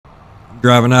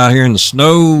Driving out here in the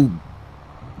snow,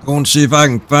 going to see if I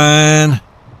can find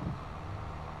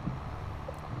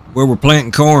where we're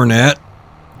planting corn at.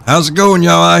 How's it going,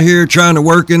 y'all out here trying to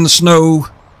work in the snow?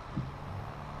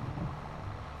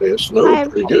 Yeah, snow's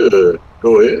pretty good.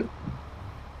 Go ahead.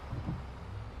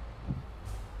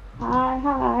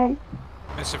 Hi.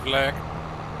 Mr. Flag.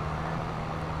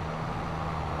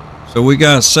 So we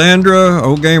got Sandra,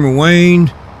 Old Gamer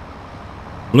Wayne,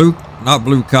 not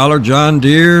blue collar, John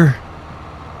Deere,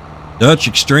 Dutch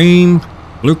Extreme.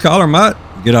 Blue collar might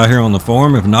get out here on the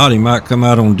farm. If not, he might come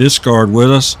out on discard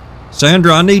with us.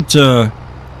 Sandra, I need to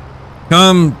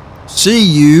come see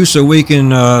you so we can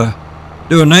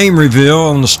do a name reveal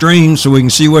on the stream so we can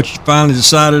see what you finally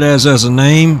decided as a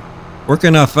name. Where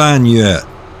can I find you at?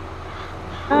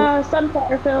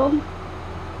 Sunflower field.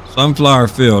 Sunflower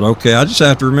field. Okay, I just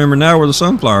have to remember now where the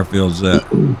sunflower field's at.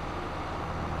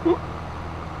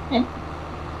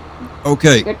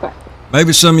 Okay. Good question.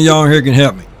 Maybe some of y'all here can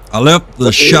help me. I left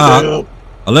the shop.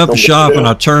 And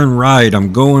I turned right.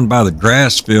 I'm going by the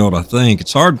grass field, I think.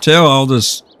 It's hard to tell all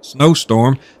this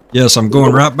snowstorm. Yes, I'm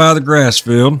going right by the grass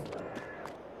field.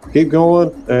 Keep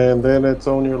going, and then it's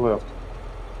on your left.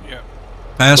 Yeah.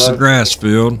 Past the grass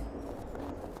field.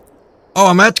 Oh,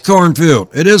 I'm at the cornfield.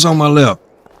 It is on my left.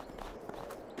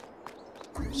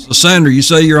 So, Sandra, you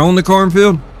say you're on the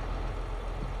cornfield?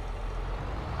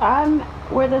 I'm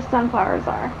where the sunflowers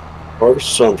are.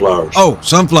 Harvest sunflowers. Oh,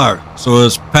 sunflower. So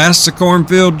it's past the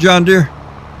cornfield, John Deere?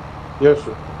 Yes,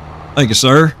 sir. Thank you,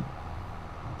 sir.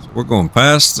 So we're going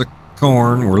past the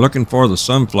corn. We're looking for the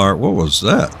sunflower. What was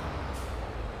that?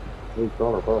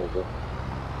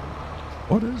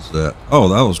 What is that? Oh,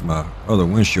 that was my other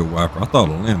windshield wiper. I thought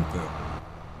a limb fell.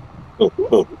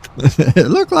 It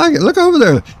looked like it. Look over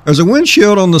there. There's a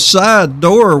windshield on the side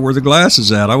door where the glass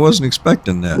is at. I wasn't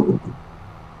expecting that. Oh,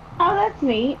 that's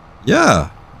neat. Yeah.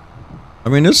 I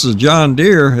mean, this is a John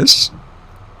Deere. It's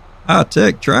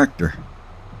high-tech tractor.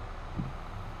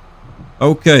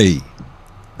 Okay.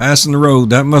 Passing the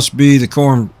road. That must be the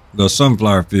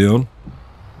sunflower field.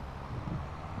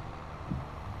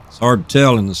 It's hard to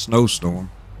tell in the snowstorm.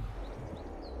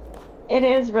 It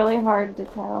is really hard to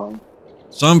tell.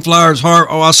 Sunflowers,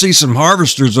 oh, I see some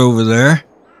harvesters over there.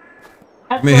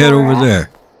 Let me head over there.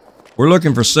 We're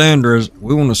looking for Sandra's.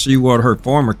 We want to see what her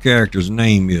former character's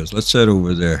name is. Let's head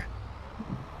over there.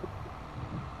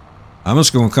 I'm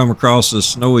just going to come across this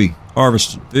snowy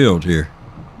harvested field here.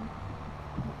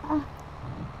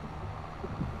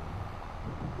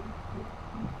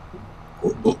 I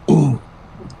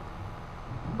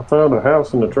found a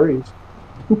house in the trees.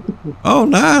 Oh,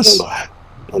 nice.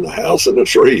 On the house in the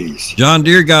trees. John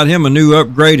Deere got him a new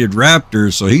upgraded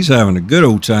Raptor, so he's having a good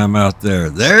old time out there.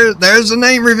 There's the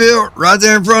name reveal right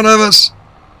there in front of us.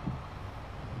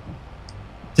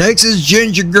 Texas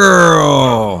Ginger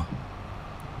Girl.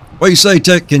 What do you say,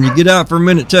 Tech? Can you get out for a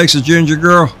minute, Texas Ginger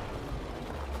Girl?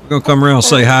 We're going to come around and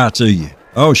say hi to you.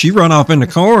 Oh, she run off in the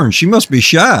corn. She must be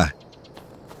shy.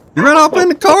 You run off in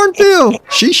the cornfield.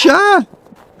 She's shy.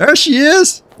 There she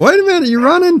is. Wait a minute. You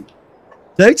running?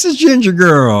 Texas Ginger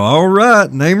Girl. All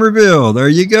right. Name reveal. There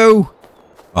you go.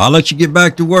 I'll let you get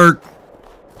back to work.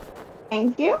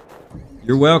 Thank you.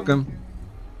 You're welcome.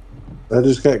 I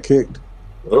just got kicked.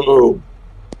 Hello.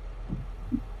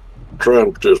 Trying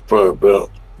to participate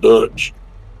about Dutch.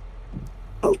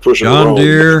 I was pushing John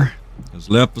Deere has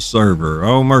left the server.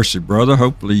 Oh, mercy, brother.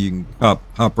 Hopefully you can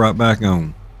hop right back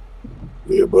on.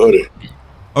 Yeah, buddy.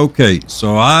 Okay,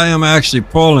 so I am actually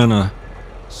pulling a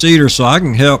seeder so I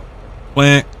can help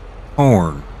plant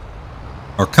corn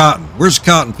or cotton. Where's the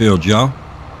cotton field, y'all?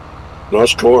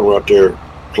 Nice corn right there.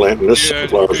 Planting this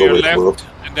sunflowers to your over there. left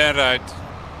and then right.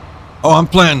 Oh, I'm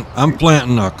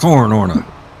planting corn, aren't I?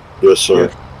 Yes,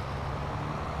 sir.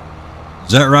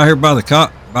 Is that right here by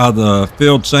the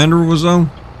field Sandra was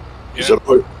on? Yeah. Is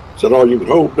that all you can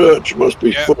hold, Dutch? You must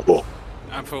be full.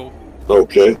 I'm full.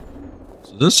 Okay.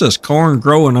 So this says corn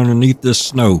growing underneath this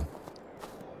snow.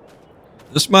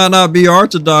 This might not be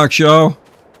orthodox, y'all.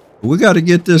 But we got to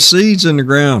get this seeds in the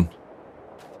ground.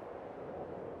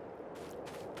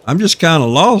 I'm just kind of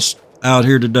lost out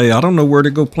here today. I don't know where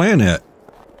to go plant at.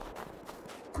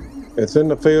 It's in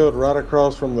the field right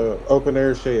across from the open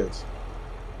air sheds.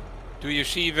 Do you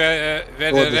see where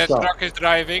the red truck is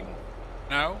driving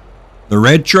now? The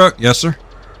red truck? Yes, sir.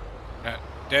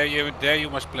 There you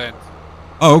must plant.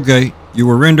 Oh, okay. You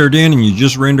were rendered in and you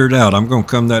just rendered out. I'm going to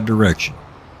come that direction.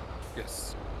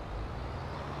 Yes.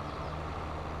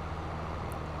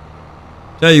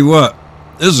 Tell you what,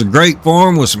 this is a great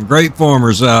farm with some great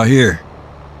farmers out here.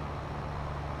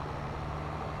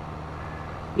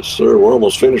 Yes, sir. We're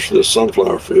almost finished with this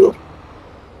sunflower field.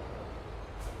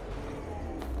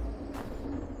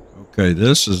 Okay,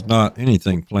 this is not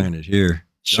anything planted here.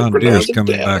 John Deere's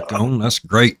coming back on. That's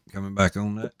great, coming back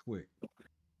on that quick.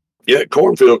 Yeah,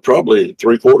 cornfield probably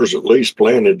 3/4 at least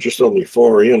planted. Just on the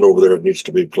far end over there, it needs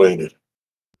to be planted,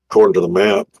 according to the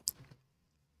map.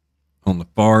 On the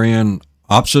far end,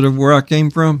 opposite of where I came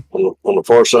from? On the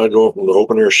far side, going from the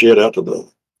open air shed out to the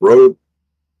road.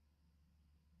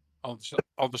 On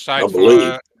the side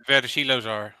where the silos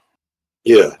are.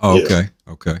 Yeah. Oh, yeah. okay,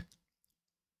 okay.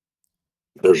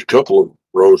 There's a couple of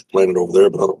rows planted over there,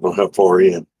 but I don't know how far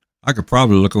in. I could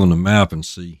probably look on the map and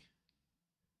see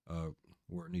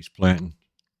where it needs planting.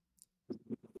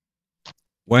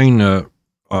 Wayne, or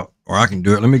I can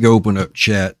do it. Let me go open up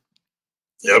chat.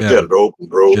 Yeah, I've got it open,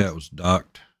 bro. Chat was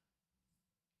docked.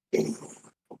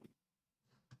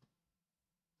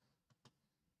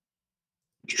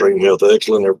 String health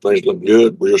excellent. Everything's looking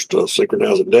good. We're just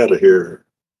synchronizing data here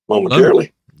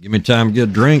momentarily. Give me time to get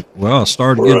a drink. Well, I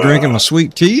started to get drinking my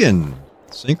sweet tea and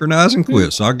synchronizing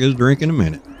quit, so I'll get a drink in a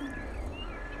minute.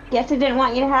 Guess I didn't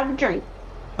want you to have a drink.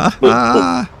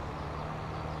 I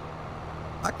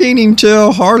can't even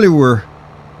tell hardly where.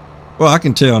 Well, I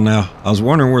can tell now. I was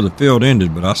wondering where the field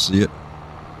ended, but I see it.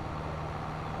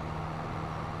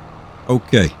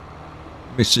 Okay.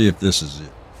 Let me see if this is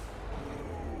it.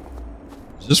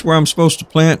 Is this where I'm supposed to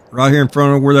plant? Right here in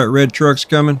front of where that red truck's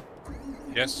coming?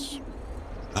 Yes.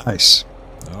 Nice.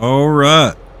 All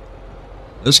right.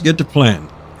 Let's get to planting.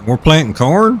 We're planting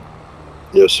corn?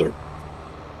 Yes, sir.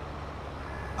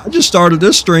 I just started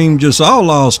this stream just all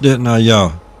lost, didn't I,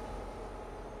 y'all?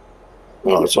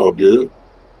 Oh, it's all good.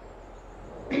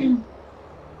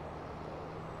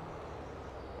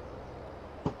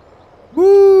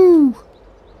 Woo!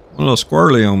 A little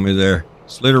squirrely on me there.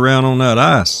 Slid around on that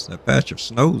ice. That patch of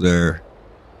snow there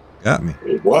got me.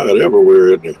 It's wide everywhere,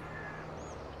 isn't it?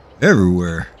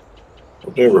 Everywhere.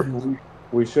 Whatever.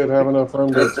 We should have enough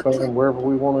room to expand wherever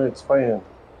we want to expand.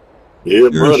 Yeah,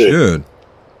 Sure buddy. should.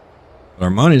 But our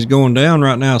money's going down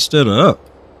right now instead of up.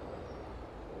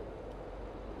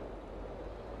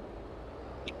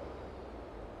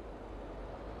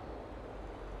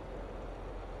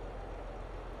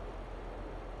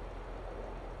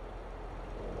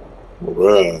 All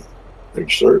right.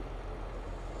 Thanks, sir.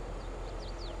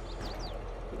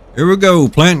 Here we go,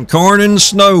 planting corn in the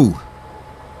snow.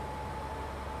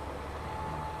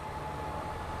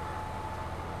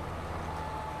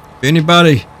 If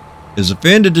anybody is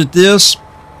offended at this,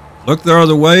 look the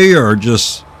other way or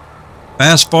just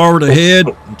fast forward ahead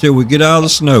until we get out of the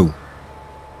snow.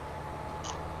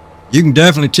 You can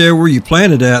definitely tell where you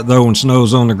planted at, though, when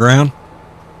snow's on the ground.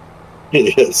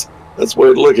 Yes, that's the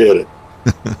way to look at it.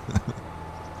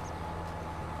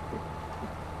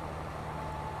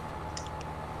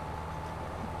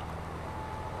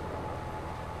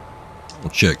 I'll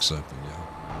check something, y'all.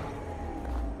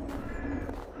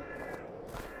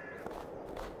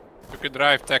 You can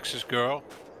drive, Texas girl.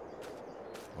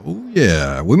 Oh,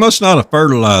 yeah. We must not have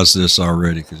fertilized this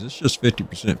already because it's just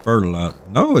 50% fertilized.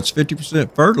 No, it's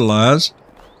 50% fertilized.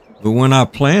 But when I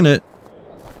plant it,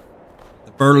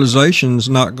 the fertilization's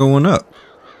not going up.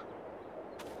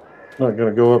 It's not going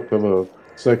to go up to the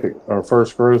second or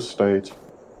first growth stage.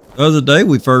 The other day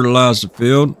we fertilized the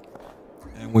field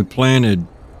and we planted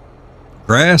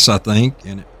grass, I think,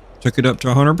 and it took it up to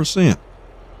 100%.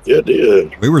 Yeah, it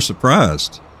did. We were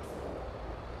surprised.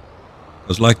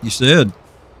 Because like you said,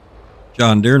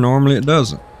 John Deere, normally it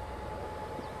doesn't.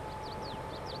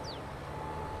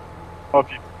 Well,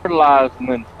 if you fertilize and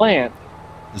then plant.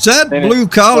 Is that blue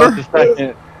collar?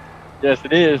 Yes,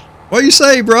 it is. What you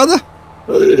say, brother?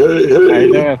 Hey, hey, How you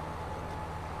hey. doing?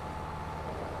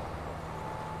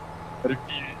 But if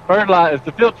you fertilize, if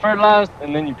the field's fertilized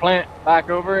and then you plant back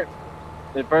over it,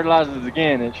 it fertilizes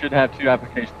again. It should have 2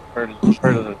 applications of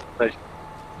fertilization.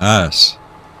 Nice.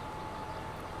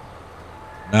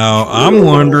 Now I'm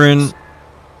wondering,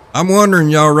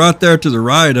 y'all, right there to the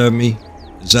right of me,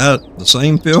 is that the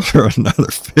same field or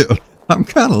another field? I'm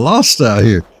kind of lost out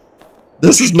here.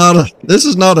 This is not a field. This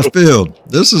is not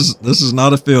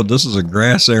a field. This is a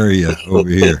grass area over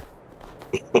here.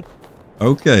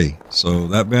 Okay, so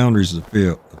that boundary's the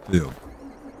field.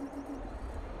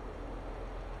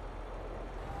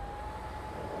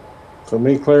 So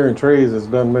me clearing trees has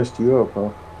done messed you up, huh?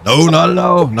 No, not at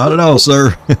all. Not at all,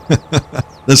 sir.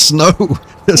 The snow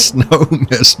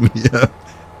messed me up.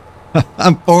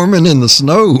 I'm farming in the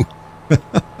snow.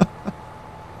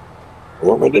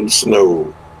 Warming in the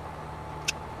snow.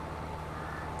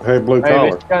 Hey, blue Hey,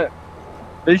 collar. at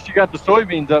least you got the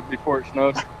soybeans up before it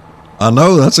snows. I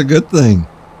know, that's a good thing.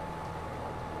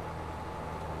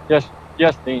 Yes,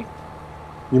 Dean.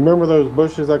 You remember those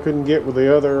bushes I couldn't get with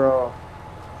the other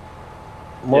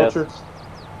Mulcher?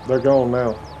 They're gone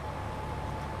now.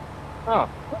 Oh,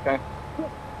 okay.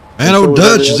 Man, old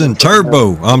Dutch is in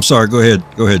turbo. I'm sorry. Go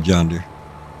ahead, John Deere.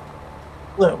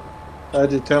 No, I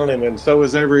just telling him, and so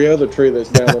is every other tree that's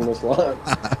down in this line.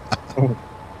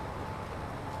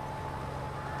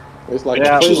 It's like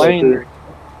Yeah, a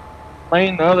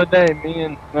Layne the other day,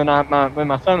 when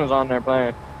my son was on there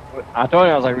playing, I told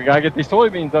him, I was like, we gotta get these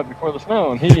soybeans up before the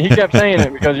snow, and he kept saying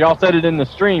it because y'all said it in the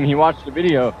stream. He watched the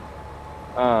video.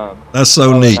 That's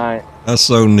so neat. Night. That's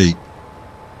so neat.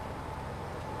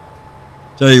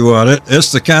 Tell you what,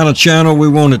 it's the kind of channel we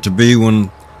want it to be when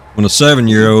a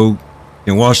 7-year-old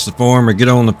can watch the farm or get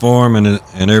on the farm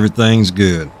and everything's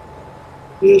good.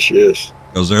 Yes.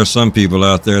 Because there are some people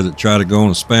out there that try to go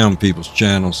and spam people's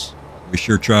channels. We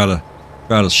sure try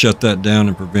to shut that down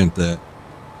and prevent that.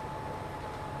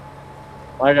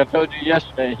 Like I told you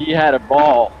yesterday, he had a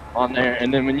ball on there,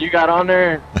 and then when you got on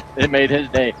there, it made his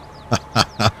day.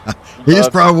 He's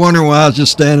probably wondering why I was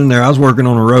just standing there. I was working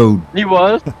on a road. He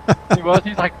was.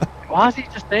 He's like, why is he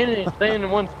just staying in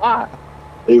one spot?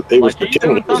 He was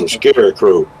pretending it was a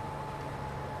scarecrow.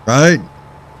 Right?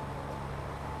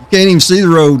 You can't even see the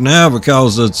road now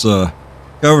because it's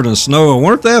covered in snow. I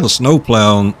wonder if they have a snow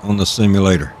plow on the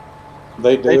simulator.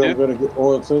 They do. I'm going to get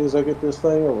one as soon as I get this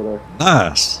thing over there.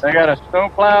 Nice. They got a snow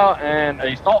plow and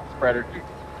a salt spreader, too.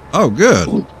 Oh,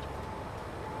 good.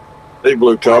 Hey,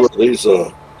 blue collar, these,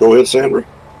 go ahead, Sandra.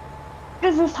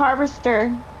 Where does this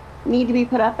harvester need to be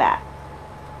put up at?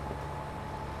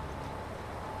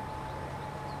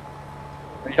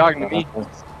 Are you talking to me?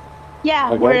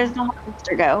 Yeah, Okay. where does the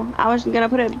harvester go? I was gonna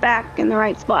put it back in the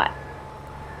right spot.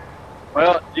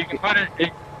 Well, you can put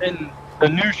it in the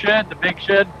new shed, the big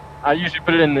shed. I usually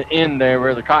put it in the end there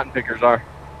where the cotton pickers are.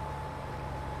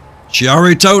 She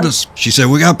already told us. She said,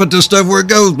 we got to put this stuff where it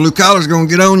goes. Blue collar's going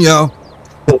to get on y'all.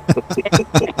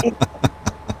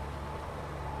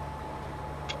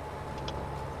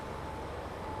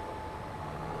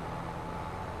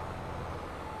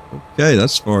 Okay,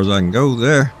 that's as far as I can go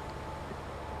there.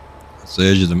 That's the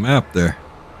edge of the map there.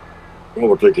 I'm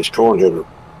going to take this corn header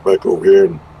back over here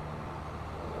and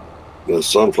the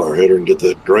sunflower header and get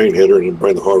that grain header and then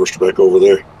bring the harvester back over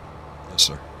there. Yes,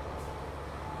 sir.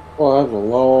 Well, that's a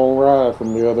long ride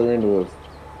from the other end of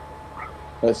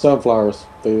that sunflower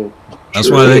field. That's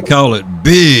why they call it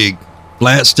Big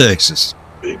Flats, Texas.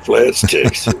 Big Flats,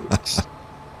 Texas.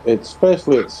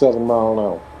 Especially at 7 miles an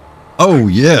hour. Oh,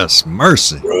 yes.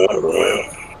 Mercy. Right.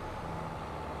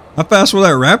 How fast will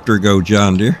that Raptor go,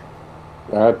 John Deere?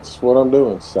 That's what I'm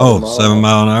doing. 7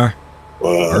 mile an hour?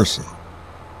 Wow. Mercy.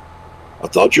 I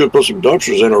thought you had put some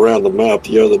dumpsters in around the map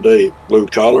the other day, blue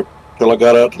collar, till I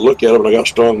got out to look at them and I got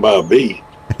stung by a bee.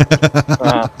 Yep,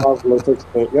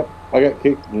 I got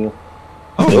kicked. Yeah.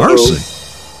 Oh, mercy.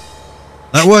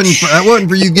 That wasn't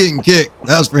for you getting kicked.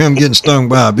 That was for him getting stung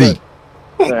by a bee.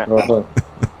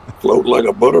 Float like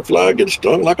a butterfly, get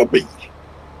stung like a bee.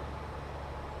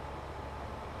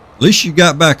 At least you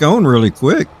got back on really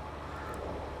quick.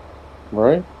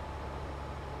 Right?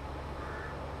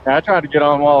 Yeah, I tried to get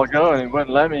on a while ago and it wouldn't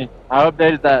let me. I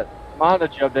updated that mod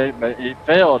that you updated, but it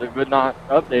failed. It would not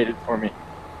update it for me.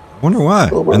 I wonder why.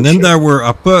 Oh, and then shit.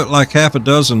 I put like half a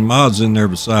dozen mods in there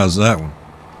besides that one.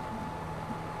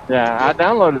 Yeah, I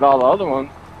downloaded all the other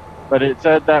ones, but it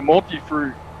said that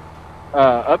multi-fruit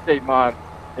update mod,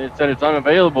 it said it's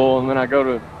unavailable, and then I go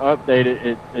to update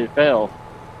it, it failed.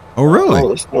 Oh, really? Oh,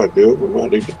 that's not good. We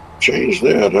might need to change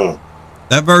that, huh?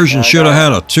 That version Yeah, should have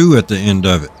had a 2 at the end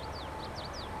of it.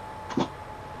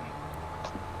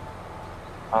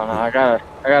 I don't know. I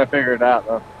gotta figure it out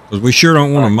though. Because we sure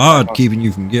don't want a mod keeping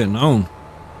you from getting on.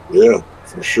 Yeah,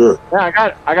 for sure.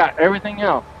 Yeah, I got everything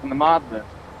else in the mod list.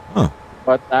 Huh.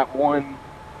 But that one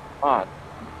mod.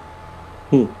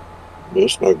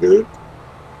 That's not good.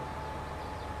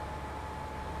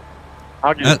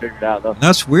 I'll get it figured out though.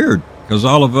 That's weird, because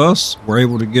all of us were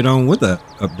able to get on with that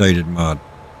updated mod.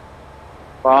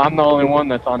 Well, I'm the only one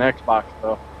that's on Xbox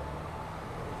though.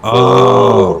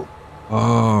 Oh.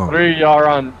 3 of y'all are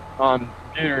on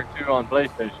computer, 2 on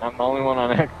PlayStation. I'm the only one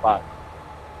on Xbox.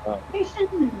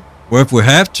 Well, if we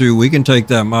have to, we can take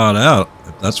that mod out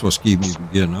if that's what's keeping you from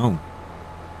getting on.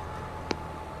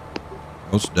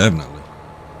 Most definitely.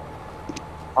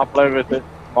 I'll play with it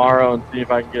tomorrow and see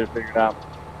if I can get it figured out.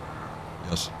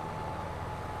 Yes.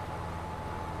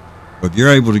 But if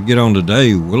you're able to get on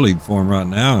today, we'll leave for him right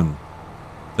now and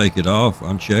take it off,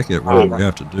 uncheck it, whatever we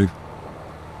have to do.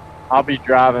 I'll be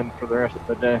driving for the rest of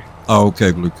the day. Oh,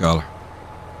 okay, blue collar.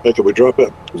 Hey, can we drop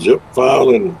that zip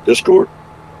file in Discord?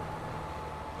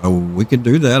 Oh, we can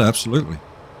do that, absolutely.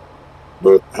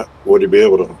 But would you be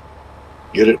able to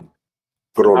get it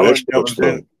Put it on I wouldn't be able Xbox to do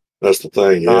thing. That's the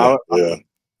thing. No, Yeah, yeah,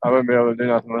 I wouldn't be able to do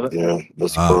nothing with it. yeah.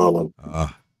 That's the problem.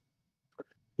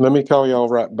 Let me call y'all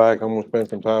right back. I'm going to spend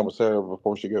some time with Sarah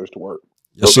before she goes to work.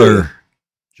 Yes, Okay. sir.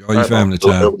 Enjoy your family Have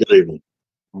time. a good evening.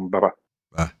 Bye-bye.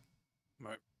 Bye.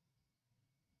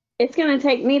 It's gonna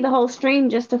take me the whole stream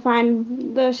just to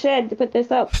find the shed to put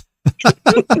this up.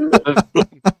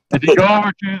 If you go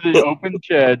over to the open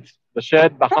sheds, the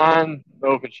shed behind the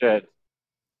open shed,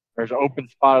 there's an open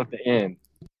spot at the end.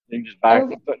 You can just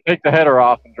take the header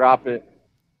off and drop it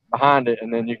behind it,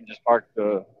 and then you can just park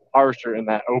the harvester in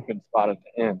that open spot at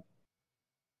the end.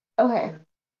 Okay.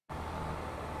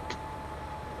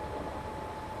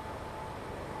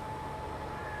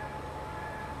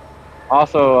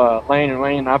 Also, Layne and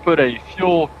Wayne, I put a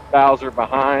fuel bowser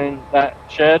behind that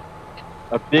shed,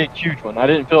 a big, huge one. I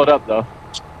didn't fill it up though,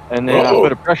 and then I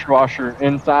put a pressure washer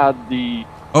inside the.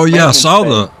 Oh yeah, I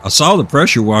saw the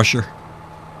pressure washer.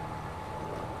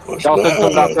 Y'all said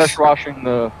something about pressure washing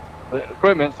the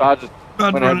equipment, so I just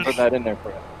went ahead and put that in there for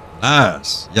you.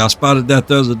 Nice. Y'all spotted that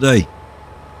the other day.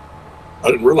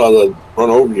 I didn't realize I'd run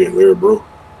over you there, bro.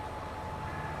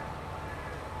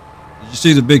 Did you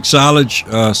see the big silage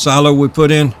silo we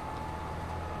put in? We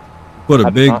put a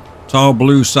big, tall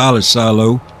blue silage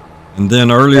silo. And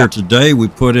then earlier today, we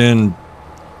put in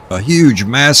a huge,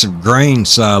 massive grain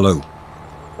silo.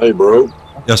 Hey, bro.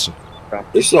 Yes, sir.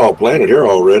 This is all planted here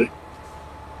already.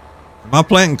 Am I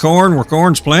planting corn where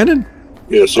corn's planted?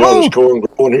 Yeah, see all this corn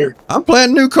growing here? I'm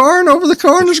planting new corn over the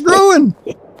corn that's growing.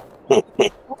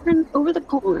 Corn over the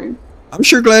corn. I'm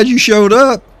sure glad you showed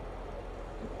up.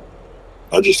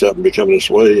 I just happened to be coming this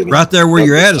way. And right there where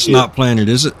you're at, it's not planted,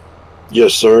 is it?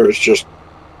 Yes, sir. It's just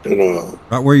in a...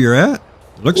 Right where you're at?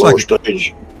 It looks like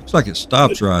stage. Looks like it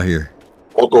stops right here.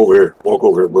 Walk over here. Walk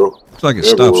over here, bro. Looks like it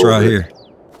stops right here.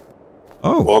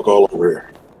 Oh. Walk all over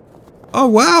here. Oh,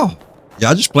 wow.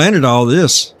 Yeah, I just planted all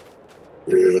this.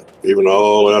 Yeah, even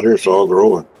all out here, it's all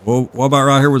growing. Well, what about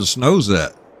right here where the snow's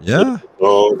at? Yeah. It's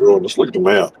all growing. Let's look at the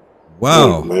map. Wow.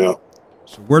 Look at the map.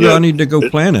 So where do I need to go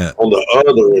plant at? On the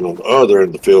other end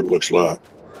of the field, it looks like.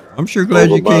 I'm sure glad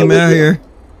you came out here.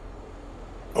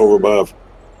 Over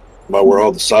by where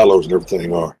all the silos and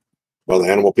everything are. By the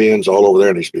animal pens, all over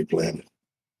there needs to be planted.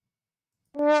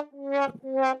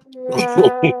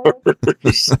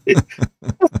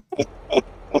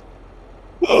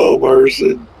 Oh,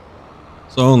 mercy.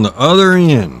 So on the other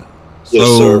end. Yes,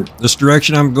 so sir. This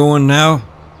direction I'm going now,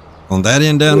 on that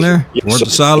end down there, toward the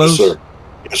silos? Yes, sir.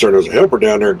 Yes, sir. There's a helper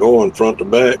down there going front to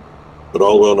back, but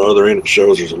all the way on the other end, it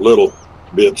shows there's a little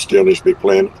bit still needs to be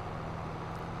planted.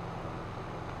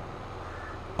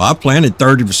 Well, I planted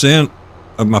 30%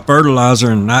 of my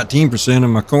fertilizer and 19% of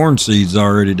my corn seeds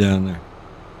already down there.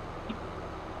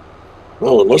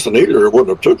 Well, unless the needler, it wouldn't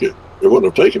have took it. It wouldn't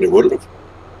have taken it, would it have?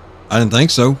 I didn't think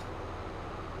so.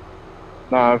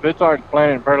 No, if it's already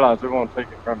planted and fertilized, it won't take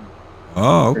it from you.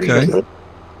 Oh, okay. Well,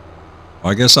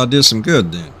 I guess I did some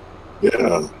good then.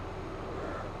 Yeah.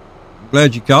 I'm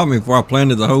glad you caught me before I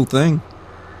planted the whole thing.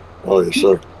 Oh, yes,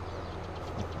 sir.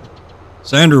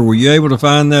 Sandra, were you able to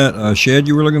find that shed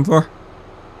you were looking for?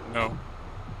 No.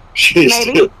 She's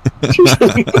still.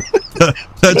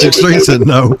 Touch Extreme said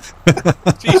no.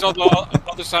 She's on the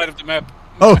other side of the map.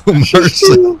 Oh,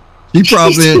 mercy. She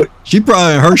probably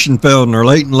in Hirschenfeld or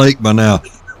Layton Lake by now.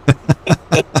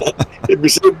 If you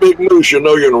see a big moose, you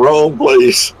know you're in the wrong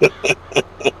place.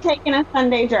 Taking a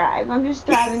Sunday drive. I'm just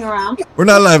driving around. We're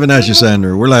not laughing at you,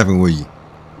 Sandra. We're laughing with you.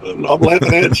 I'm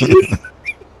laughing at you.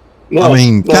 No, I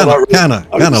mean,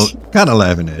 kind of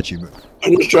laughing at you. But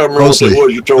I'm just trying to remember what it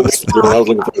was you told me when I was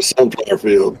looking for a sunflower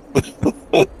field.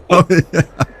 Oh, yeah.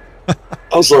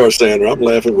 I'm sorry, Sandra. I'm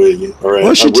laughing with you. All right.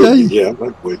 What'd she tell you? Yeah, I'm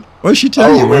laughing with you. What'd she tell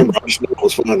I you, don't man? remember. I just know it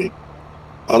was funny.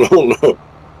 I don't know.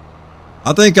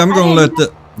 I think I'm going to let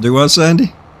the... Do what,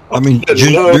 Sandy? I mean,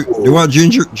 do what,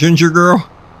 Ginger girl?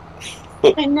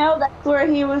 I know that's where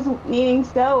he was needing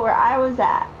to go, where I was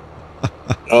at.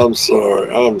 I'm sorry.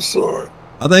 I'm sorry.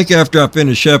 I think after I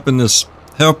finish helping this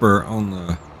helper on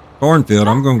the cornfield,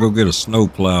 I'm going to go get a snow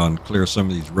plow and clear some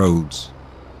of these roads.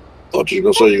 Thought you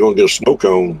were going to say you're going to get a snow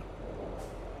cone.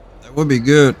 That would be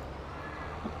good.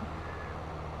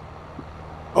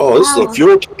 Oh, this is a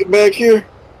fuel tank back here?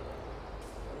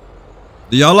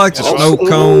 Do y'all like the snow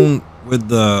cone with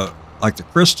the like the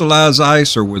crystallized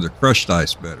ice or with the crushed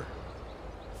ice better?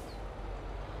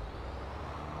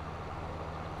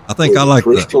 I think I like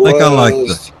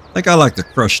the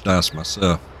crushed ice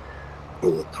myself.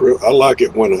 I like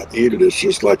it when I eat it. It's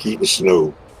just like eating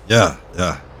snow. Yeah,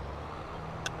 yeah.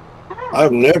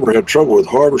 I've never had trouble with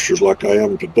harvesters like I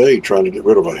am today trying to get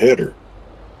rid of a header.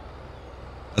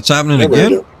 That's happening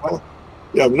again?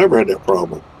 Yeah, I've never had that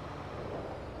problem.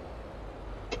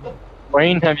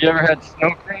 Wayne, have you ever had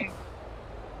snow cream?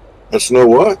 That snow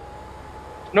what?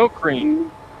 Snow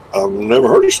cream. I've never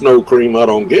heard of snow cream, I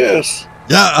don't guess.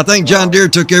 Yeah, I think John Deere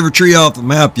took every tree off the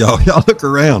map, y'all. Y'all look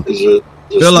around. Is it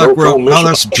Feel like we're cone oh,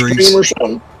 there's some trees. or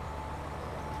something?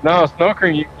 No, snow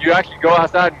cream. You actually go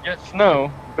outside and get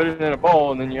snow, put it in a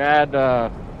bowl, and then you add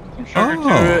some sugar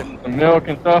to it and some milk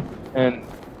and stuff, and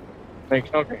make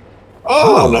snow cream.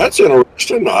 Oh, that's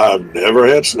interesting. I've never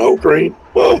had snow cream.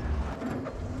 Well,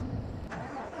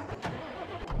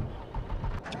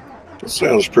 that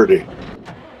sounds pretty. You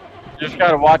just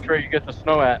gotta watch where you get the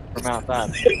snow at from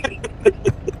outside.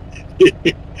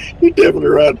 You're definitely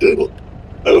right, Diddle.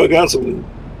 Oh, I got a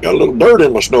little dirt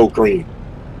in my snow cream.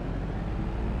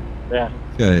 Yeah.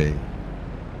 Okay.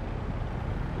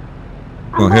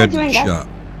 Go ahead and shop.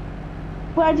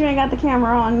 Glad you ain't got the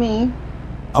camera on me.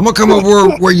 I'm gonna come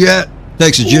over where you at,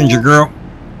 Texas Ginger Girl.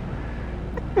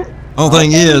 Only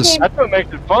thing is, that's what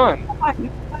makes it fun. Oh my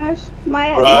gosh,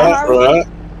 my Right.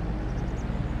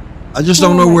 I just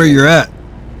don't know where you're at.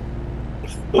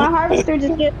 My harvester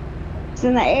just gets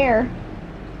in the air.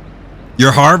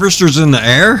 Your harvester's in the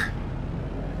air?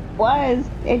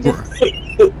 It just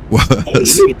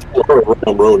Was. You need to pull her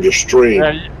around road your stream.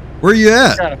 Yeah, Where you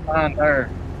at? gotta find her.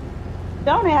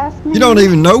 don't ask me. You don't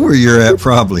even know where you're at,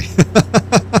 probably.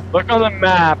 Look on the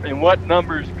map and what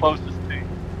number is closest to you.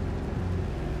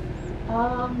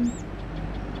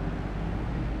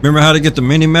 Remember how to get the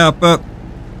mini map up?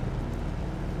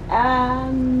 I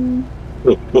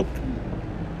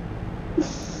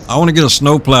want to get a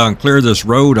snowplow and clear this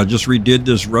road. I just redid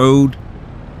this road,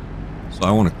 so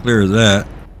I want to clear that.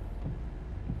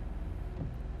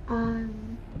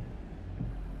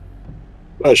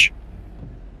 Hush.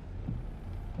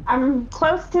 I'm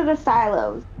close to the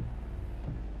silos.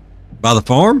 By the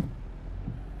farm?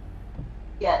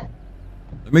 Yes.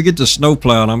 Let me get the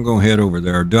snowplow and I'm going to head over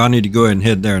there. Or do I need to go ahead and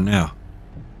head there now?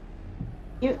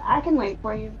 I can wait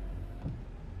for you.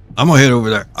 I'm going to head over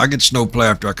there. I'll get snowplow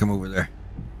after I come over there.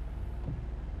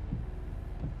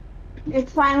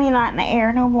 It's finally not in the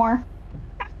air no more.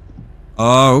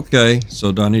 Oh, okay.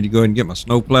 So do I need to go ahead and get my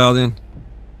snowplow then?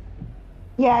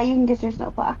 Yeah, you can get your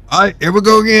snowplow. All right, here we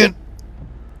go again.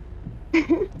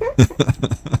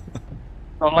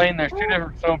 So Layne, there's two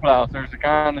different snowplows. There's the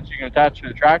kind that you can attach to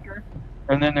the tractor,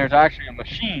 and then there's actually a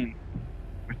machine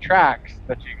with tracks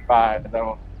that you can buy that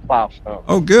will plow snow.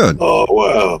 Oh, good. Oh,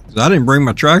 wow. I didn't bring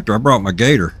my tractor. I brought my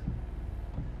gator.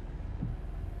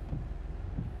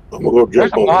 I'm going to go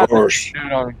There's jump a on lot the horse. that you can do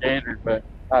it on a gator, but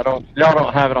y'all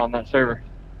don't have it on that server.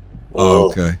 Oh,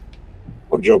 okay.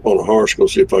 I'll jump on a horse, go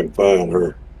see if I can find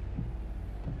her.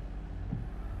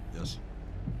 Yes.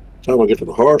 Time I get to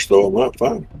the horse, though, I might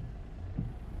find her.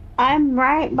 I'm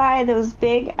right by those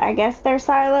big, I guess they're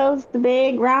silos, the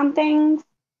big round things.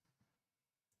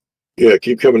 Yeah,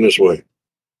 keep coming this way.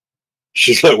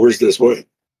 She's like, where's this way?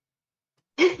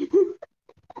 Did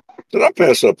I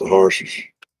pass up the horses?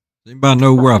 Does anybody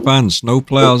know where I find the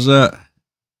snowplows at?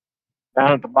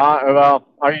 Down at the bottom. Well,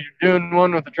 are you doing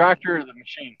one with the tractor or the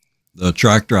machine? The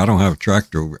tractor. I don't have a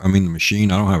tractor. I mean, the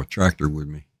machine. I don't have a tractor with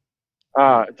me.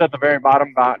 It's at the very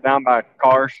bottom, down by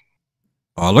cars.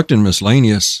 Oh, I looked in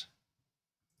miscellaneous.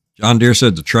 John Deere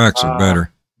said the tracks are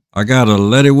better. I got a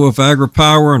Lady Wolf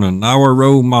Agri-Power and a Nauer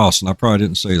Road Moss, and I probably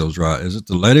didn't say those right. Is it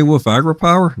the Lady Wolf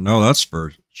Agri-Power? No, that's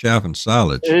for chaff and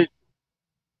silage.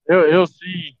 You'll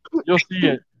see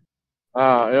it.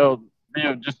 It'll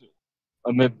be just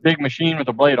a big machine with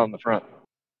a blade on the front.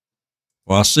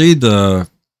 Well, I see the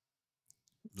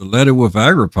Lady Wolf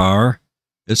Agri-Power.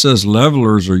 It says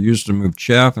levelers are used to move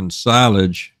chaff and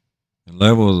silage and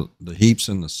level the heaps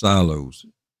in the silos.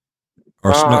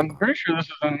 I'm pretty sure this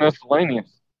is in miscellaneous.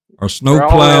 Are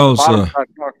snowplows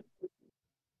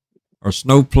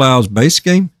base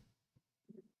game?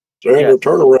 Sandra,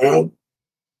 turn around.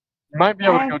 You might be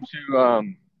able to go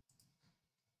to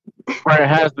where it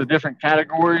has the different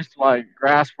categories like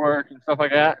grass work and stuff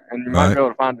like that, and you might be able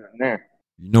to find it in there.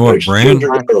 You know what brand?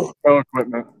 Snow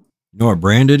equipment. You know what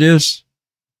brand it is?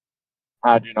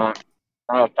 I do not.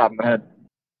 Not off the top of my head.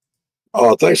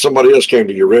 Oh, I think somebody else came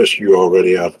to your rescue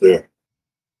already out there.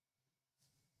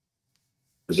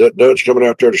 Is that Dutch coming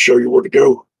out there to show you where to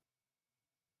go?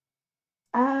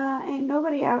 Ain't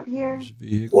nobody out here.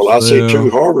 Well, I see two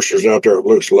harvesters out there, it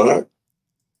looks like.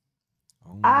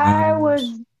 I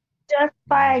was just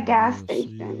by a gas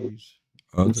station.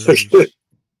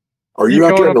 Are you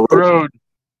out there in the road?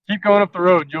 Keep going up the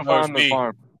road. You'll find the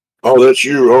farm. Oh, that's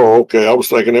you. Oh, okay. I was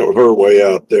thinking that was her way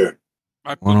out there.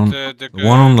 One on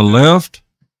the left?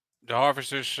 the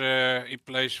harvester's in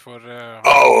place for.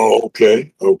 Oh,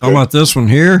 okay. How about this one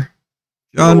here?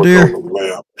 John Deere? On the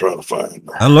map, trying to find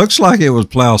her. That looks like it was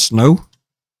plow snow.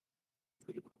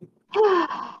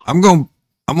 I'm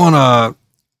gonna.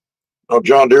 Oh,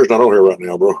 John Deere's not on here right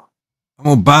now, bro. I'm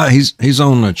gonna buy it. He's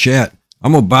on the chat.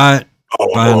 I'm gonna buy it.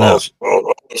 Find out.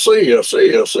 I see. I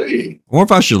wonder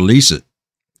if I should lease it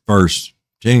first.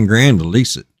 10 grand to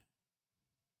lease it.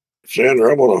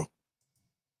 Sandra, I'm gonna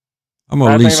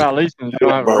lease it. About leasing, you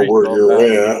don't have about where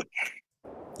you're at.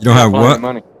 You don't have what?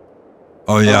 Money.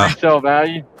 Oh yeah. Resale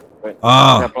value. But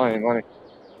got plenty of money.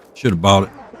 Should have bought it.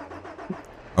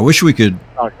 I wish we could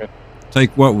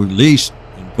take what we leased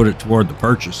and put it toward the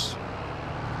purchase.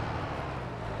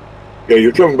 Yeah,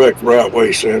 you're coming back the right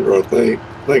way, Sandra. I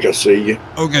think I see you.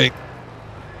 Okay. It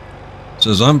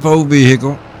says unfold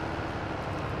vehicle.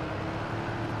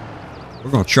 We're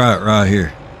gonna try it right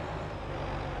here.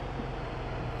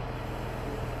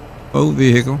 Unfold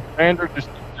vehicle. Sandra, just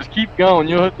keep going.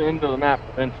 You'll hit the end of the map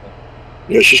eventually.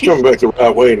 Yeah, she's coming back the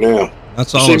right way now.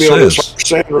 That's all you it see me on says. this,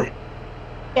 Sandra?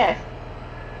 Yes.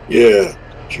 Yeah,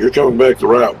 so you're coming back the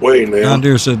right way now. John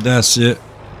Deere said that's it.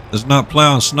 It's not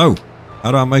plowing snow. How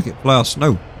do I make it plow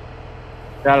snow?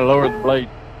 Gotta lower the blade.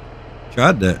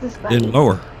 Tried that. Didn't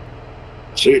lower.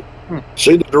 See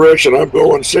the direction I'm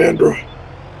going, Sandra?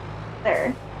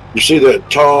 There. You see those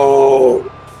tall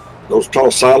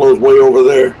silos way over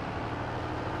there?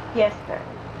 Yes, sir.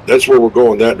 That's where we're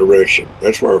going, that direction.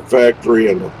 That's where our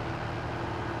factory and okay.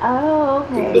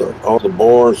 all the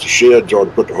barns, the sheds are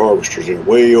to put the harvesters in,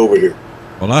 way over here.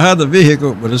 Well, I have the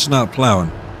vehicle, but it's not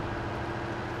plowing.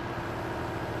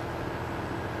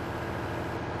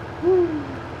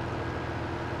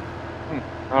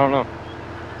 I don't know.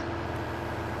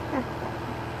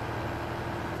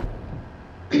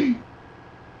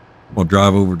 We'll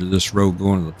drive over to this road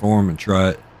going to the farm and try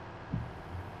it.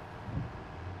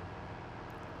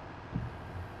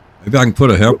 Maybe I can put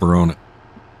a helper on it.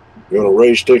 You want to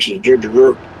race Texas Ginger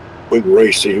Girl? We can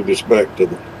race, see who gets back to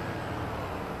the...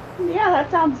 Yeah,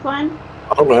 that sounds fun.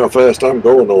 I don't know how fast I'm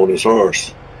going on this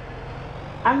horse.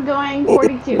 I'm going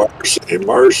 42.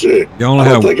 Mercy. You only I don't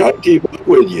have, think I can keep up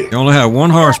with you. You only have 1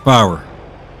 horsepower.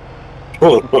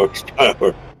 1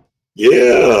 horsepower. Yeah.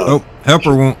 Oh,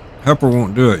 helper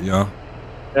won't do it, y'all.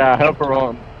 Yeah, helper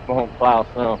won't plow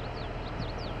snow.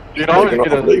 You can always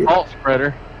get a salt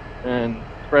spreader and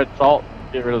spread salt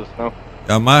and get rid of the snow.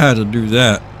 I might have to do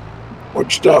that.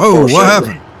 What'd you stop Oh, for, what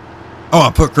Sandra? happened? Oh,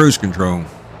 I put cruise control.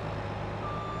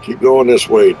 Keep going this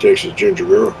way, Texas Ginger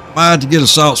Girl. Might have to get a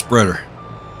salt spreader.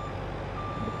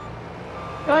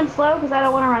 Going slow because I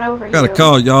don't want to run over you. Got a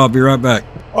call, y'all. I'll be right back.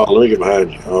 Oh, let me get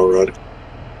behind you. All right.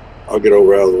 I'll get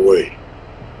over out of the way.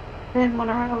 I didn't want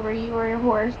to run over you or your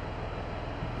horse.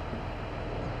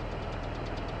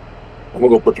 I'm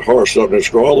going to go put the horse up and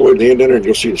just go all the way to the end there and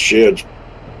you'll see the sheds.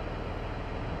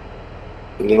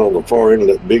 And then on the far end of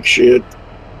that big shed,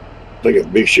 I think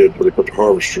that big shed where they put the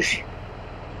harvesters.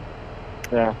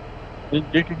 Yeah.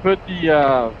 You can put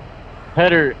the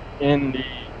header in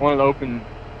one of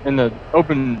the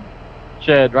open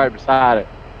shed right beside it,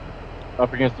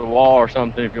 up against the wall or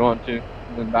something if you want to,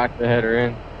 and then back the header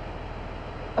in.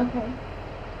 Okay.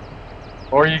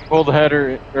 Or you can pull the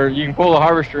header, or you can pull the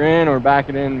harvester in or back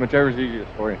it in, whichever's easiest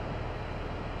for you.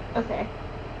 Okay.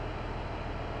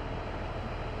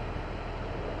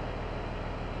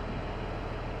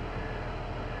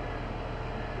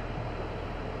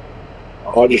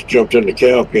 I just jumped in the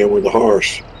cow pen with the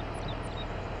horse.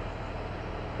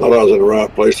 Thought I was in the right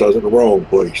place. I was in the wrong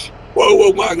place.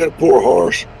 Whoa, my God, poor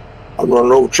horse. I'm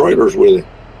running over trailers with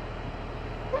him.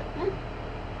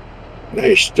 Now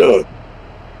he's stuck.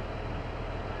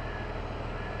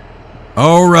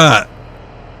 All right.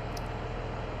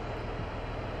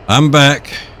 I'm back.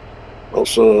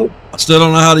 Also, I still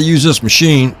don't know how to use this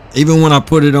machine. Even when I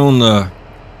put it on the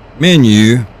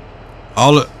menu,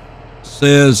 all it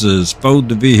says is fold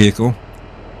the vehicle.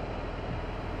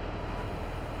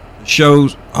 It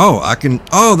shows,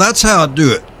 that's how I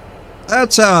do it.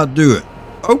 That's how I do it.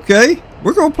 Okay,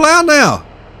 we're going to plow now.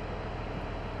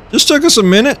 Just took us a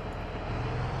minute.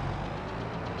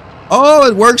 Oh,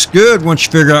 it works good once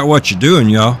you figure out what you're doing,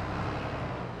 y'all.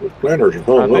 the planters are I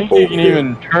hung think up you over can here.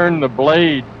 even turn the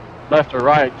blade left or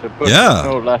right to push the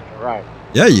snow left or right.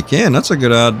 Yeah, you can. That's a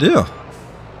good idea.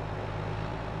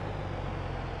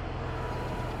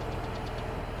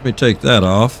 Let me take that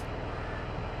off.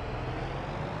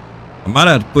 I might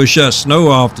have to push that snow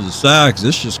off to the side because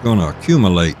it's just going to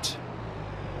accumulate.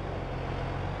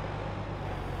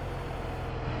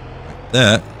 Like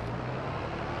that.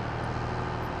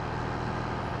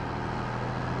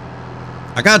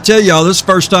 I gotta tell y'all, this is the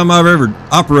first time I've ever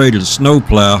operated a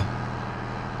snowplow.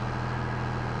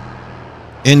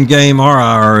 In-game or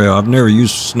IRL. I've never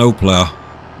used a snowplow.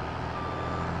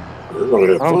 We're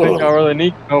gonna have I don't fun. think y'all really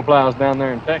need snowplows down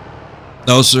there in Texas.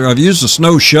 No, sir. I've used a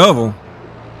snow shovel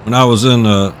when I was in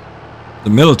the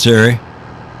military.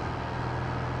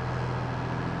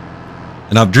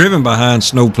 And I've driven behind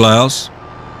snowplows.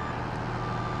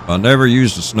 I never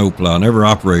used a snowplow. I never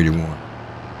operated one.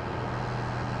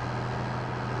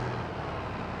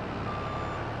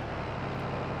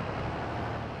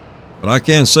 But I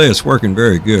can say it's working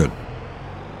very good.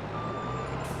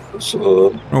 So,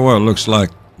 I don't know what it looks like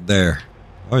there.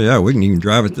 Oh yeah, we can even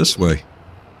drive it this way.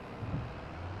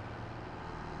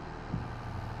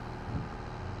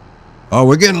 Oh,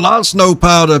 we're getting a lot of snow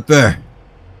piled up there.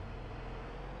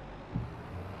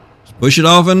 Just push it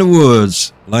off in the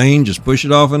woods. Layne, just push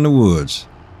it off in the woods.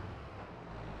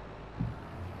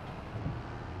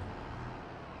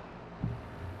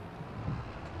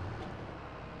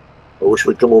 I wish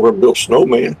we'd come over and build a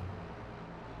snowman.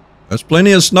 There's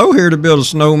plenty of snow here to build a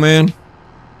snowman.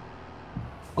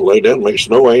 I'll lay down and make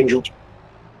snow angels.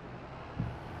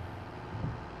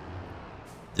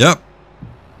 Yep.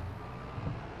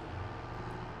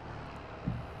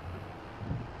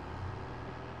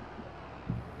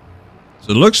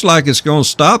 So it looks like it's going to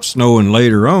stop snowing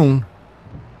later on.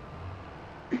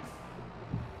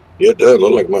 Yeah, it does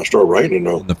look like it might start raining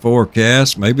though. In the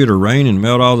forecast, maybe it'll rain and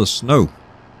melt all the snow.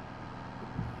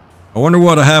 I wonder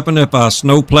what'll happen if I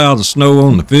snowplow the snow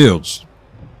on the fields.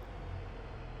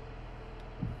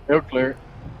 It'll clear it.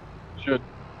 Should.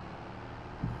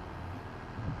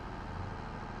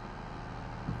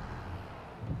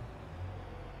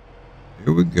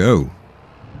 Here we go.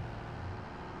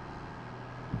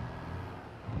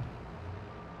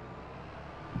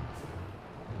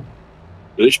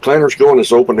 Do these planters go in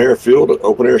this open air field,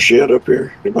 open air shed up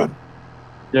here? Anybody?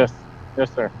 Yes.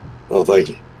 Yes, sir. Oh, thank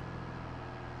you.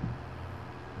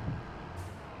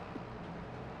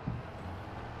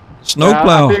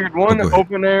 Snowplow. I figured one Oh, go ahead.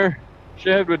 open air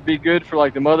shed would be good for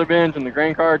like the mother bins and the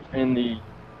grain carts and the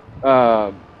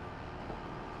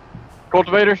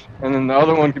cultivators, and then the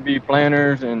other one could be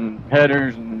planters and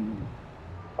headers and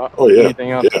Oh, yeah.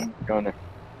 anything else Yeah. going there.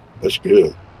 That's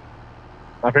good.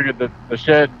 I figured the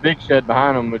shed, big shed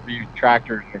behind them would be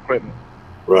tractors and equipment.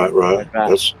 Right, right. Like that.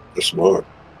 That's smart.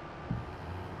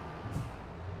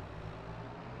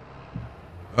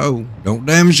 Oh, don't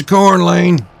damage the corn,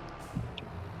 Layne.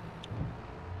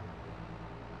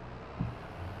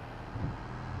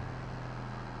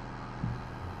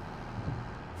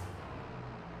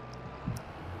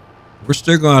 We're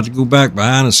still going to have to go back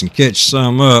behind us and catch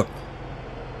some up.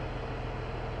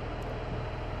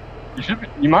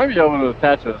 You might be able to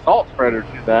attach a salt spreader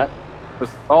to that. Put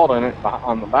some salt in it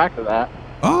on the back of that.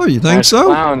 Oh, you think As so?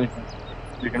 you're plowing,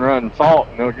 you can run salt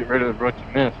and it'll get rid of what you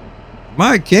miss.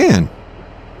 Might can.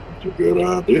 That's a good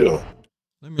idea.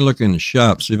 Let me look in the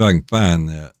shop, see if I can find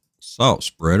that salt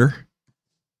spreader.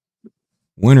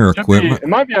 Winter equipment. It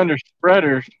might be under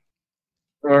spreaders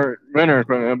or winter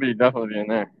equipment. It'll be definitely in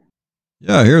there.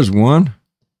 Yeah, here's one.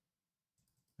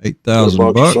 8,000 What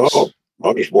about the bucks. salt?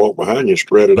 I'll just walk behind you and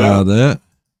spread it Buy out. that.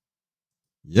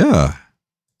 Yeah.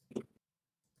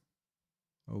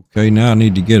 Okay, now I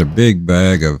need to get a big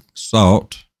bag of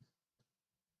salt.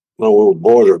 No, we were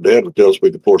boys, our dad would tell us we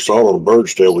could pour salt on a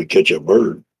bird's tail, we'd catch a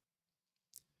bird.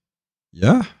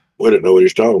 Yeah. We didn't know what he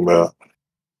was talking about.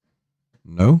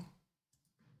 No.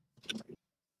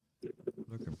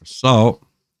 Looking for salt.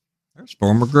 There's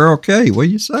former girl K. What do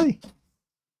you say?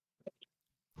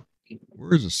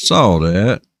 Where's the salt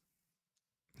at?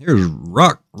 Here's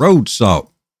road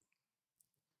salt.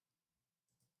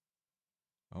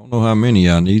 I don't know how many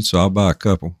I need, so I'll buy a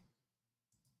couple.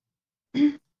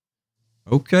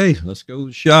 Okay, let's go to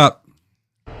the shop.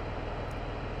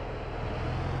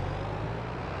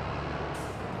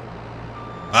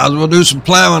 Might as well do some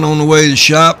plowing on the way to the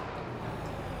shop.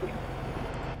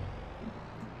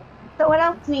 So what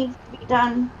else needs to be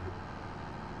done?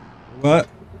 What?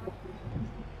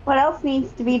 What else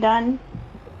needs to be done?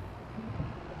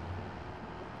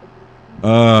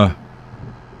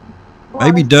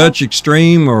 Maybe Dutch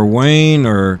Extreme or Wayne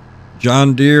or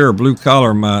John Deere or Blue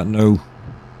Collar might know.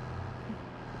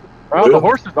 Well, the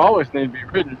horses always need to be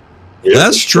ridden. Yeah,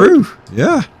 That's true.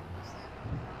 Yeah.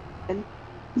 You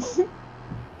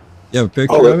have a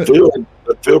picture Oh, of it?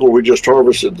 that field where we just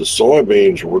harvested the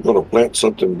soybeans, we're going to plant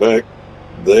something back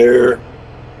there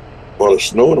while it's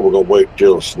snowing, and we're going to wait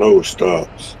till the snow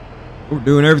stops. We're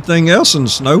doing everything else in the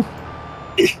snow.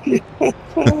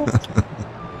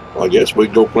 I guess we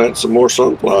can go plant some more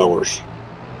sunflowers.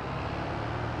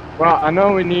 Well, I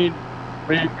know we need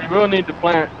We will need to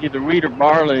plant either wheat or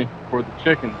barley for the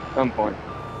chickens at some point.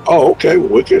 Oh, okay. Well,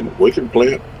 we can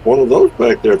plant one of those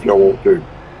back there if y'all want to.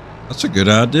 That's a good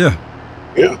idea.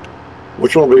 Yeah.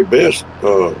 Which one would be best?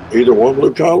 Either one,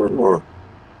 blue collar or?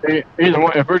 Either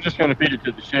one. If we're just going to feed it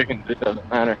to the chickens, it doesn't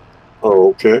matter. Oh,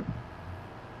 okay.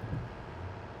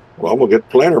 Well, I'm gonna get the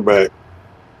planter back.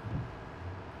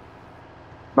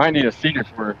 Might need a seeder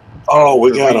for. Oh,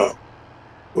 we've got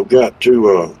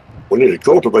to. We need to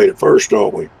cultivate it first,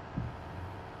 don't we?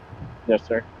 Yes,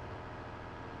 sir.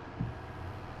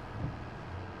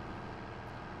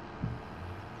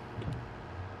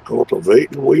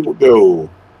 Cultivating, we will go.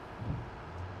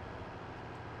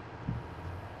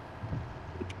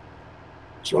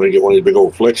 So I need to get one of these big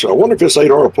old flex. I wonder if this 8R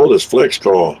will pull this flex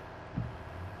call.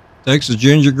 Texas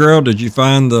Ginger Girl, did you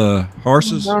find the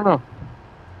horses? No.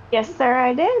 Yes, sir,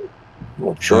 I did.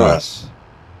 We'll try. Nice.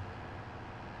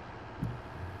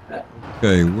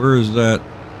 Okay, where is that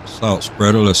salt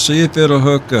spreader? Let's see if it'll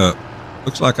hook up.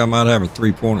 Looks like I might have a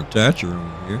 3-point attacher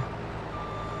on here.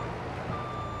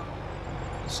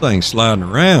 This thing's sliding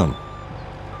around.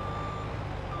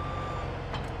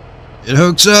 It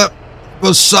hooks up.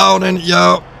 Put salt in it,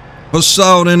 y'all. Put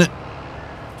salt in it.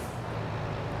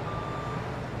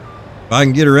 If I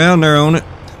can get around there on it.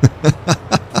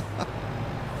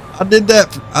 I did that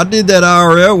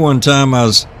IRL one time. I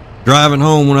was driving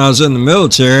home when I was in the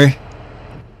military.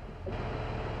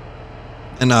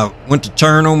 And I went to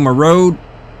turn on my road.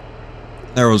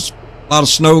 There was a lot of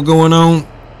snow going on.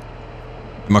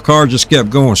 And my car just kept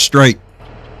going straight.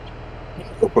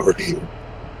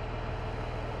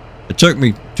 It took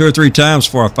me 2 or 3 times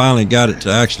before I finally got it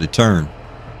to actually turn.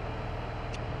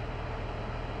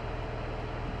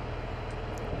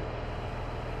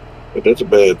 But that's a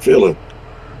bad feeling.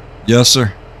 Yes,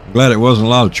 sir. I'm glad it wasn't a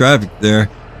lot of traffic there.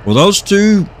 Well, those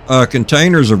 2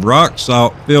 containers of rock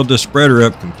salt filled this spreader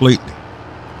up completely.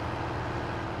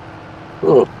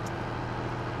 Huh.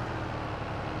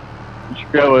 You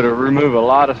should be able to remove a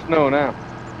lot of snow now.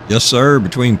 Yes, sir.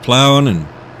 Between plowing and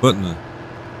putting the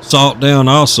salt down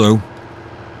also.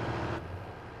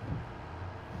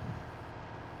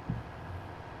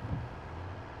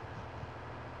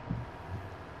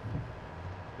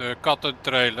 The cotton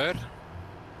trailer.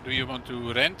 Do you want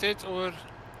to rent it or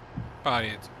buy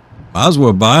it? Might as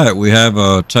well buy it. We have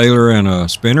a Taylor and a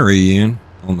spinnery in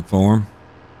on the farm.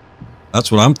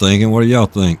 That's what I'm thinking. What do y'all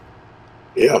think?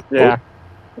 Yeah. Yeah.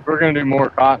 If we're going to do more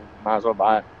cotton, might as well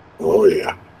buy it. Oh,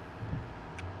 yeah.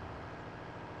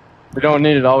 We don't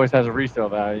need it. Always has a resale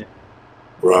value.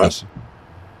 Right. Yes.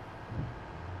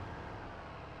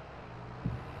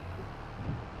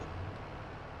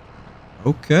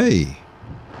 Okay.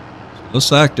 So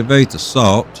let's activate the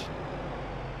salt.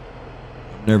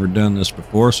 I've never done this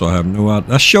before, so I have no idea.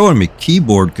 That's showing me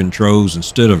keyboard controls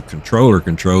instead of controller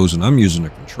controls, and I'm using a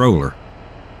controller.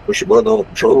 Push a button on the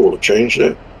controller. Will it change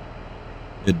that?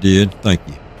 It did. Thank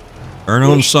you. Turn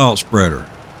on the salt spreader.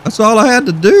 That's all I had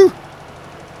to do.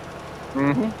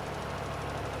 Mm-hmm.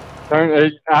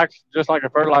 It acts just like a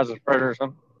fertilizer spreader or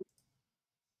something.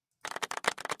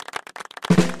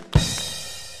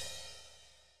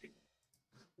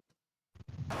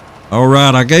 All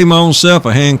right, I gave my own self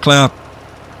a hand clap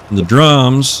in the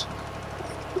drums.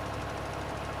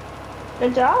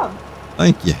 Good job.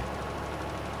 Thank you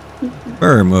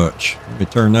very much. Let me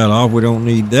turn that off. We don't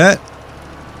need that.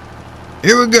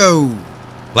 Here we go.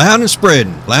 Plowing and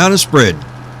spreading. Plowing and spreading.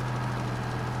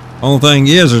 Only thing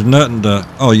is, there's nothing to...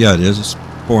 Oh, yeah, it is. It's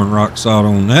pouring rock salt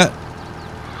on that.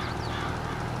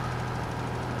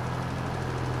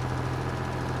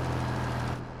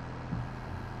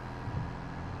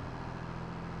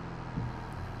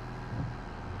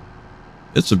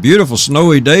 It's a beautiful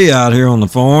snowy day out here on the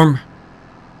farm.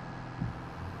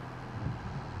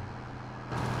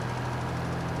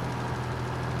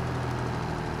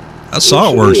 That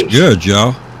salt works good,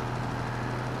 y'all.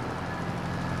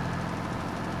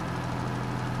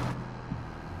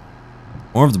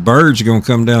 One of the birds are going to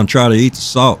come down and try to eat the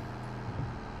salt.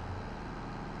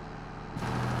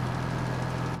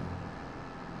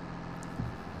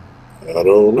 I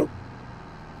don't know.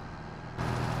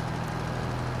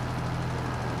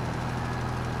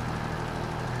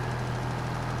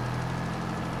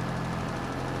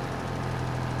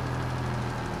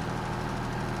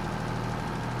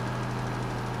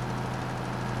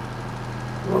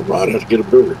 I might have to get a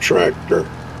bigger tractor.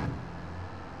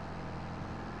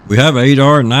 We have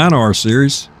 8R and 9R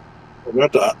series. I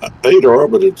got the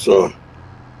 8R, but it's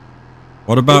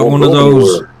What about one of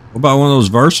those? What about one of those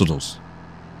versatiles?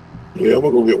 Yeah, I'm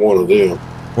gonna go get one of them.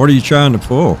 What are you trying to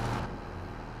pull?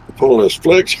 Pulling this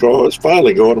flex car, it's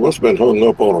finally going. It must have been hung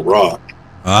up on a rock.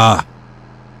 Ah,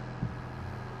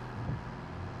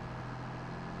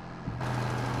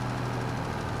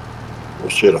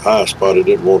 hit a high spot it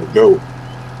didn't want to go.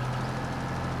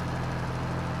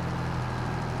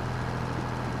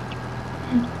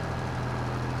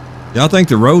 Yeah, I think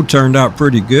the road turned out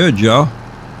pretty good, y'all.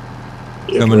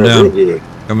 Yeah,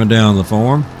 Coming down the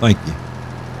farm. Thank you.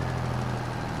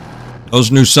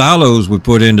 Those new silos we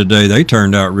put in today, they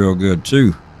turned out real good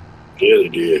too. Yeah, they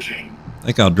did. I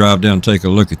think I'll drive down and take a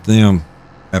look at them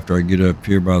after I get up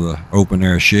here by the open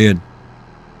air shed.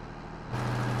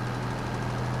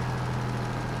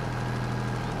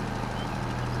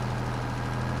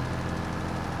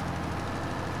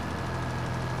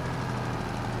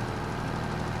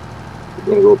 We're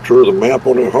gonna go tour the map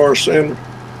on that horse, Sandra.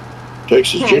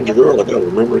 Texas Ginger Girl, I gotta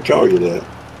remember to call you that.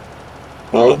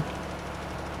 Huh?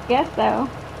 Guess so.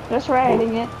 Just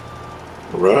riding it.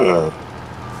 Right.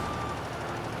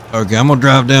 Okay, I'm gonna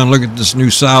drive down and look at this new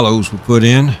silos we put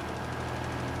in.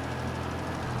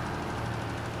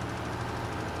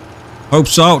 Hope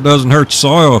salt doesn't hurt the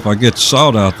soil if I get the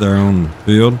salt out there on the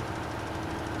field.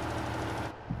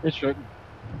 It shouldn't.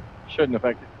 Shouldn't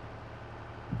affect it.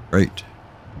 Great.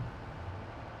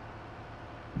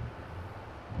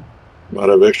 Might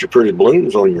have extra pretty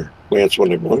blooms on your plants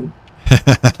when they bloom.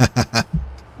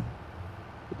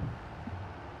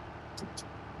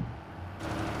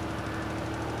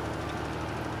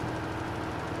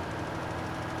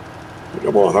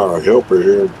 I'm gonna hire a helper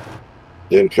here, and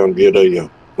then come get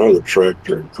another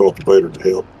tractor and cultivator to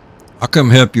help. I'll come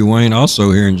help you, Wayne,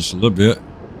 also here in just a little bit.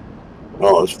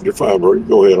 Oh, you're fine, bro. You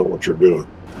go ahead on what you're doing.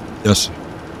 Yes, sir.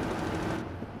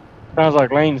 Sounds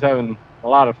like Layne's having a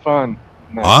lot of fun.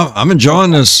 I'm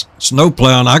enjoying this snow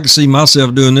plowing. I can see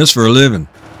myself doing this for a living.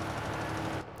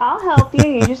 I'll help you.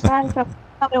 You just have to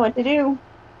tell me what to do.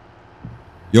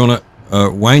 You want to,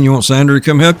 Wayne, you want Sandra to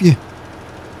come help you?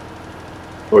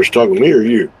 Was you talking to me or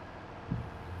you?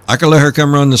 I can let her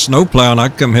come run the snow plow and I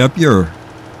can come help you, or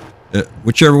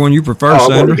whichever one you prefer,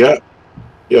 Sandra.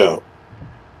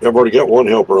 I've already got one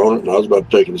helper on it, and I was about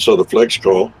to take this other flex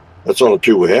call. That's on the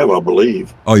two we have, I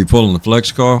believe. Oh, you pulling the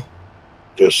flex call?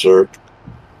 Yes, sir.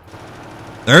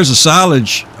 There's a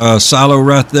silage silo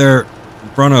right there in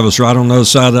front of us, right on the other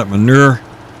side of that manure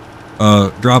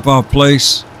drop-off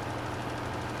place.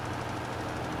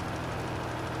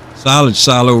 Silage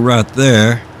silo right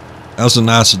there. That's a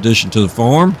nice addition to the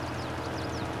farm.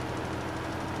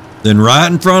 Then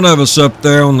right in front of us up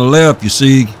there on the left, you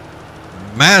see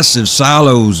massive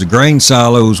silos, the grain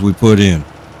silos we put in.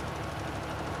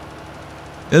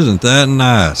 Isn't that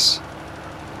nice?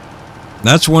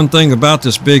 That's one thing about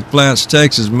this Big Flats,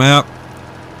 Texas map.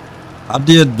 I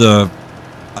did the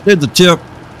tip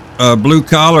Blue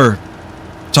Collar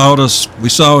taught us. We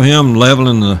saw him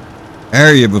leveling the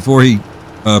area before he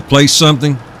placed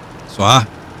something. So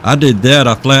I did that.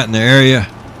 I flattened the area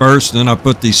first, then I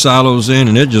put these silos in,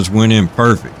 and it just went in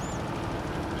perfect.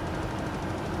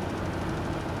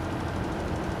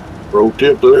 Pro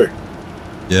tip there.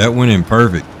 Yeah, it went in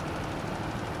perfect.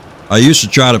 I used to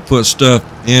try to put stuff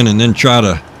in and then try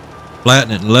to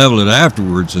flatten it and level it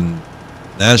afterwards, and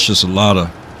that's just a lot of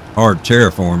hard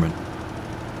terraforming.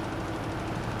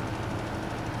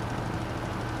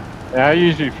 Yeah, I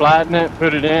usually flatten it,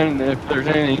 put it in, and if there's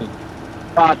any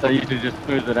spots, I usually just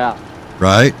smooth it out.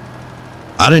 Right?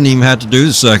 I didn't even have to do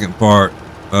the second part.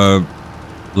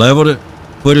 Leveled it,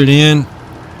 put it in,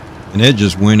 and it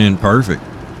just went in perfect.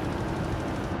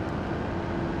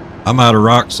 I'm out of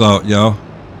rock salt, y'all.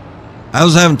 I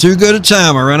was having too good a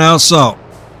time. I ran out of salt.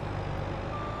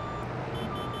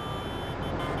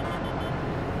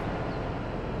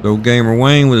 Old Gamer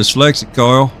Wayne with his Flexic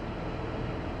coil.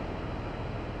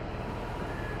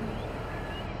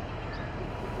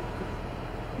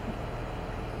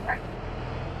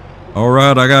 All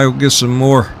right, I gotta go get some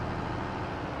more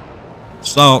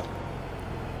salt.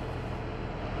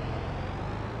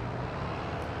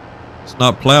 It's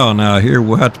not plowing out here.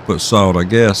 We'll have to put salt, I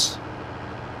guess.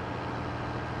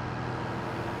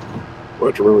 We'll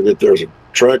have to remember that there's a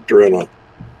tractor and a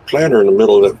planter in the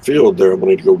middle of that field there. I'm going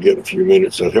to need to go get in a few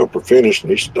minutes. That helper finished,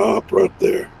 and he stopped right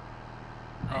there.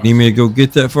 Need me to go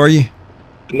get that for you?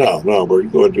 No, bro. You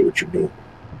go ahead and do what you're doing.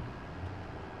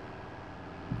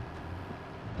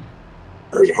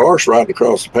 There's a horse riding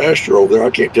across the pasture over there. I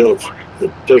can't tell if the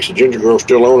Texas Ginger Girl's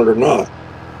still on it or not.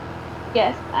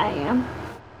 Yes, I am.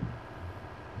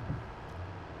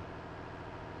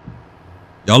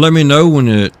 Y'all let me know when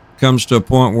it comes to a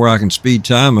point where I can speed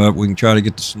time up. We can try to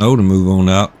get the snow to move on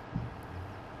out.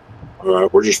 All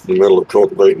right, we're just in the middle of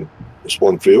cultivating this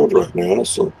one field right now,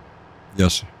 so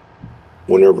Yes, sir.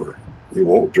 whenever you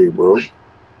want to, bro.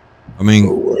 I mean,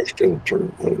 No rush to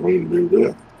turn. I don't mean to do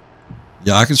that.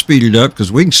 yeah, I can speed it up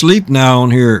because we can sleep now on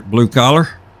here at Blue Collar.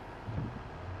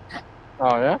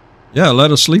 Oh yeah. Yeah,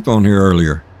 let us sleep on here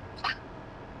earlier.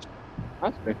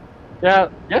 That's good. Yeah.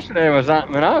 Yesterday was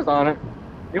when I was on it.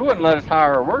 It wouldn't let us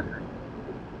hire a worker.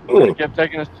 It kept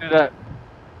taking us to that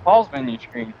pause menu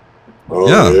screen.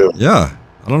 Oh, Yeah.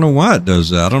 I don't know why it does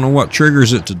that. I don't know what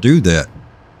triggers it to do that.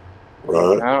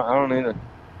 Right. I don't either.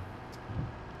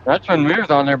 That's when we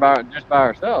was on there just by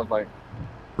ourselves, like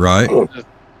Right. just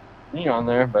me on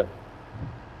there, but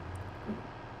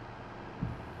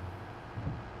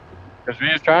because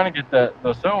we was trying to get the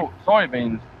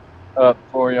soybeans up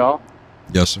for y'all.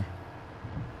 Yes, sir.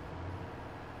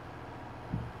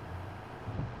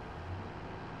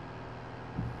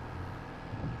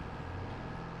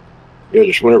 Yeah,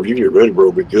 just whenever you get ready,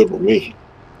 bro, be good with me.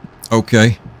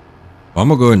 Okay. Well, I'm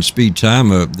going to go ahead and speed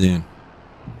time up then.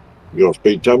 You going to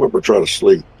speed time up or try to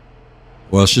sleep?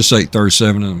 Well, it's just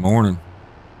 8:37 in the morning.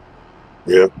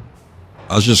 Yeah.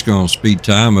 I was just going to speed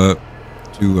time up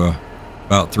to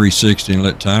about 360 and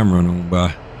let time run on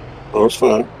by. Oh, it's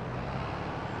fine.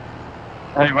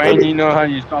 Hey Wayne, you know how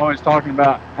you always talking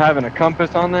about having a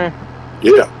compass on there?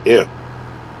 Yeah.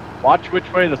 Watch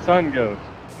which way the sun goes.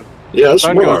 Yeah, that's The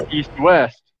sun smart. goes east to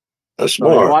west. That's So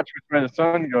you smart. watch which way the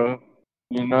sun goes,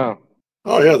 you know.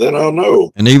 Oh, yeah, then I'll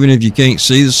know. And even if you can't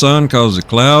see the sun because of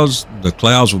the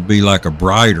clouds will be like a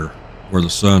brighter where the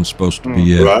sun's supposed to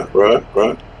be at.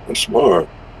 Right. That's smart.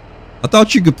 I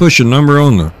thought you could push a number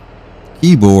on the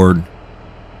keyboard.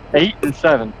 8 and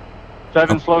 7.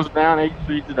 7 slows it down, 8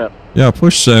 speeds it up. Yeah, I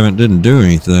pushed 7. It didn't do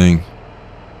anything.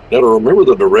 Now to remember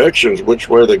the directions, which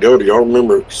way they go. Do y'all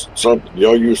remember something?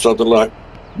 Y'all use something like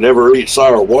never eat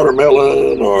sour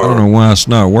watermelon, or I don't know why it's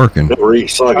not working. never eat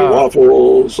soggy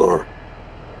waffles, or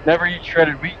never eat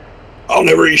shredded wheat. I'll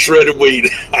never eat shredded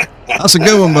wheat. That's a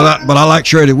good one, but I like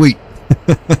shredded wheat.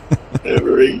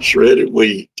 Never eat shredded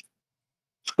wheat.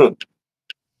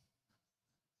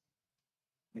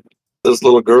 This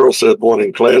little girl said one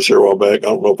in class here a while back. I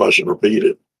don't know if I should repeat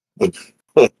it.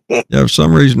 Yeah, for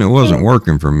some reason it wasn't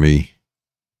working for me.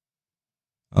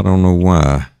 I don't know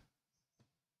why.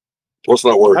 What's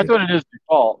not working? That's what it is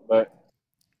default, but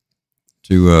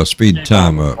To speed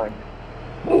time up.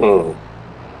 Oh,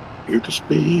 you can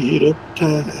speed up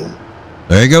time.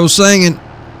 There you go singing.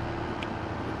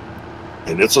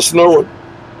 And it's a snowing.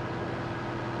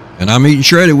 And I'm eating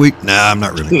shredded wheat. Nah, I'm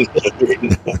not really.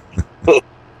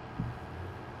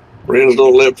 Friends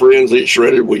don't let friends eat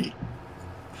shredded wheat.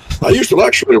 I used to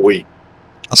like shredded wheat.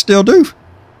 I still do.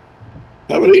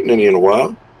 Haven't eaten any in a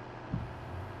while.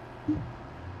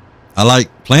 I like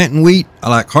planting wheat. I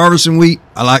like harvesting wheat.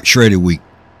 I like shredded wheat.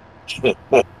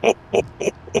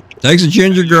 Texas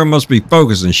Ginger Girl must be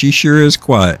focused, and she sure is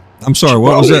quiet. I'm sorry,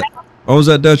 what was that? What was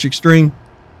that, Dutch Extreme?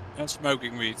 And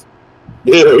smoking wheat.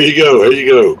 Yeah, there you go. There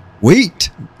you go. Wheat?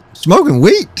 Smoking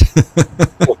wheat?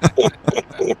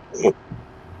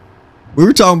 We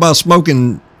were talking about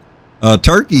smoking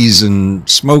turkeys and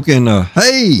smoking,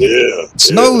 hey,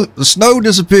 the snow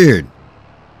disappeared.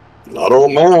 Not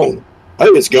on mine. Hey,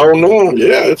 it's gone now.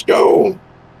 Yeah, it's gone.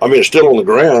 I mean, it's still on the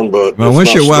ground, but my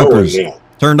windshield wipers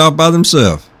turned off by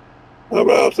themselves. How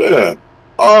about that?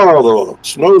 Oh, the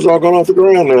snow's all gone off the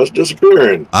ground now. It's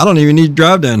disappearing. I don't even need to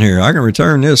drive down here. I can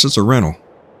return this. It's a rental.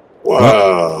 Wow.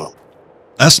 Well,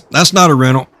 that's not a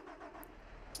rental.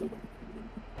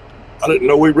 I didn't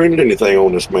know we rented anything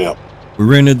on this map. We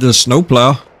rented the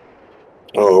snowplow.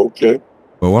 Oh, okay.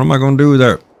 But what am I going to do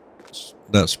with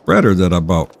that spreader that I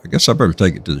bought? I guess I better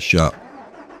take it to the shop.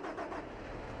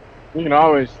 You can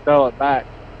always sell it back.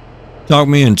 Talk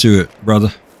me into it, brother.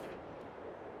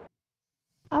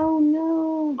 Oh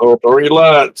no. Oh, turn your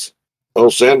lights. Oh,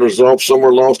 Sandra's off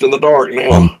somewhere lost in the dark now.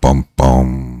 Bum, bum,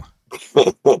 bum.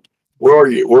 Where are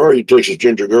you? Where are you, Texas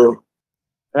Ginger Girl?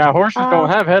 Yeah, horses don't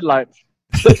have headlights.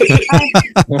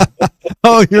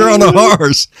 Oh, you're on a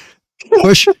horse.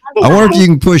 Push. I wonder if you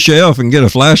can push F and get a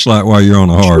flashlight while you're on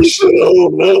a horse. Oh,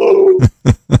 no.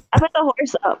 I put the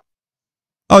horse up.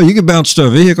 Oh, you can bounce to a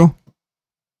vehicle.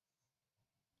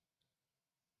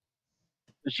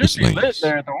 It should be lit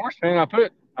there at the horse pen.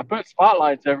 I put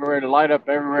spotlights everywhere to light up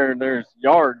everywhere there's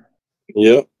yard.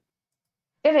 Yep.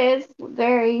 It is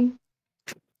very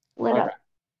lit up.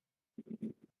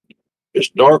 It's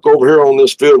dark over here on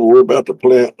this field where we're about to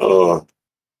plant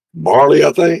barley,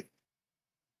 I think.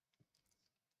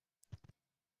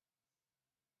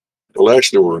 Well,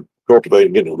 actually, we're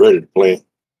cultivating, getting ready to plant.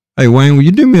 Hey, Wayne, will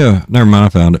you do me a... Never mind, I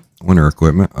found it. Winter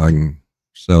equipment. I can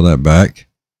sell that back.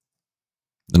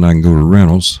 Then I can go to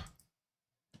rentals.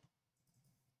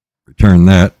 Return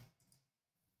that.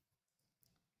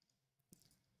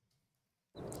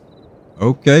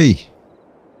 Okay.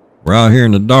 We're out here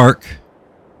in the dark.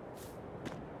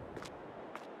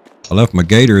 I left my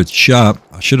gator at the shop.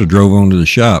 I should have drove on to the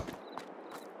shop.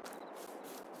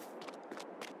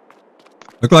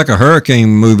 Looked like a hurricane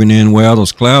moving in where all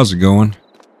those clouds are going.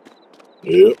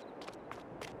 Yep.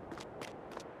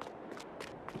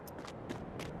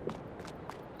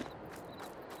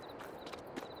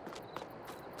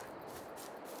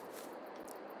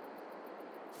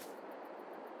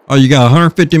 Oh, you got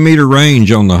 150 meter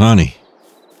range on the honey.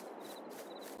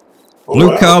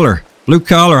 Blue collar. Blue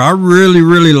collar. I really,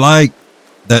 really like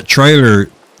that trailer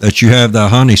that you have that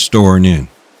honey storing in.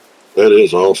 That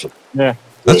is awesome. Yeah.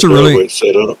 That's a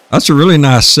really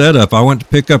nice setup. I went to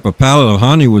pick up a pallet of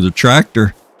honey with a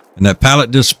tractor, and that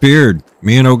pallet disappeared.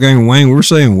 Me and old Game Wayne were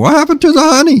saying, "What happened to the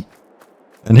honey?"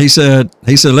 And he said,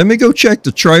 "Let me go check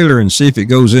the trailer and see if it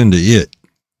goes into it."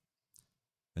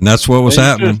 And that's what was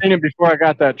happening. You should have seen it before I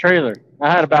got that trailer.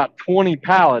 I had about 20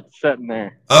 pallets sitting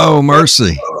there. Oh,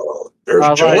 mercy! There's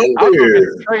I was like, John I'll go Deere.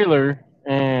 get the trailer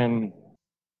and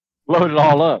load it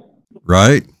all up.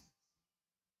 Right.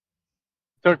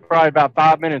 Took probably about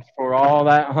 5 minutes for all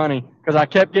that honey because I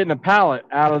kept getting a pallet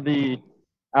out of the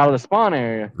spawn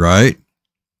area. Right.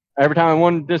 Every time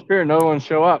one disappeared, another one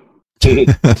show up. So,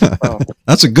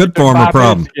 that's a good farmer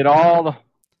problem.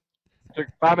 Took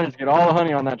 5 minutes to get all the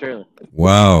honey on that trailer.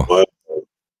 Wow.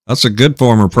 That's a good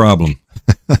farmer problem.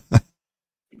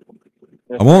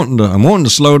 I'm wanting to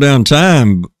slow down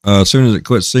time as soon as it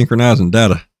quits synchronizing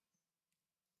data.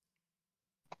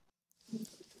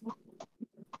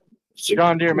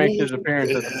 John Deere makes his appearance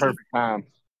at the perfect time.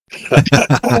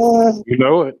 You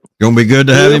know it. Gonna be good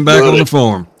to have him back on the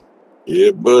farm.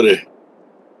 Yeah, buddy.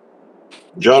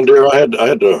 John Deere, I had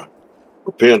to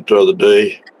repent the other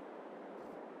day.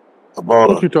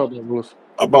 What you talking about, Willis?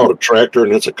 I bought a tractor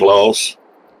and it's a Claas.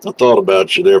 I thought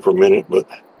about you there for a minute, but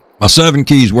My 7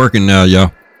 key's working now,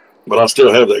 y'all. but I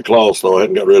still have that Claas though. I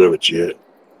hadn't got rid of it yet.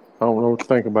 I don't know what to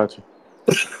think about you.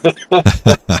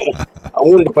 I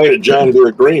wanted to paint it John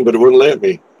Deere green, but it wouldn't let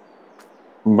me.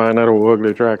 I'm buying that old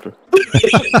ugly tractor.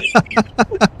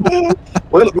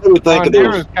 Well, it made me think John of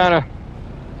Deere those.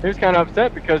 was kind of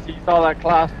upset because he saw that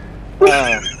class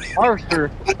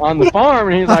harvester on the farm,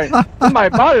 and he's like, "Somebody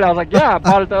bought it." I was like, "Yeah, I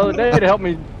bought it the other day to help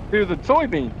me do the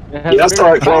soybean." Yeah, I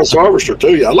saw that Claas harvester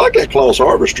too. Yeah, I like that Claas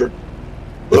harvester.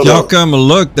 If y'all come and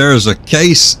look, there's a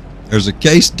case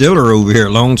dealer over here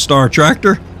at Lone Star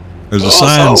Tractor. There's a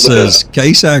sign that says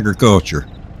Case Agriculture.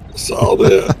 Saw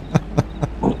that.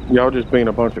 Y'all just being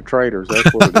a bunch of traders.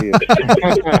 That's what it is.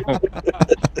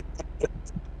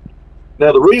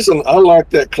 Now the reason I like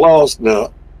that Claas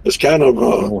now is kind of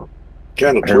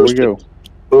Here we twisted. go.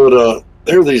 But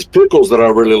there are these pickles that I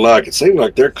really like. It seemed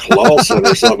like they're Clausen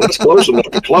or something. It's close enough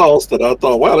to Claus that I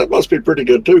thought, wow, that must be pretty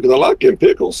good too, because I like them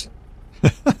pickles.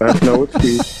 That's no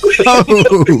excuse.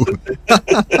 Oh.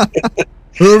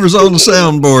 Whoever's on the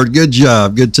soundboard, good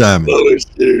job, good timing. No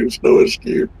excuse, no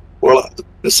excuse. Well,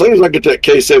 as soon as I get that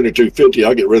K7250,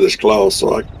 I'll get rid of this Claus.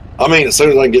 So as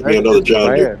soon as I can get me another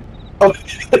John Deere.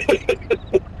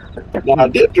 Now, I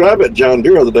did drive that John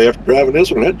Deere the other day after driving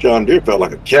this one. That John Deere felt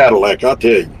like a Cadillac, I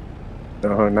tell you.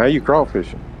 Now you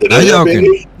crawfishing.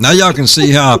 Now y'all can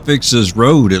see how I fixed this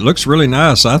road. It looks really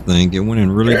nice, I think. It went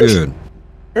in really good.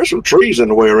 There's some trees in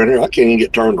the way around here. I can't even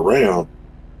get turned around.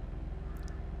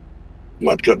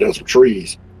 Might cut down some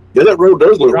trees. Yeah, that road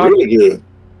does look really good.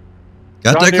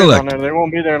 Got that collector. They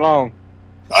won't be there long.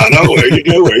 I know. There you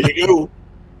go. There you go.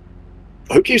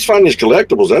 Who keeps finding these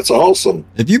collectibles? That's awesome.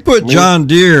 If you put John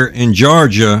Deere in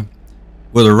Georgia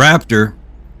with a Raptor,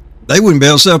 they wouldn't be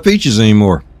able to sell peaches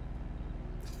anymore.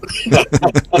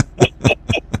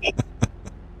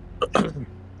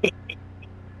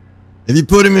 If you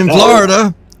put him in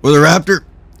Florida with a Raptor,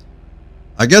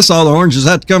 I guess all the oranges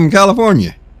had to come from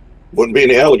California. Wouldn't be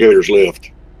any alligators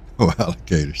left. Oh,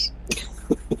 alligators.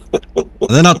 And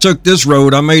then I took this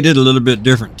road. I made it a little bit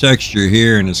different texture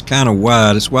here, and it's kind of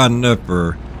wide. It's wide enough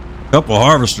for a couple of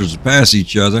harvesters to pass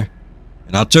each other.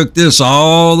 And I took this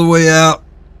all the way out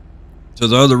to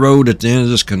the other road at the end of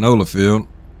this canola field.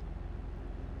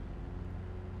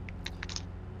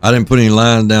 I didn't put any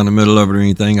lines down the middle of it or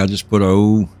anything. I just put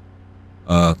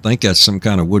I think that's some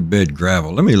kind of wood bed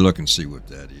gravel. Let me look and see what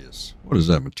that is. What is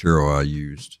that material I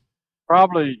used?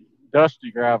 Probably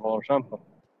dusty gravel or something.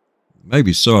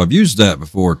 Maybe so. I've used that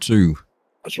before too.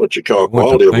 That's what you call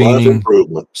quality of life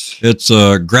improvements. It's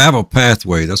a gravel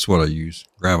pathway. That's what I use.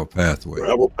 Gravel pathway.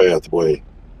 Gravel pathway.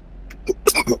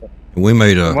 And we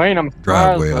made a Wayne, I'm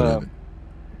driveway out of it.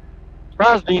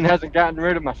 Surprised Dean hasn't gotten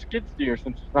rid of my skid steer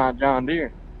since it's not John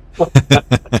Deere. Thought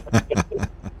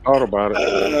about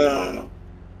it.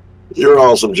 You're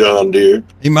awesome, John Deere.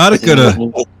 He might have could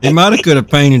have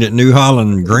painted it New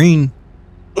Holland green.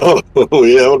 Oh,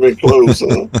 yeah, that would have been close,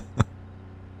 huh?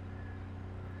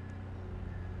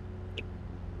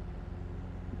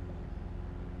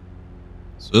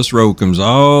 So this road comes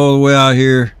all the way out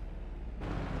here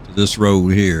to this road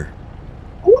here.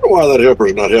 I wonder why that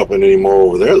helper's not helping anymore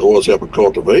over there that was helping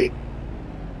cultivate.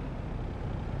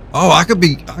 Oh, I could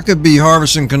be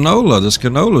harvesting canola. This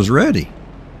canola's ready.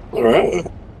 All right. Yeah.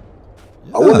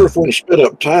 I wonder if when he sped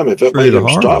up time, if that Ready made to him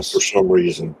stop harvest. for some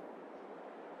reason.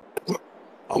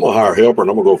 I'm going to hire a helper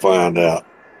and I'm going to go find out.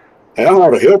 Hey, I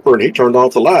hired a helper and he turned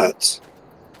off the lights.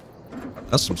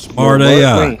 That's some smart Don't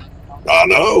AI. work me. I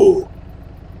know.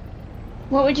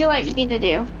 What would you like me to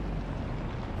do?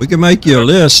 We can make you a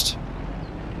list.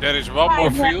 There is one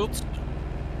more field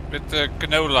with the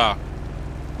canola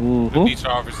that needs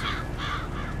harvesting.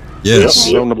 Yes.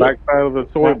 It's on the back side of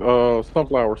the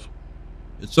sunflowers.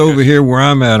 It's over here where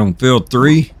I'm at on field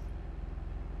 3.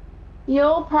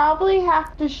 You'll probably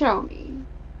have to show me.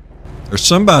 There's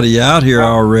somebody out here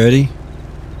already.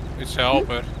 It's a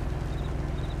helper.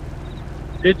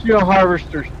 Get you a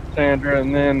harvester, Sandra,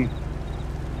 and then,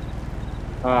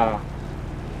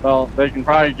 well, they can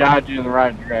probably guide you in the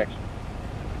right direction.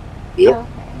 Yep. Okay.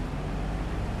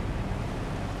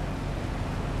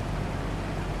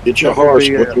 Get your That would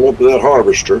harvester. be, Hook him up with that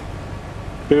harvester.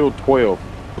 Field 12,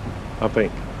 I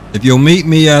think. If you'll meet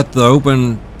me at the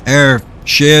open air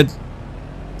shed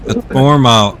at the farm,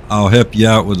 I'll help you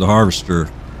out with the harvester.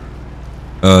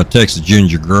 Text the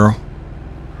ginger girl.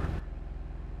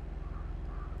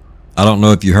 I don't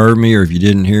know if you heard me or if you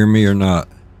didn't hear me or not.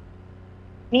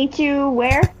 Me too.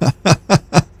 Where?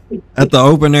 At the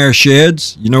open air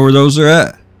sheds, you know where those are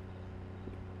at?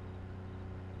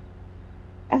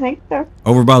 I think so.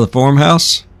 Over by the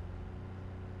farmhouse?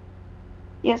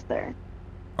 Yes, sir.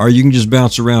 Or you can just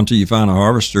bounce around till you find a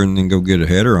harvester and then go get a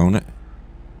header on it.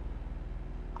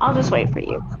 I'll just wait for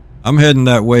you. I'm heading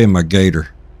that way in my gator.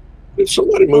 Did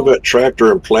somebody move that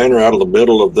tractor and planter out of the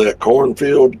middle of that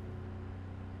cornfield?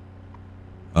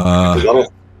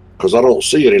 Because I don't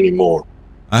see it anymore.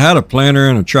 I had a planter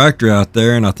and a tractor out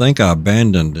there, and I think I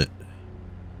abandoned it.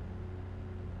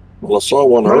 Well, I saw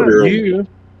one earlier. You.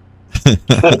 I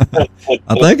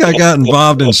think I got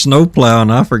involved in snowplow,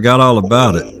 and I forgot all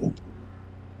about it.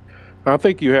 I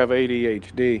think you have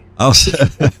ADHD.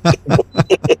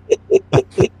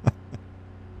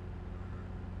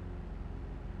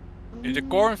 In the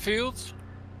cornfields?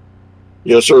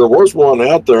 Yes, sir. There was one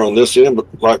out there on this end, but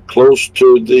like close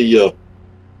to the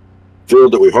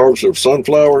field that we harvested of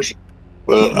sunflowers.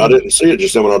 But I didn't see it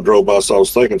just then when I drove by, so I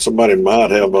was thinking somebody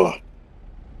might have got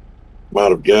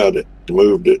it,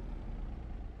 moved it.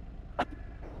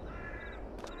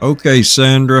 Okay,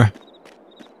 Sandra,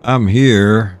 I'm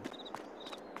here.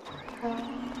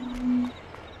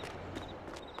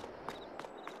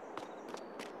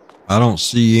 I don't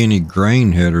see any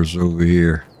grain headers over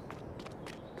here.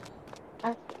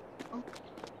 I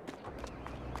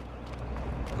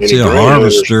see a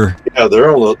harvester. Yeah,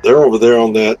 they're over there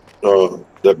on that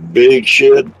that big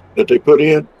shed that they put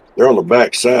in. They're on the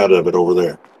back side of it over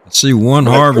there. I see one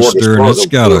harvester, and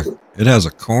it has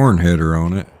a corn header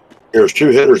on it. There's 2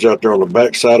 headers out there on the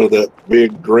back side of that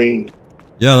big green.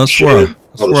 Yeah, that's where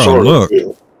I looked.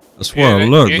 That's where I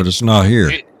looked, but it's not here.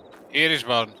 Here is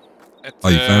one. Oh,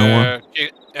 you found one?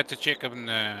 At the chicken.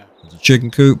 The chicken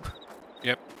coop?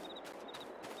 Yep.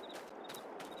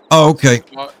 Oh, okay.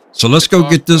 So let's go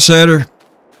get this header.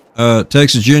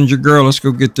 Texas Ginger Girl, let's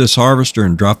go get this harvester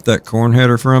and drop that corn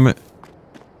header from it.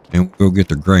 And we'll go get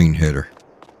the grain header.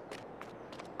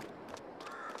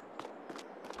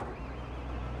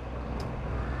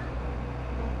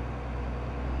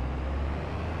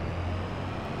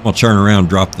 I'm going to turn around and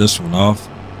drop this one off.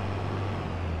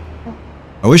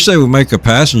 I wish they would make a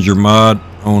passenger mod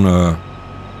on a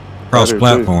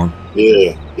cross-platform.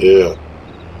 Yeah, I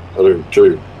do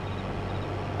too.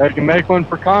 They can make one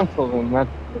for consoles, and that's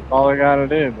all they gotta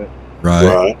do. But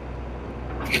Right.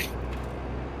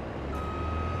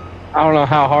 I don't know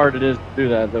how hard it is to do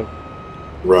that, though.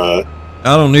 Right.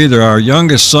 I don't either. Our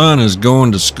youngest son is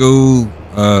going to school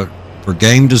for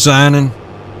game designing.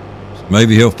 So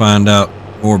maybe he'll find out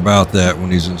more about that when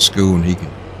he's in school and he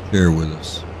can share with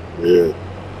us. Yeah.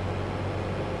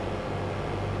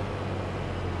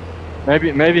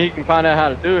 Maybe he can find out how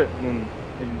to do it, and then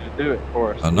he can just do it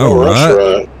for us. I know, Oh, right? that's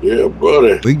right. Yeah,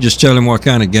 buddy. We can just tell him what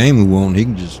kind of game we want and he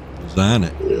can just design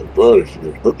it. Yeah, buddy.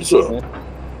 Hook us up.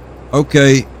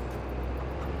 Okay.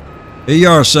 Here you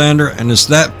are, Sandra, and it's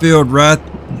that field right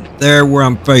there where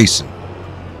I'm facing.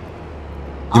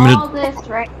 All this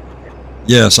right.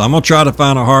 Yes, I'm going to try to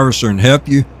find a harvester and help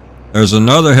you. There's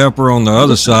another helper on the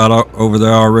other side over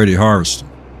there already harvesting.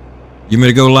 You want me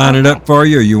to go line it up for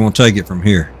you, or you want to take it from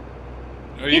here?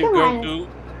 Are you going to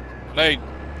Layne?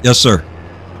 Yes, sir.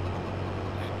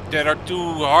 There are 2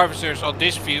 harvesters on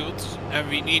this field, and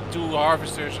we need 2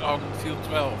 harvesters on field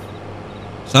 12.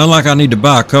 Sound like I need to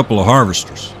buy a couple of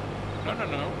harvesters.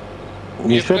 No.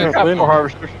 You should We have got been 4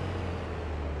 harvesters.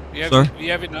 Sir? We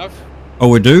have enough. Oh,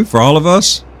 we do? For all of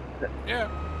us? Yeah.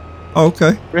 Oh,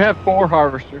 okay. We have 4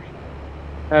 harvesters.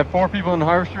 I have 4 people in the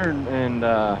harvester and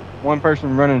 1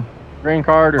 person running grain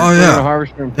cart, or 3 in the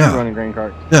harvester and 2 running grain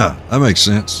carts. Yeah, that makes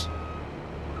sense.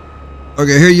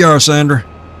 Okay, here you are, Sandra.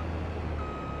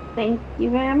 Thank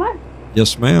you very much.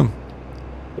 Yes, ma'am.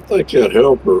 I think that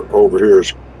helper over here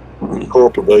is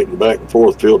cultivating back and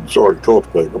forth field. Sorry,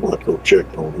 cultivating. I'm going to have to go check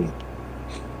on him.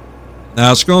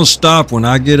 Now, it's going to stop when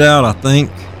I get out, I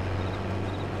think.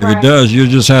 If Right. it does, you'll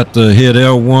just have to hit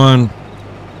L1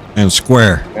 and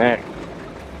square. Back.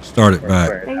 Start it back.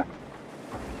 Square.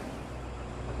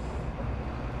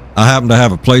 I happen to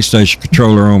have a PlayStation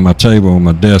controller on my table on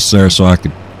my desk there, so I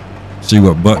could see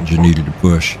what buttons you needed to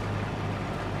push.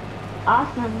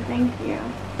 Awesome. Thank you.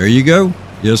 There you go.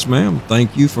 Yes, ma'am.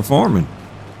 Thank you for farming.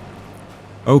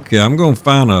 Okay, I'm going to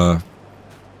find a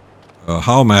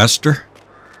Hallmaster.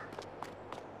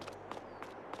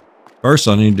 First,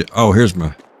 I need to... Oh, here's my...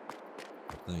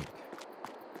 I think.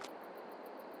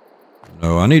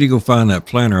 No, I need to go find that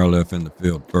planter I left in the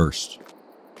field first.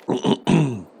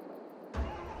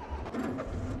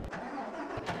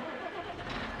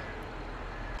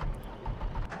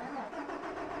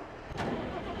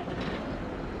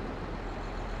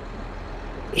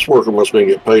 This worker must have been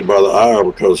getting paid by the hour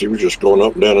because he was just going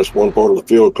up and down this one part of the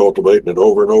field, cultivating it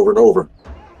over and over and over.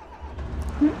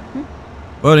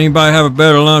 But anybody have a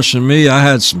better lunch than me? I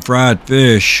had some fried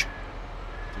fish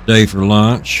today for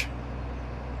lunch.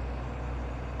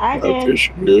 I That did. fish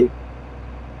is good.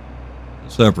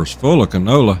 This heifer's full of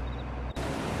canola.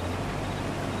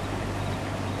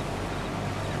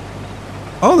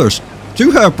 Oh, there's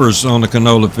 2 heifers on the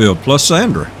canola field, plus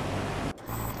Sandra.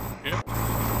 Yeah.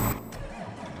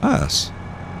 Nice.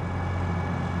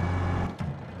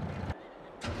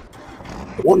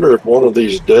 I wonder if one of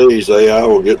these days AI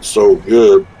will get so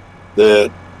good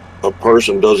that a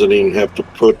person doesn't even have to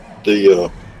put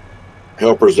the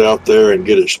helpers out there and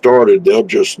get it started. They'll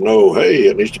just know, hey,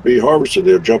 it needs to be harvested.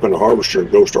 They'll jump in the harvester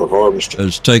and go start harvesting.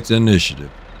 Let's take the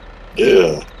initiative.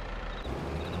 Yeah.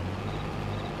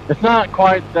 It's not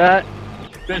quite that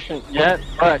efficient yet,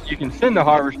 but you can send the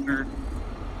harvester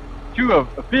to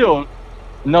a field,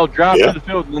 and they'll drive Yeah. to the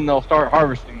field, and then they'll start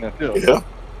harvesting that field.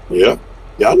 Yeah.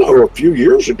 I know a few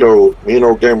years ago, me and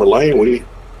old Gamer Layne, we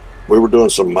were doing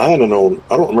some mining on,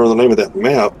 I don't remember the name of that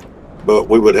map, but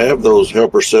we would have those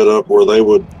helpers set up where they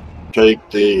would take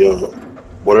the,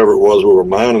 whatever it was we were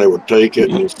mining, they would take it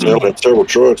and sell it in several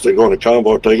trucks. They'd go in a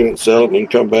convoy, taking it and sell it, and then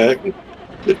come back and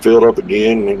get filled up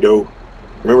again and then go.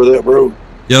 Remember that, bro?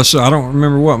 Yes, sir. I don't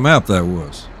remember what map that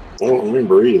was. I don't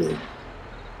remember either.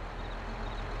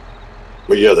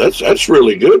 But yeah, that's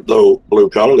really good though, Blue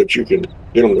Collar, that you can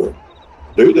get them to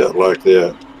do that like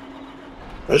that.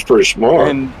 That's pretty smart.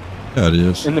 And Yeah, it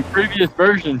is. in the previous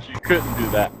versions, you couldn't do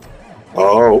that.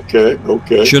 Oh,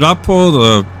 okay. Should I pull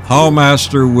the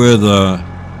Hallmaster with a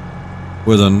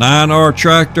 9R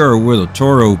tractor or with a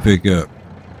Toro pickup?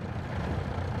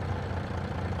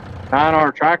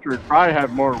 9R tractor would probably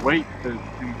have more weight to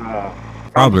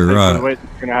Probably compensate for right. the weight that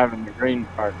you're gonna have in the grain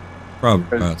cart.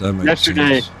 Probably right. That makes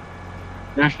Yesterday- sense.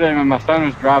 Yesterday, when my son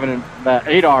was driving in that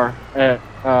 8R at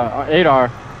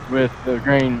 8R with the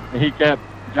grain, he kept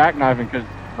jackknifing because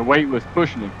the weight was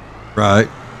pushing him. Right.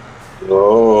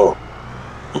 Oh,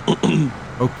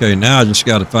 Okay, now I just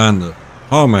got to find the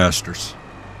Hallmasters.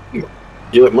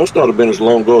 yeah, it must not have been as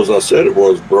long ago as I said it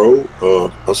was, bro.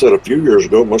 I said a few years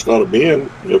ago, it must not have been.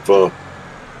 If it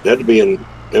had to be in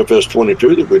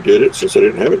FS22 that we did it, since I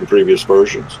didn't have it in previous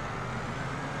versions.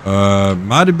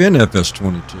 Might have been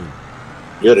FS22.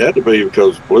 Yeah, it had to be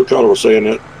because Blue Collar was saying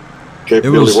that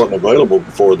capability wasn't available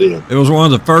before then. It was one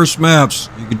of the first maps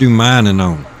you could do mining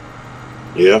on.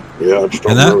 Yeah, I just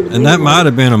don't And that remember the and that name might of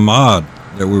have been a mod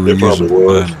that we were it. It using probably for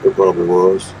was. mining. It probably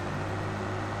was.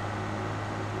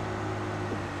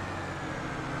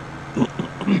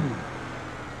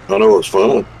 I know it's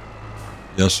fun.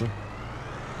 Yes, sir.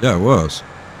 Yeah, it was.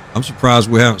 I'm surprised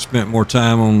we haven't spent more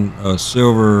time on a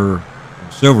Silver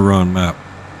Run map.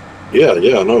 Yeah,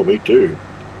 I know. Me too.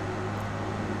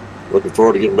 Looking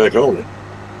forward to getting back on it.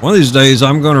 One of these days,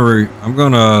 I'm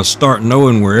gonna start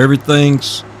knowing where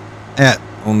everything's at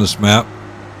on this map.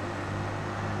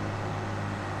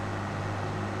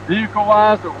 Vehicle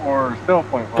wise or still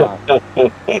point wise?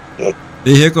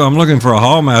 Vehicle. I'm looking for a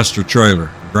Hallmaster trailer,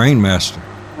 Grainmaster.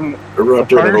 They're right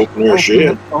there in an open air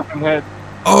shed. Open head.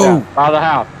 Oh, Yeah, by the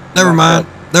house. never mind.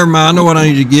 Never mind. I know what I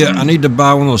need to get. I need to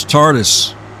buy one of those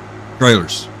TARDIS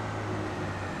trailers.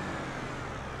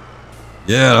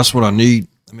 Yeah, that's what I need.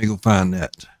 Let me go find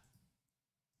that.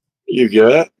 You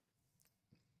got?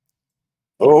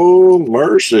 Oh,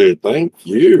 mercy. Thank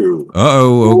you.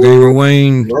 Uh-oh, old Gamer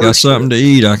Wayne mercy. got something to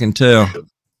eat, I can tell.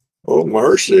 Oh,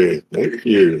 mercy. Thank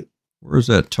you. Where's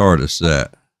that TARDIS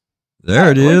at? There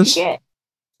it What'd you is. get?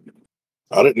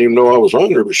 I didn't even know I was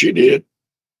hungry, but she did.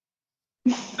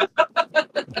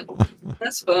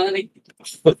 That's funny.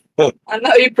 I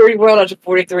know you pretty well after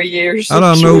 43 years. I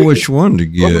don't know which one to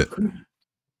get. You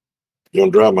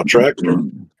gonna drive my tractor?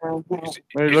 What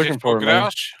are you looking for, man?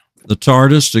 grass? The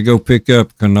TARDIS to go pick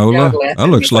up canola. Yeah, That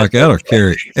looks like that'll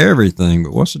carry everything.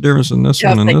 But what's the difference in this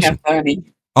Y'all one and think this I'm one? funny.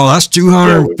 Oh, that's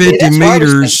 250 That's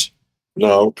meters.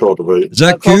 No, cultivate. Is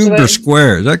that Oh, cubed or cultivate.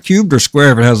 square? Is that cubed or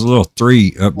square if it has a little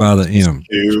 3 up by the M?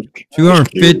 Cubed.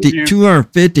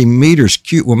 250 meters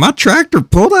cubed. Will my tractor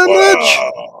pull that much?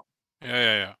 Wow.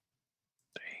 Yeah.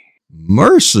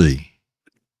 Mercy.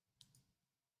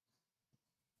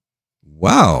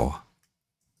 Wow.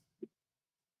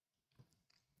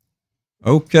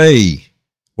 Okay.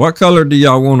 What color do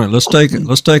y'all want it? Let's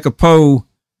take a poll.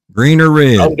 Green or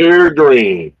red? Under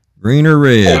green. Green or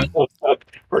red?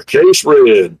 Or case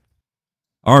red.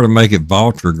 I ought to make it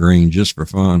Valtra green just for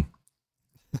fun.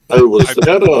 Hey, was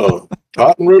that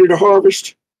cotton ready to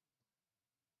harvest?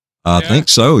 I Yeah. think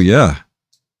so, yeah.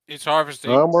 It's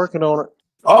harvesting. I'm working on it.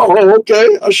 Oh,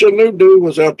 okay. I should have knew dude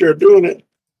was out there doing it.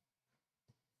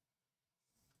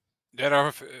 There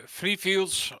are 3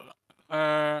 fields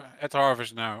at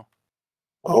harvest now.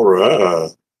 All right.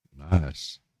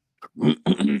 Nice.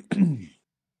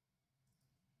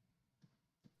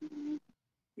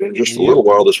 In just a little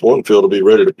while, this one field will be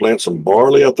ready to plant some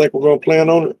barley. I think we're going to plant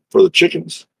on it for the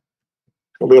chickens.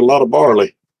 Going to be a lot of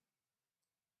barley.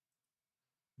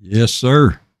 Yes,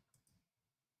 sir.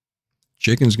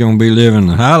 Chicken's gonna be living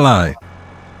the high life.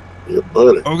 Yeah,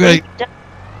 buddy. Okay.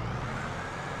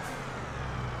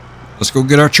 Let's go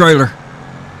get our trailer.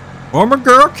 Farmer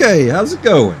Girl K, how's it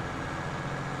going?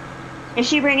 Is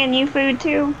she bringing you food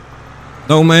too?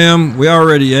 No, ma'am. We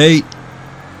already ate.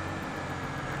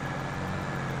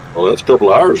 Well, that's a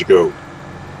couple of hours ago.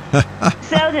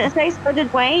 So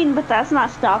did Wayne, but that's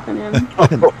not stopping him.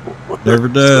 Never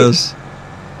does.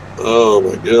 Oh,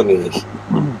 my goodness.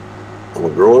 I'm a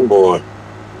growing boy.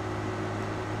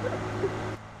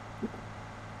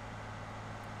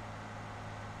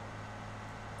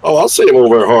 Oh, I'll see him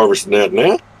over there harvesting that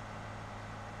now.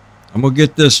 I'm gonna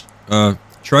get this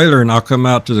trailer and I'll come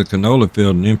out to the canola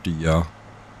field and empty y'all.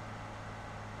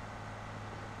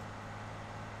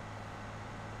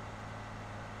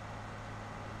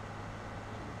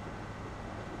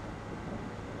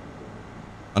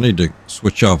 I need to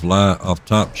switch off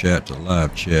top chat to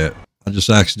live chat. I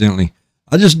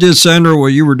just did Sandra what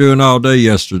you were doing all day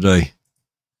yesterday.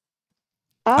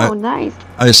 Oh, nice.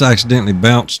 I just accidentally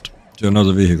bounced to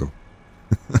another vehicle.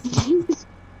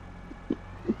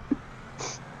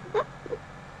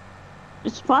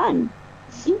 It's fun.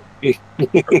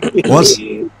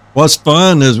 What's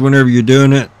fun is whenever you're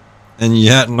doing it and you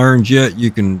hadn't learned yet,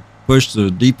 you can push the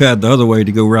D-pad the other way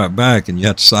to go right back, and you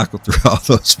have to cycle through all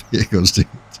those vehicles to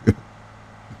get to it.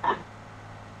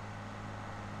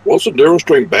 What's the difference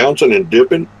between bouncing and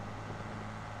dipping?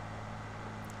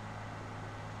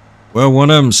 Well, one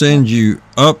of them sends you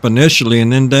up initially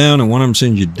and then down, and one of them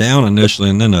sends you down initially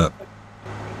and then up.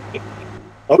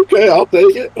 Okay, I'll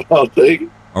take it. I'll take it.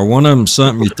 Or one of them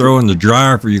something you throw in the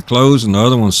dryer for your clothes, and the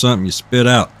other one's something you spit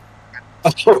out.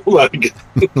 Oh my God.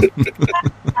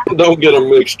 Don't get them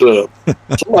mixed up.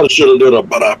 Somebody should have done a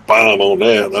bomb on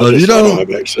that. So if you I don't-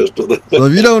 have access to that. So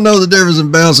if you don't know the difference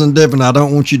in bouncing and dipping, I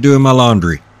don't want you doing my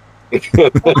laundry. One, you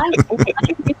can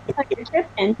put your chip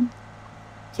in.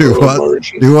 Do Oh, what?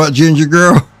 mercy. Do what, Ginger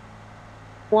Girl?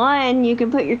 One, you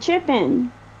can put your chip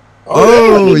in.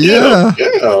 Oh, yeah.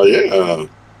 Yeah.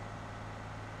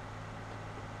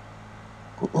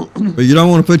 But you don't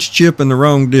want to put your chip in the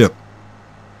wrong dip.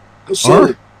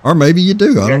 Sir, Or maybe you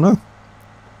do. I don't know.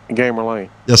 Gamer Layne,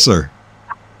 Yes, sir.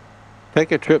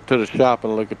 take a trip to the shop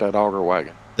and look at that auger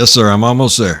wagon. Yes, sir. I'm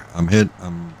almost there. I'm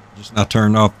just not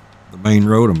turned off the main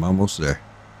road. I'm almost there.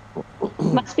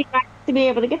 Must be nice to be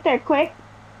able to get there quick.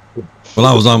 Well,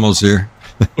 I was almost here.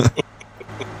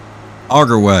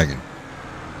 Auger wagon.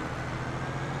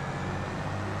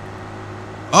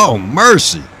 Oh,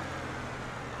 mercy.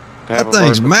 To have That a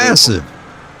thing's versatile massive.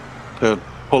 To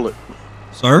pull it.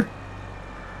 Sir,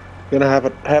 Gonna have to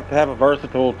have a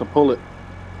versatile to pull it.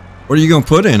 what are you going to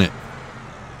put in it?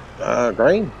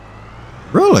 Grain.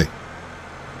 Really?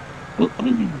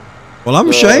 Well, I'm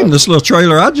ashamed. This little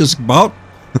trailer I just bought.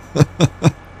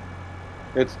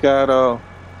 It's got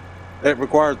it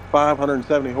requires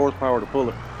 570 horsepower to pull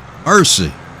it.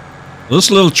 Mercy.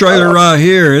 This little trailer right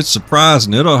here, it's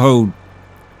surprising. It'll hold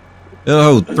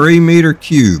 3 meter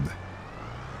cube.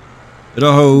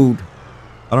 It'll hold,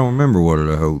 I don't remember what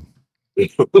it'll hold.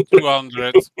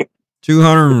 200.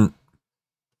 200.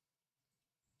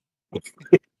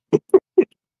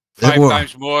 Five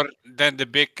times more than the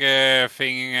big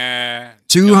thing.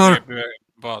 200.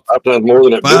 Bought. 5 times more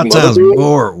than that. 5 times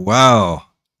more. Wow.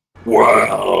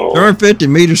 Wow. 250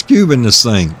 meters cube in this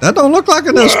thing. That don't look like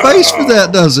enough space for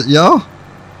that, does it, y'all?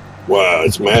 Wow,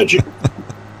 it's magic.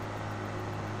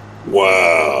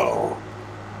 Wow.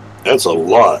 That's a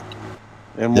lot.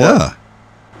 And yeah.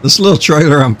 This little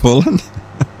trailer I'm pulling.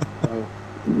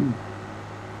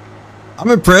 I'm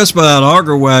impressed by that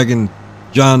auger wagon,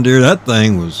 John Deere. That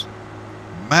thing was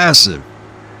massive,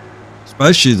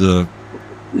 especially the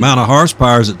amount of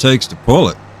horsepower it takes to pull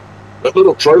it. That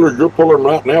little trailer you're pulling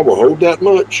right now will hold that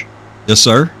much? Yes,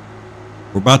 sir.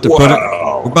 We're about to put it.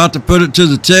 We're about to put it to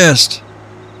the test.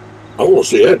 I want to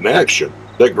see that in action.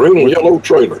 That green and yellow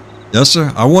trailer. Yes,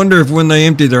 sir. I wonder if when they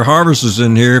empty their harvesters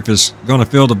in here, if it's going to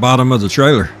fill the bottom of the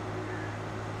trailer.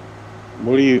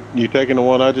 What are you taking the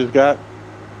one I just got?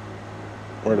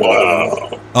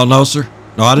 Wow. Oh no, sir.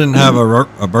 No, I didn't have a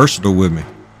versatile with me.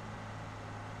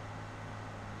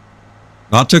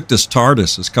 I took this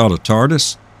TARDIS. It's called a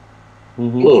TARDIS.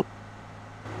 Mm-hmm.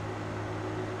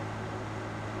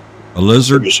 A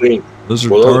lizard. Have you seen?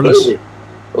 Lizard Well, TARDIS.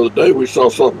 The other day we saw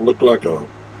something look like a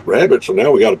rabbit, so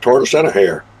now we got a TARDIS and a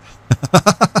hare.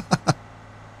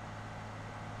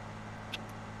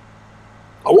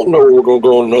 I want to know where we're going to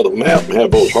go on another map and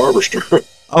have those harvester.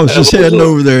 I was just heading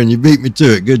over there and you beat me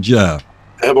to it. Good job.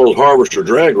 Have those harvester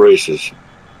drag races.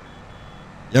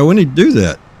 Yeah, we need to do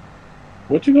that.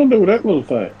 What you gonna do with that little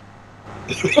thing?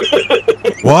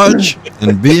 Watch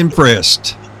and be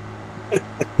impressed.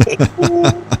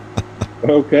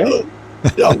 Okay.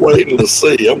 I'm waiting to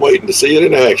see. I'm waiting to see it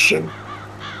in action.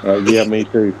 Yeah, me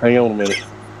too. Hang on a minute.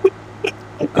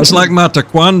 That's like my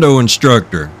taekwondo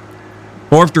instructor,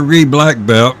 4th degree black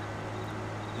belt,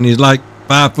 and he's like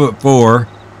 5'4".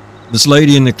 This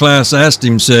lady in the class asked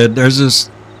him, said, "There's this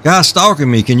guy stalking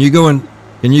me. Can you go and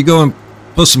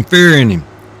put some fear in him?"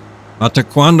 My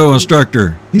taekwondo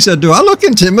instructor, he said, "Do I look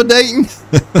intimidating?"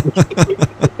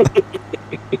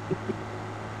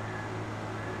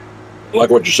 Like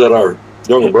what you said, our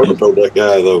younger brother told that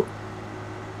guy, though.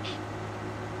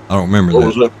 I don't remember What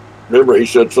was that? Remember, he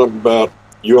said something about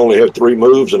you only have 3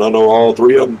 moves, and I know all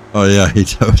 3 of them. Oh yeah, he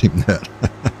told him that.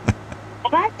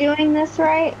 Am I doing this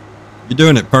right? You're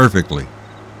doing it perfectly.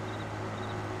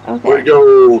 Okay. Way to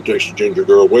go, Texas Ginger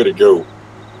Girl. Way to go.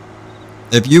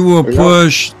 If you will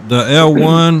push the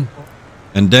L1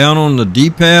 and down on the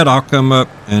D-pad, I'll come up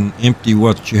and empty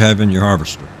what you have in your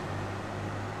harvester.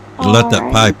 And let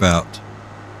that pipe out.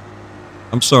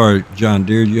 I'm sorry, John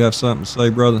Deere, you have something to say,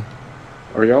 brother?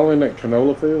 Are y'all in that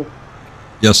canola field?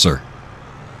 Yes, sir.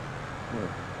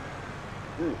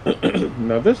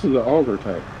 Now this is an auger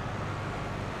tank.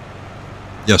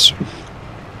 Yes, sir.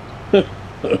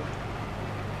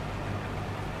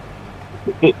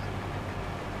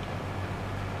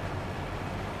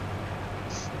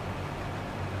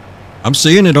 I'm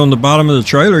seeing it on the bottom of the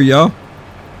trailer, y'all.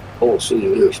 I want to see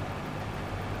this.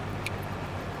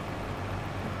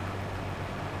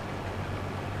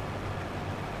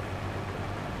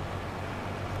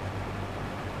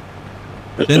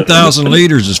 $10,000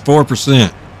 liters is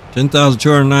 4%.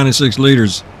 10,296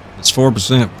 liters, it's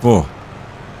 4% full.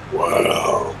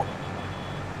 Wow.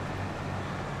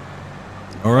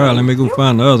 All right, let me go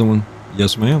find the other one.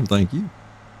 Yes, ma'am. Thank you.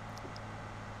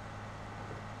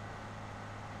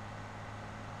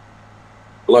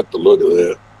 I like the look of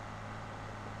that.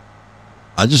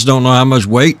 I just don't know how much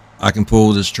weight I can pull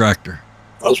with this tractor.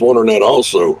 I was wondering that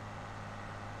also.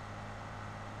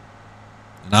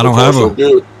 And I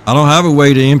don't have a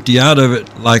way to empty out of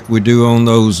it like we do on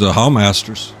those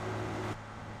Hallmasters.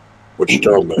 What you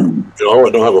talking about? Oh,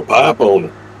 I don't have a pipe on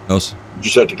it. No, sir. You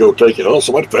just have to go take it. Oh,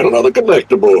 somebody found another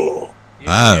collectible.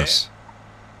 Nice.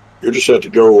 You just have to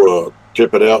go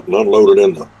tip it out and unload it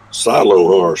in the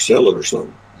silo or sell it or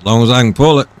something. As long as I can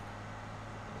pull it.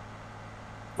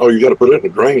 Oh, you got to put it in the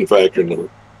grain factory, in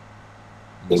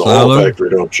the oil factory,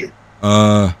 don't you?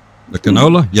 The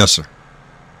canola? Yes, sir.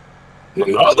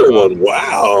 Another one.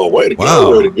 Wow. Way to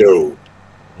go. Way to go.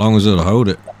 As long as it'll hold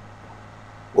it.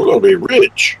 We're going to be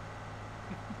rich.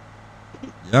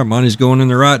 Yeah, our money's going in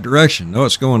the right direction. No,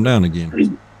 it's going down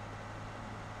again.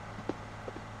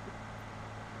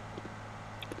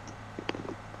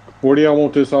 Where do y'all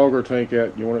want this auger tank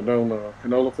at? You want it down the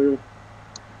canola field?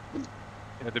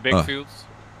 Yeah, the big fields,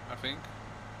 I think.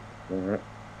 All right.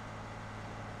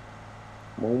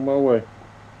 I'm on my way.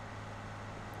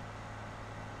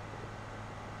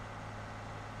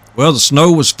 Well, the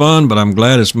snow was fun, but I'm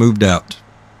glad it's moved out.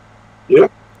 Yeah,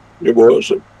 it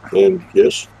was. And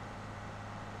yes.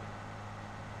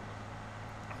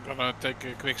 I'm gonna take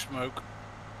a quick smoke.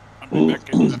 I'll be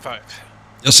back in 5.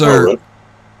 Yes, sir. All right.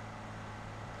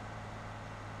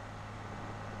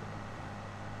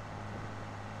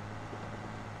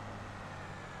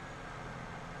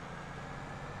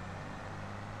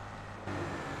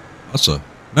 That's a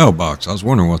mailbox. I was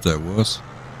wondering what that was.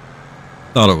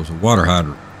 Thought it was a water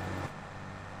hydrant.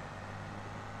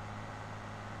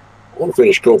 I want to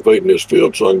finish cultivating this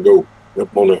field so I can go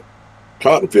up on that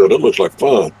cotton field. It looks like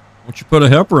fun. Why don't you put a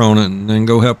helper on it and then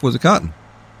go help with the cotton?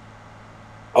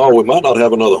 Oh, we might not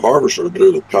have another harvester to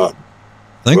do the cotton.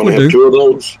 I think we have do. 2 of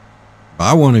those.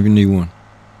 Buy one if you need one.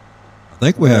 I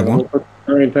think we have one.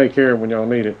 Try and take care of it when y'all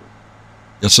need it.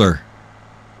 Yes, sir.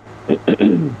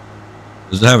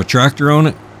 Does it have a tractor on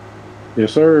it?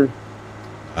 Yes, sir.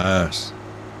 Nice.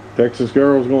 Texas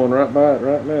girl's going right by it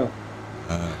right now.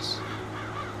 Nice.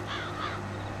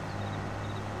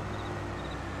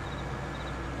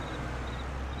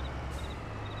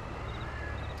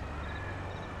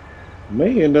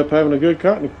 May end up having a good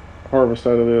cotton harvest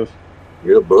out of this.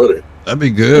 Yeah, buddy. That'd be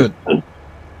good.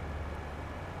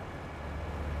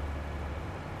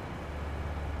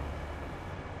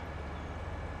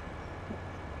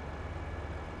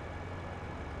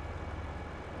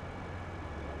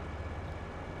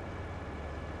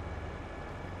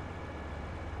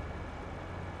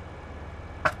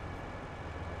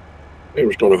 He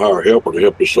was going to hire a helper to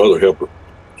help this other helper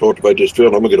cultivate this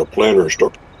field. I'm going to get a planter and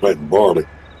start planting barley.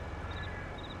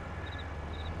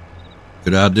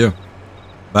 Good idea.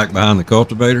 Back behind the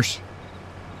cultivators.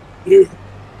 Yeah.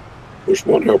 This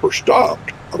one helper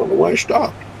stopped. I don't know why he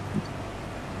stopped.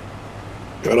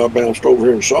 Got I bounced over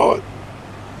here and saw it.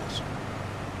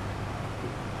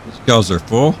 It's because they're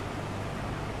full.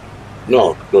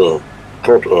 No, this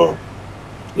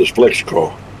flexi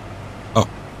car. Oh.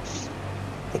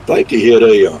 I think he hit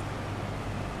a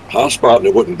high spot and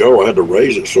it wouldn't go. I had to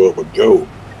raise it so it would go.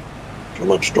 So I'm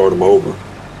going to start him over.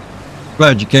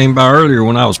 Glad you came by earlier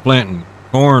when I was planting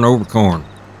corn over corn.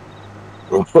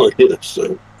 Oh, yes,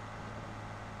 sir.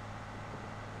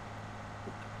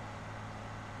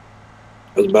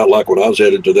 That's about like when I was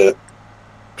headed to that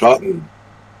cotton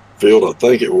field, I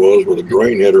think it was, where the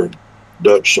grain header and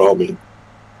Dutch saw me,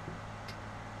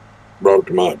 brought it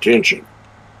to my attention.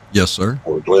 Yes, sir. I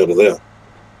was glad of that.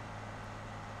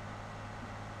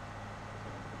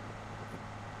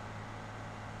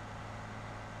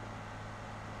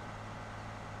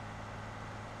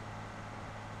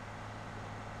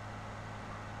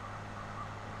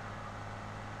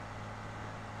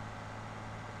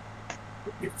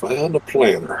 You find a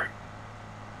planter.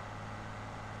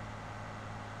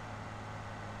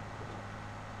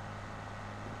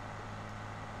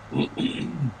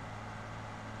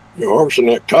 Harvesting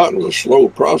that cotton is a slow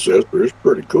process, but it's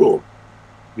pretty cool.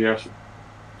 Yes.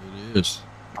 It is.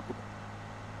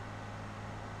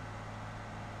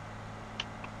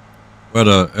 But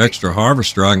an extra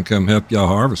harvester, I can come help y'all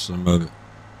harvest some of it.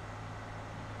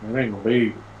 It ain't gonna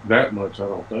be that much, I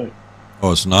don't think.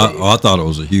 Oh, it's not? Oh, I thought it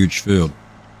was a huge field.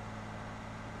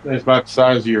 It's about the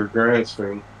size of your grass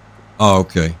field. Oh,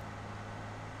 okay.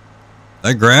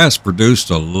 That grass produced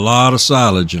a lot of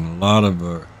silage and a lot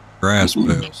of grass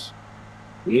bales.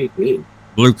 Mm-hmm.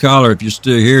 Blue collar, if you're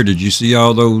still here, did you see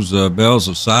all those bales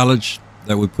of silage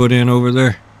that we put in over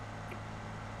there?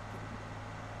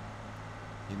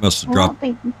 He must have dropped.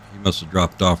 He must have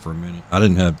dropped off for a minute. I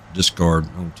didn't have discard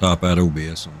on top. I had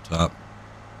OBS on top.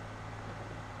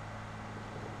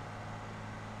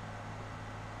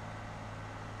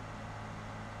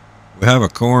 We have a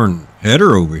corn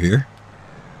header over here.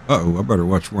 Uh-oh, I better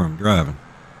watch where I'm driving.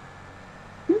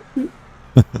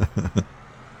 I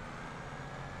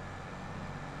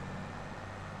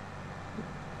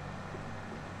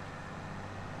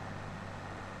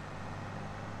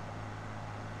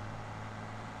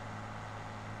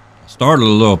started a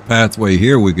little pathway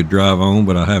here we could drive on,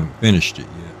 but I haven't finished it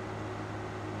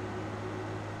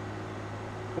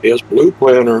yet. His blue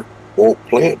planter won't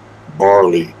plant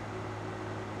barley.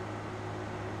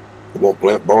 It won't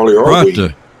plant barley or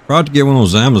wheat. Tried to get one of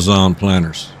those Amazon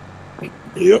planters.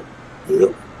 Yep,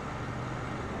 yep.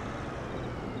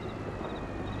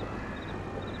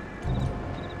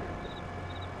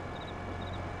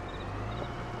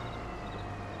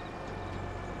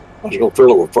 I was going to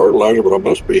fill it with fertilizer, but I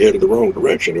must be headed the wrong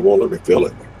direction. It won't let me fill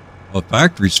it. Well, the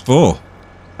factory's full.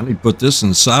 I need to put this in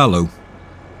the silo.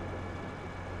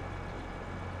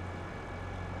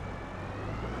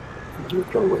 You're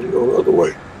trying to go the other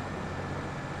way.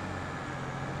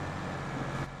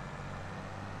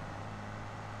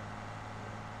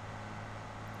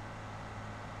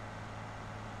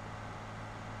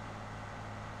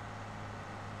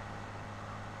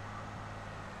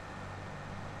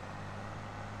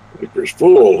 It's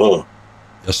full, huh?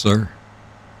 Yes, sir.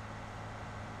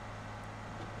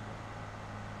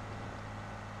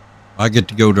 I get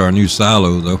to go to our new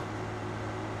silo, though.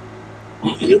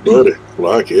 Yeah, buddy.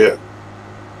 Like it.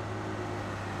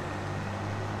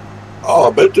 Oh,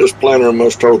 I bet this planter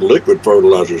must hold liquid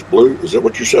fertilizers, Blue. Is that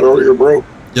what you said earlier, bro?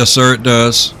 Yes, sir, it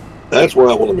does. That's why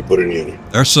I wanted to put it in.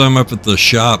 There's some up at the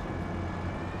shop.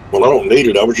 Well, I don't need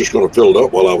it. I was just going to fill it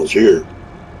up while I was here.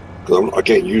 Because I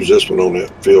can't use this one on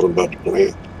that field I'm about to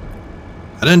plant.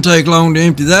 I didn't take long to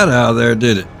empty that out of there,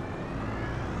 did it?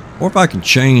 Or if I can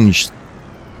change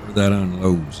where that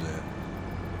unloads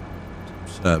at.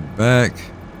 Side back,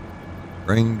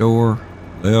 ring door,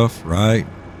 left, right.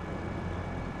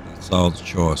 That's all the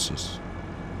choices.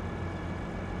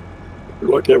 You'd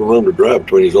like to have a room to drive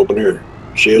between these open air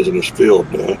sheds in this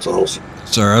field. Now, that's awesome.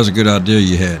 Sir, that was a good idea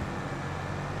you had.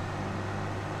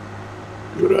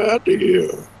 Good idea.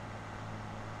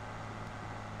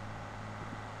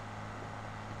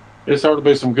 This ought to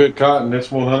be some good cotton. It's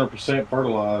 100%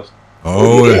 fertilized.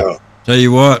 Oh, yeah. Tell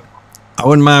you what, I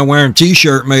wouldn't mind wearing a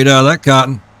t-shirt made out of that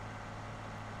cotton.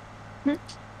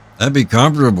 That'd be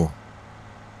comfortable.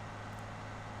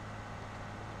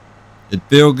 It'd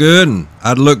feel good, and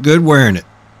I'd look good wearing it.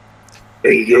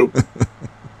 There you go.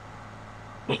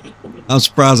 I'm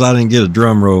surprised I didn't get a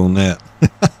drum roll on that.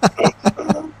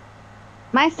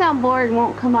 My soundboard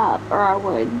won't come up, or I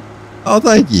would. Oh,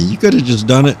 thank you. You could have just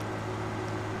done it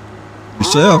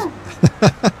yourself.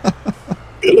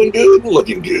 Feeling good,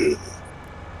 looking good.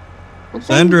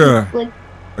 Sandra,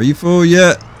 are you full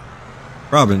yet?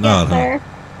 Probably not, yes, huh?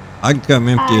 I can come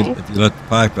empty it if you let the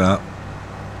pipe out.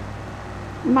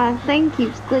 My thing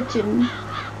keeps glitching.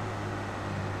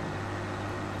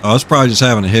 Oh, it's probably just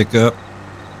having a hiccup.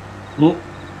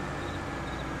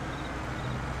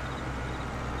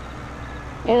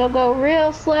 It'll go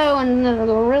real slow and then it'll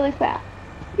go really fast.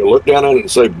 You look down on it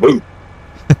and say boot.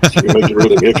 So you make it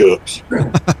really hiccups.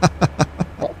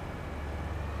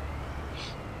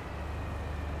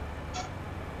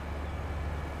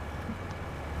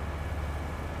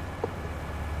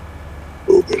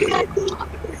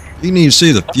 You need to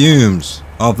see the fumes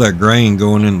off that grain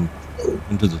going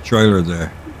into the trailer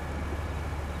there.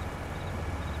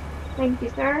 Thank you,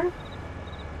 sir.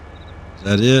 Is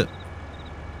that it?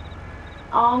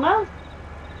 Almost.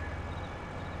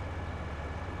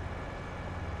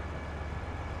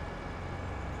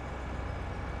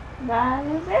 That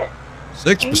is it.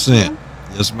 6%.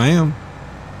 Yes, ma'am.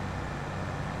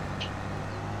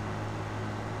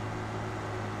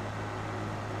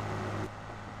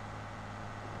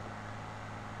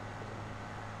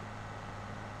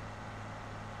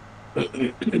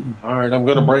 All right, I'm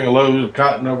going to bring a load of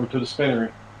cotton over to the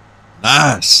spinnery.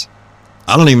 Nice.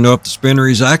 I don't even know if the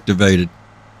spinnery's activated.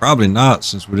 Probably not,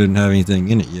 since we didn't have anything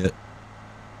in it yet.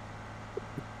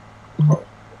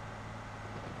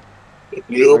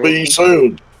 You'll be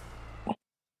soon.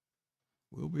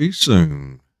 We'll be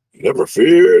soon. Never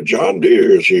fear, John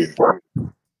Deere is here.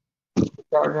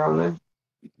 $10.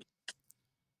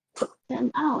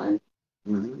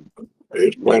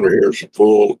 His planter here is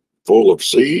full of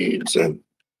seeds and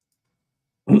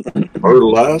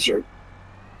fertilizer.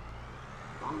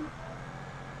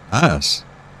 Nice.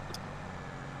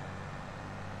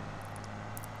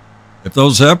 If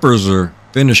those heifers are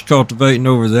finished cultivating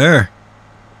over there,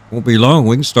 won't be long.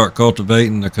 We can start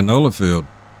cultivating the canola field.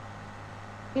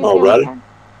 All righty.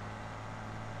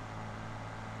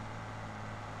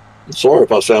 Sorry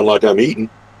if I sound like I'm eating.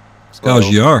 It's because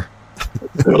you are.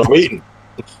 But I'm eating.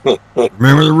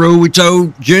 Remember the rule we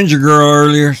told Ginger Girl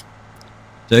earlier?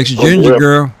 Texas Ginger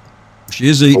Girl. She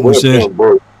is eating. We said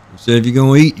if you're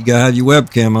going to eat, you got to have your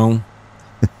webcam on.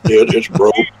 Yeah, it's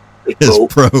broke.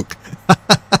 It's broke.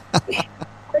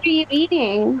 What are you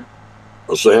eating?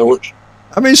 A sandwich.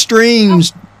 How many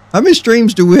streams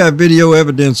do we have video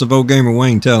evidence of Old Gamer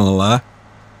Wayne telling a lie?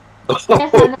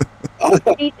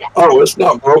 Oh, it's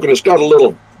not broken. It's got a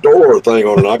little door thing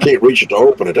on it. I can't reach it to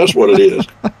open it. That's what it is.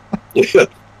 Yeah,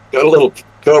 got a little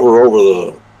cover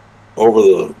over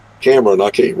the camera, and I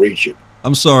can't reach it.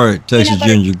 I'm sorry, Texas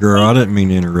Ginger Girl. I didn't mean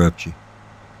to interrupt you.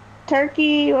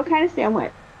 Turkey. What kind of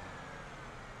sandwich?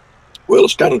 Well,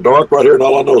 it's kind of dark right here, and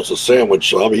all I know is a sandwich,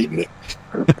 so I'm eating it.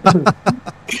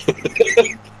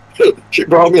 She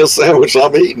brought me a sandwich.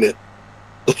 I'm eating it.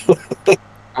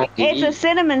 It's a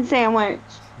cinnamon sandwich.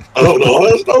 Oh no,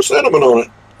 there's no cinnamon on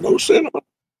it. No cinnamon.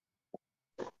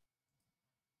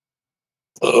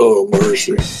 Oh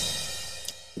mercy.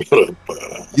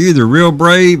 You either real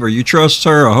brave or you trust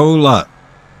her a whole lot.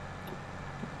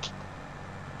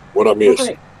 What I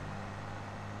missed?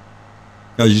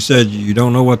 Because you said you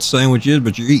don't know what the sandwich is,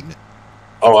 but you're eating it.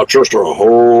 Oh, I trust her a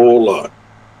whole lot.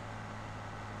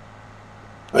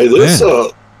 Hey,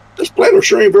 this planter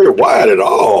sure ain't very wide at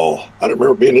all. I didn't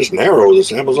remember being this narrow,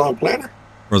 this Amazon planter.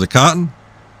 For the cotton?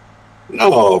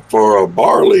 No, for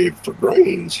barley, for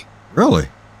grains. Really?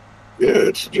 Yeah,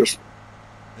 it's just...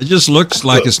 It just looks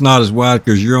like it's not as wide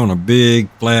because you're on a big,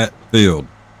 flat field.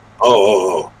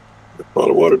 Oh, that's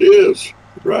probably what it is.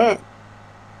 Right.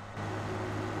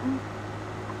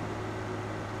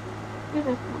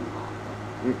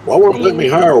 Why won't you let me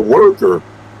hire a worker?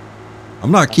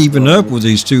 I'm not keeping up with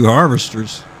these two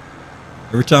harvesters.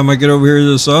 Every time I get over here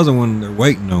to this other one, they're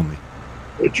waiting on me.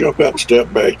 They jump out and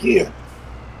step back in.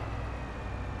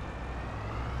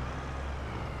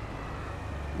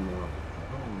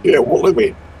 Yeah, well, let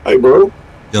me... Hey, bro.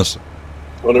 Yes, sir.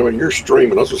 Whenever you're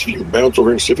streaming, I was just you bounce over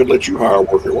here and see if it lets you hire a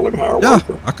worker. Well, let me hire a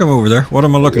worker. I'll come over there. What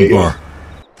am I looking for?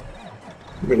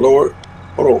 Let me lower it.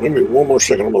 Hold on, let me 1 more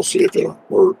second. I'm going to see if it'll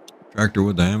work. Tractor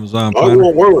with the Amazon Oh, planter? it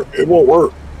won't work. It won't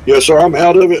work. Yes, sir, I'm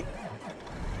out of it.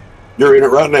 You're in it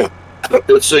right now.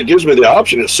 It gives me the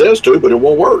option. It says to, but it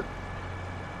won't work.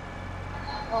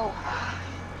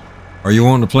 Are you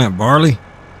wanting to plant barley?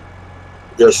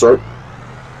 Yes, sir.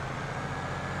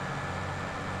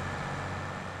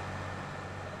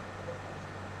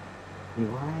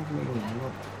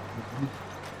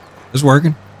 It's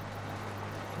working.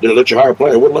 Did it let you hire a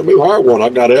player? It wouldn't let me hire one. I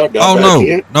got out, got back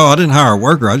in. No, I didn't hire a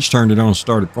worker. I just turned it on and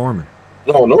started farming.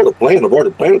 No, the plan. I've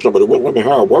already planted something, but it wouldn't let me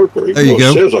hire a worker. Even There you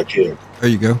though go. It says I can. There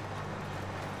you go.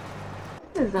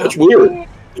 That's weird.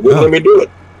 It wouldn't let me do it.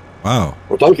 Wow.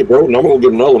 Well, thank you, bro. And I'm going to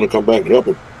get another one and come back and help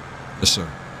him. Yes, sir.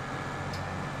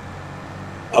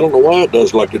 I don't know why it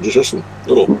does like it. Just some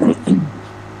little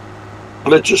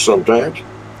glitches sometimes.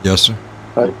 Yes, sir.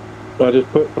 Hey, I just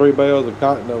put 3 bales of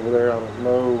cotton over there. I don't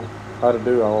know how to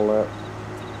do all that.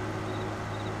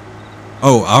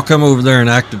 Oh, I'll come over there and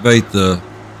activate the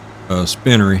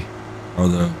spinnery or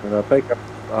the... And I think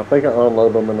I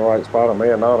unload them in the right spot. I may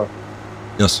not have.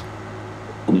 Yes.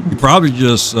 You probably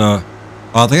just...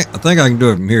 I think I can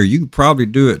do it from here. You can probably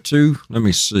do it too. Let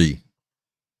me see.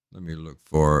 Let me look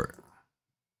for it.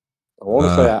 I want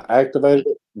to say I activated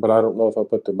it, but I don't know if I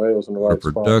put the bales in the right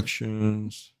spot.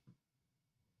 Productions.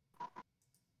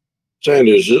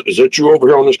 Sandy, is that you over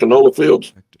here on this canola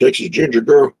field? Texas Ginger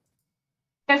Girl?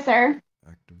 Yes, sir.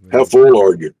 Activate. How full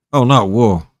are you? Oh, not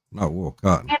wool. Not wool,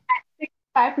 cotton.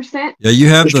 5%. Yeah, you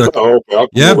have the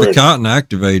the cotton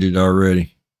activated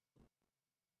already.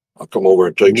 I'll come over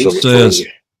and take some. It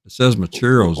says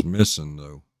materials missing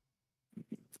though.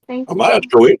 I might have to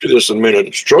go into this in a minute.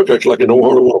 This truck acts like I don't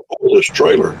hardly want to pull this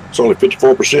trailer. It's only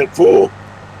 54% full.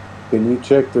 Can you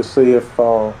check to see if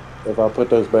I put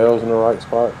those bales in the right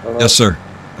spot or not? Yes, sir.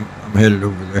 I'm headed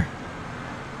over there.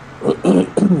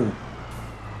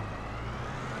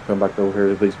 Come back over here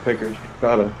to these pickers.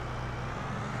 Try to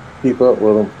keep up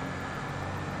with them.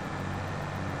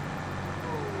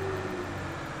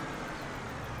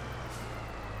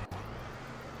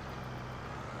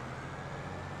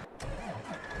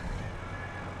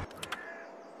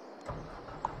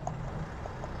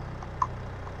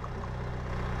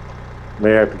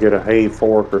 May have to get a hay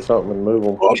fork or something and move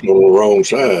them. I was going on the wrong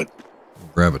side. I'll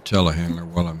grab a telehandler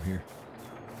while I'm here.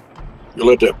 You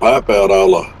let that pipe out, I'll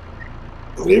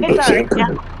leave it.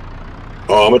 Yeah.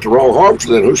 Oh, I'm at the wrong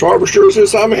harvester then. Whose harvester is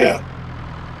this I'm at?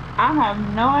 I have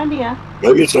no idea.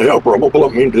 Maybe it's a helper. I'm going to pull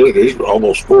up and into it. He's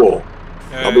almost full.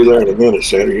 I'll be there in a minute,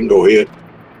 Sandra. You can go ahead.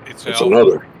 It's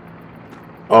another.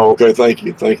 Oh, okay. Thank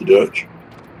you. Thank you, Dutch.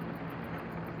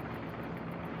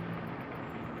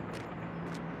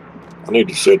 I need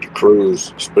to set the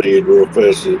cruise speed real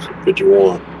fast. It's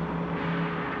 51.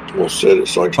 I'm going to set it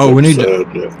so I can we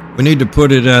need to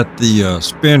put it at the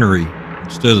spinnery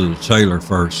instead of the trailer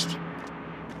first.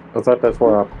 I thought that's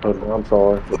where I put it. I'm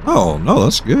sorry. Oh, no,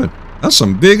 that's good. That's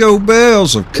some big old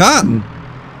bales of cotton.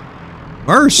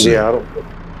 Mercy. Yeah,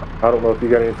 I don't know if you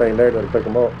got anything there to pick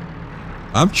them up.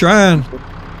 I'm trying.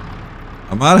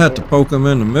 I might have to poke them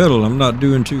in the middle. I'm not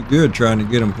doing too good trying to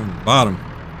get them from the bottom.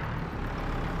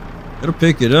 It'll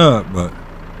pick it up, but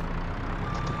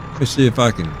let me see if I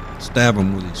can stab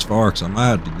them with these forks. I might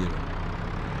have to get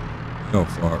a bell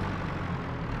fork.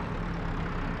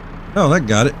 Oh, that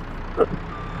got it.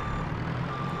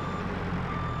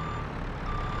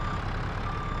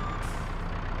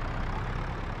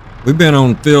 We've been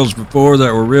on fields before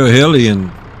that were real hilly,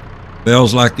 and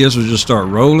bales like this would just start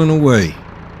rolling away.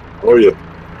 Oh yeah.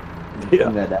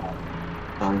 Yeah.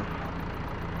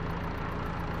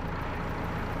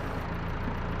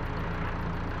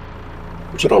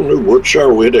 So on New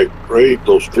Woodshire, we had that great,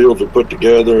 those fields we put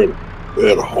together, and we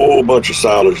had a whole bunch of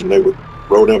silage, and they would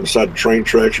roll down beside the train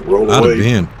tracks and roll Might have away.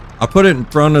 been. I put it in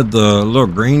front of the little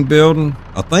green building.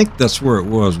 I think that's where it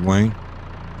was, Wayne.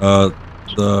 The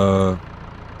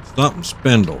something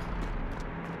spindle.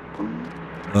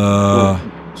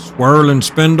 Swirling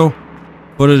spindle.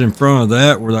 Put it in front of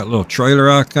that where that little trailer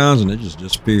icons, and it just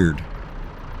disappeared.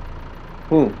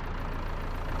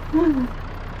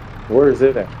 Where is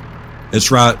it at? It's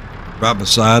right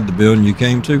beside the building you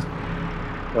came to.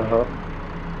 Uh-huh.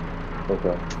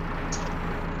 Okay.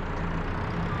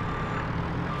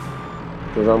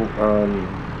 Because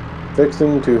I'm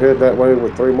fixing to head that way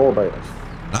with 3 more bales.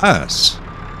 Nice.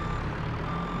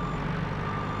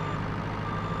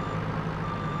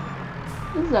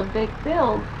 This is a big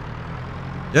field.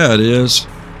 Yeah, it is.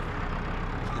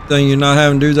 Good thing you're not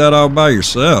having to do that all by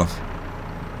yourself.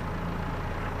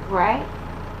 Right?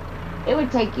 It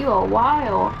would take you a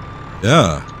while.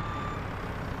 Yeah.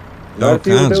 Not if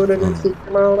you were kinds doing of it in fun. 60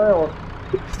 mile an hour.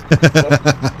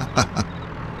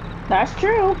 That's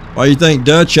true. Why you think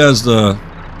Dutch has the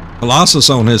Colossus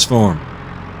on his farm?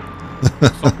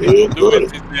 Yeah, Do buddy.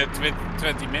 it in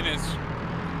 20 minutes.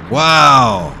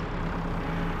 Wow.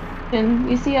 And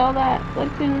you see all that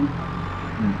looking?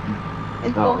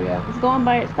 It's Oh, going, yeah. it's going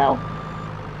by itself.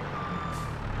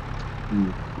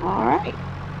 All right.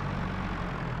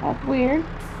 That's weird.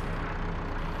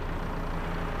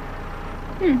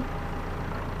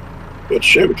 But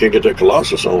shit, we can't get that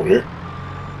Colossus on here.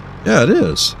 Yeah, it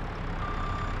is.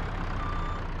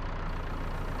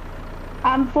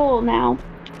 I'm full now.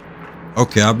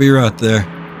 Okay, I'll be right there.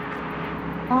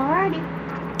 Alrighty.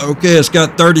 Okay, it's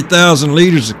got 30,000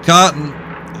 liters of cotton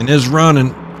and is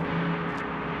running.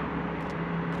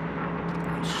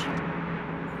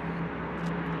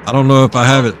 I don't know if I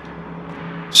have it,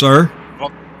 sir.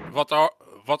 What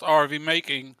are we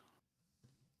making?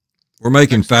 We're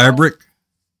making fabric.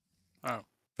 Oh.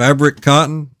 Fabric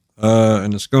cotton,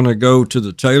 and it's going to go to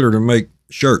the tailor to make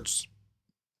shirts.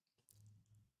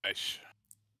 Nice.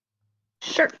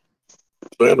 Sure.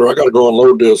 Sandra, I got to go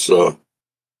unload this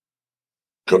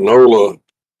canola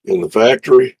in the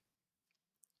factory.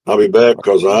 I'll be back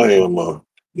because I am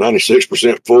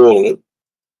 96% full and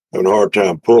having a hard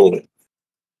time pulling it.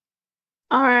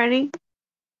 Alrighty.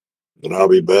 And I'll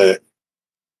be back.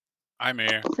 I'm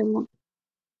here. You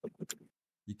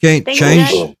can't Thank you, change.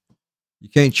 Dad. You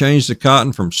can't change the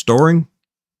cotton from storing.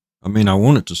 I mean, I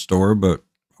want it to store, but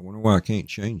I wonder why I can't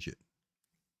change it.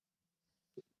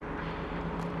 I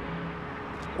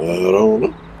don't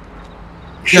know.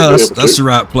 Should Yeah, be able that's to. the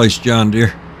right place, John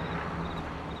Deere.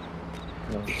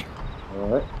 All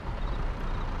right.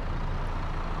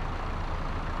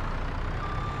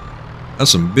 That's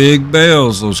some big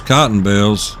bales, those cotton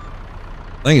bales.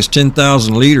 I think it's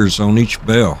 10,000 liters on each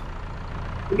bale.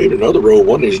 We need another roll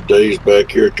one of these days back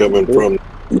here coming from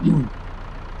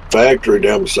factory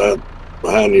down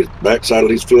behind the backside of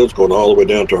these fields, going all the way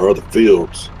down to our other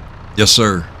fields. Yes,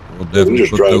 sir. We'll We definitely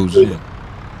just put drive those through. in.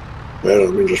 Man,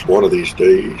 I mean, just one of these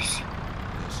days.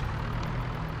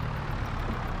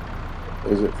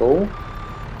 Is it full?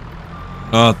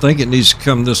 I think it needs to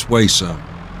come this way some.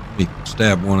 Let me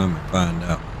stab one of them and find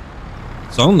out.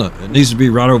 It's on the. It needs to be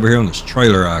right over here on this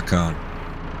trailer icon.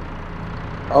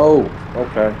 Oh,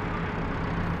 okay.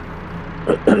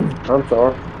 I'm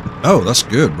sorry. Oh, that's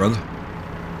good, brother.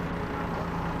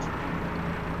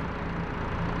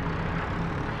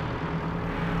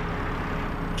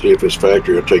 See if this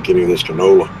factory will take any of this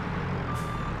canola.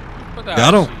 But Yeah,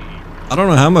 I don't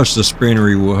know how much the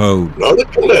spinnery will hold. Another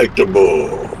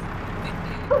collectible.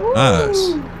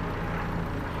 Nice.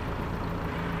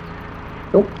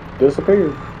 Nope,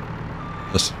 disappeared.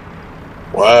 Listen,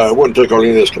 Wow, it wouldn't take on any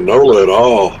of this canola at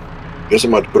all. Guess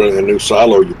I'm about to put it in a new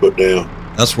silo you put down.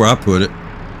 that's where I put it.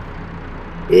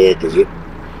 Yeah, because it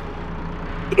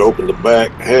opened the back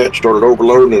hatch, started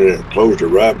overloading, and it closed it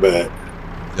right back.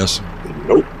 Yes, sir. And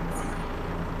nope,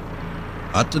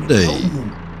 Not today.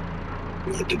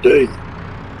 not today.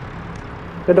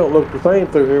 It don't look the same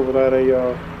through here without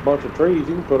a bunch of trees.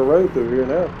 You can put a road through here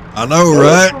now. I know,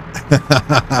 right?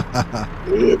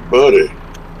 Yeah, buddy.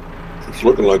 It's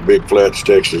looking like Big Flats,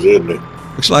 Texas, isn't it?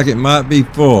 Looks like it might be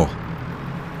full.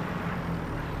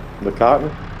 The cotton.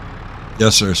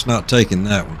 Yes, sir. It's not taking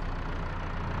that one.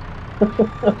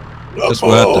 Guess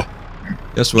we'll Uh-oh. have to.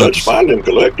 Guess we'll have Let's to. find them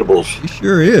collectibles. He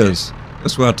sure is.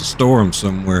 Guess we'll have to store them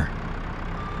somewhere.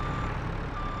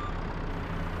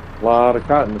 A lot of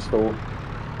cotton to store.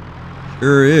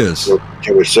 Sure is. So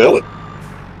can we sell it?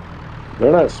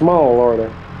 They're not small, are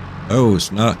they? Oh,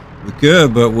 it's not. We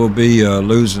could, but we'll be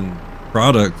losing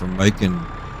product from making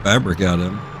fabric out of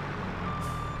them.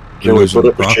 Can we put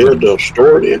up a shed to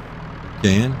store it in?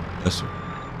 Can. Yes, sir.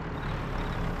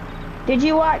 Did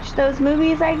you watch those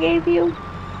movies I gave you?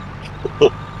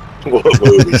 What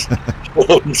movies?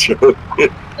 I'm joking.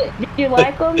 Did you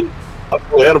like them?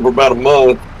 I've only had them for about a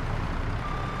month.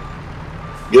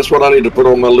 Guess what I need to put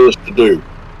on my list to do?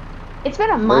 It's been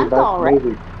a month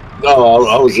already. No,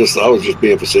 I was just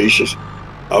being facetious.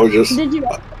 Did you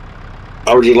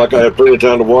I was just like I had plenty of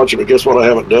time to watch it, but guess what I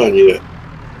haven't done yet?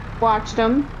 watch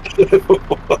them?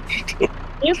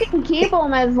 You can keep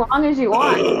them as long as you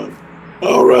want.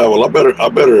 All right. Well, I better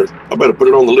put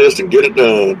it on the list and get it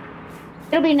done.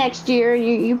 It'll be next year.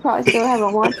 You probably still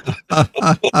haven't watched.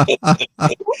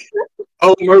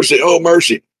 Oh mercy! Oh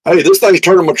mercy! Hey, this thing's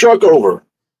turning my truck over.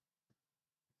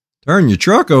 Turn your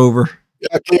truck over. Yeah,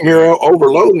 I came here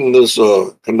overloading this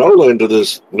canola into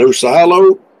this new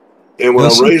silo, and when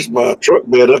I raised my truck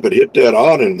bed up, it hit that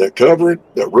awning, that covering,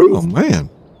 that roof. Oh man!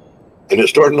 And it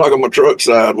started knocking my truck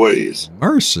sideways.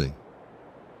 Mercy!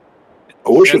 I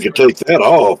wish we could take that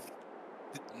off.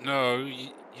 No,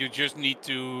 you just need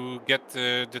to get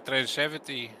the Trans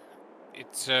 70.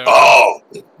 It's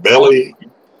belly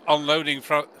unloading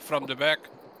from the back.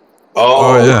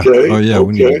 Oh yeah. Okay. Oh yeah. Okay.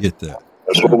 We need to get that.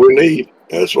 That's what we need.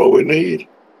 That's what we need.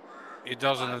 It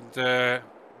doesn't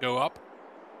go up.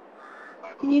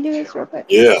 Can you do this real quick?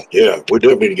 Yeah. We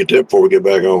definitely need to get that before we get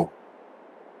back on.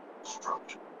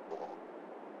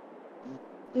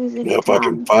 Now, if I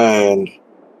can find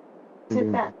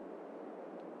the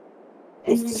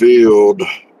field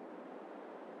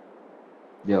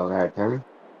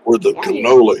where the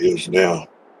canola is now.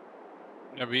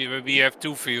 Yeah, we have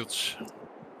 2 fields.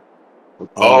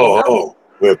 Oh,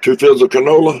 we have 2 fields of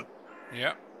canola?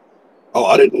 Yeah. Oh,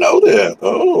 I didn't know that.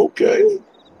 Oh, okay.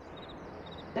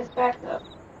 Let's back up.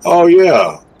 Oh,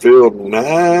 yeah. Field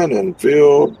 9 and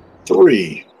field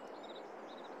 3.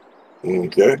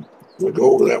 Okay. We'll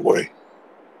go over that way.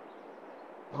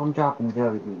 I'm dropping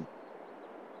everything.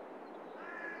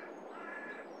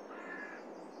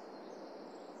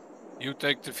 You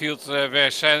take the field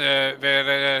where Sandra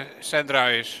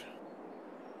is.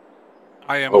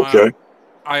 I am okay.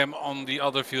 I am on the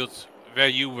other field where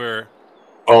you were.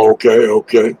 Oh, okay.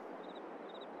 It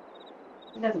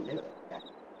doesn't do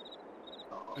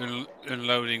it.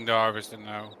 Unloading the harvester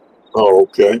now. Oh,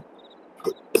 okay.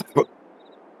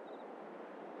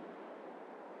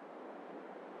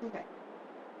 Okay.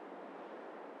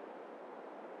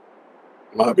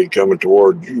 Might be coming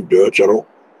toward you, Dutch. I don't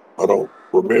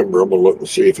remember. I'm gonna look and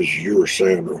see if it's you or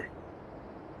Sandra.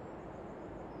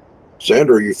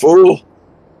 Sandra, are you full?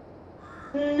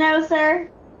 No, sir.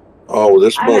 Oh,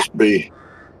 this must be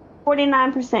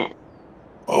 49%.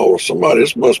 Oh,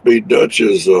 this must be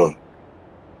Dutch's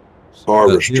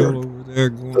harvester Over there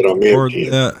going that I'm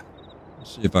in. That.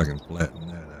 Let's see if I can flatten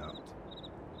that out.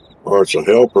 Or it's a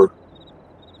helper.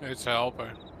 It's a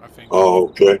helper, I think. Oh,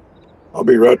 okay. I'll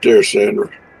be right there, Sandra.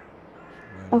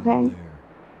 Right Okay. there.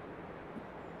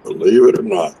 Believe it or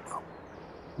not.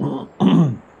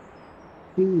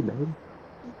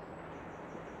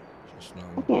 Just I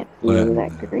not can't see flatten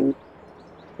that green.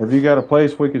 Have you got a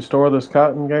place we could store this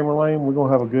cotton, Gamer Layne? We're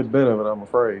gonna have a good bit of it, I'm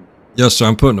afraid. Yes, sir.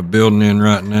 I'm putting a building in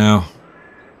right now.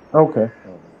 Okay.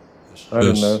 It's I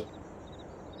didn't know.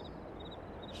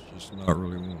 It's just not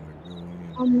really wanting to go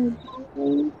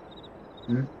in.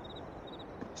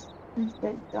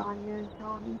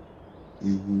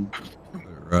 Put it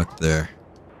right there.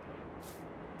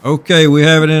 Okay, we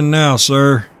have it in now,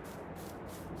 sir.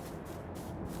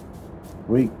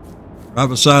 Sweet. Right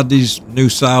beside these new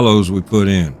silos we put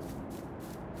in.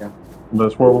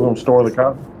 That's where we're gonna store the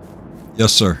cotton?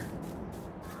 Yes, sir.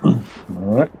 All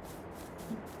right.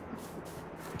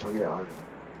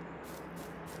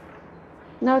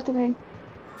 No, it's okay.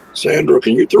 Sandra,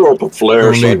 can you throw up a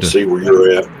flare so I can see where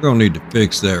you're at? We're going to need to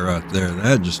fix that right there.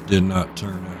 That just did not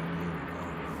turn out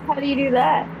How do you do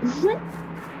that?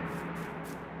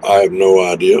 I have no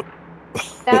idea.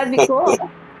 That would be cool.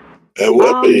 That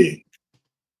would be.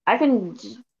 I can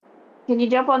you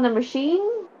jump on the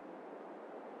machine?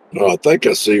 No, I think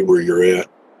I see where you're at.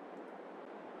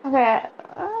 Okay.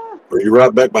 Are you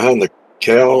right back behind the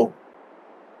cow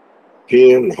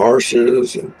pen,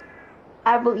 horses, and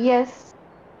Yes,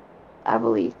 I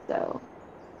believe so.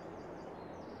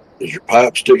 is your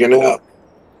pipe sticking out?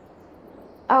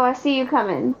 Oh, I see you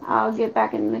coming. I'll get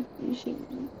back in the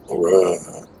machine. All right.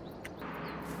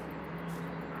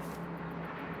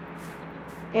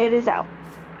 It is out.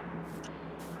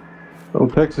 Oh,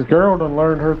 Texas girl done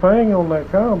learned her thing on that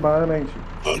combine, ain't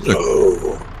she? I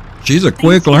know. She's a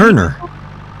quick learner.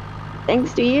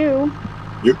 Thanks to you.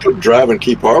 You could drive and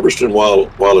keep harvesting while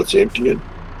it's emptying.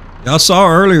 I saw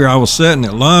earlier I was sitting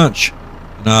at lunch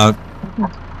and I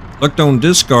looked on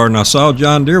Discard and I saw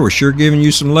John Deere was sure giving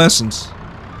you some lessons.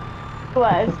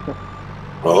 Was.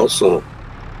 Awesome.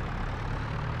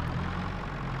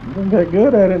 You don't get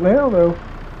good at it now, though.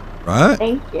 Right?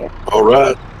 Thank you. All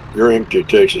right. You're empty,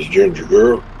 Texas Ginger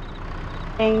Girl.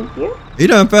 Thank you. He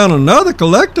done found another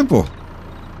collectible.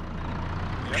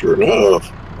 Sure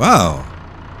enough. Wow.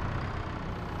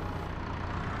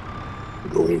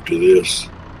 Go into this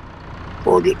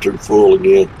before I get too full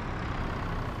again.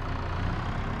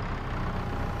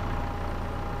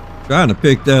 Trying to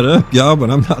pick that up, y'all, but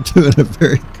I'm not doing a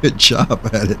very good job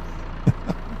at it.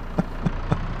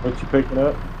 What you picking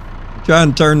up?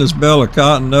 Trying to turn this bale of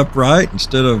cotton upright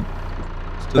instead of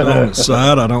on its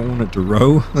side. I don't want it to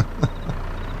row.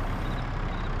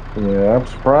 Yeah, I'm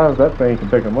surprised that thing can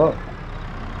pick them up.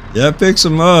 Yeah, it picks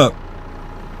them up.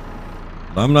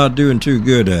 But I'm not doing too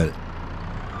good at it.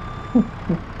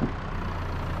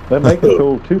 That make a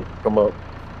tool too pick them up.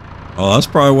 Oh, that's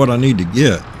probably what I need to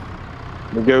get.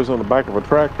 It goes on the back of a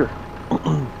tractor.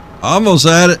 I almost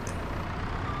had it.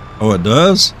 Oh, it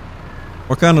does?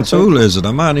 What kind of tool is it?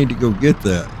 I might need to go get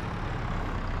that.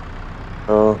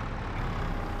 Oh,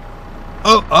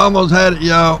 I almost had it,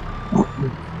 y'all.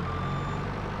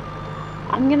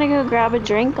 I'm gonna go grab a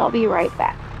drink. I'll be right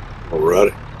back. All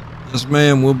righty. Yes,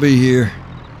 ma'am, we'll be here.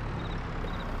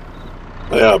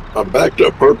 Hey, I backed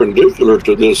up perpendicular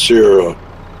to this here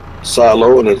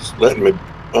silo, and it's letting me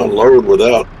unload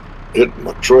without hitting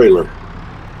my trailer.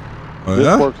 Oh, This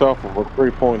yeah? works off of a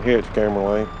 3-point hitch,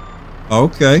 camera lane.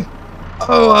 Okay.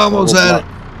 Oh, I almost had it.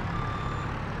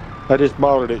 I just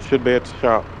bought it. It should be at the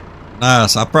shop.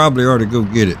 Nice. I probably ought to go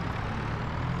get it.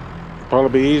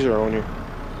 Probably be easier on you.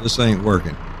 This ain't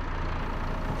working.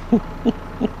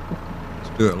 Let's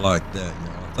do it like that,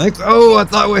 y'all. Oh, I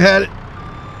thought we had it.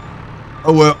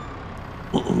 Oh, well.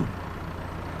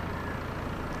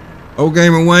 Old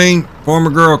Gamer Wayne, former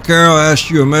girl Carol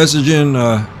asked you a message in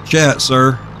chat,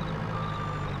 sir.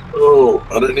 Oh,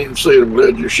 I didn't even see it. I'm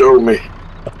glad you showed me.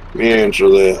 Let me answer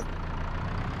that.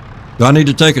 Do I need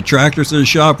to take a tractor to the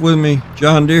shop with me,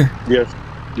 John Deere? Yes.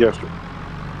 Yes, sir.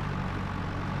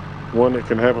 One that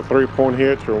can have a 3-point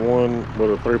hitch or one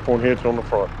with a 3-point hitch on the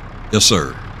front. Yes,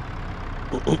 sir.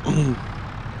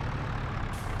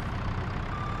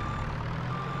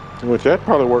 Which that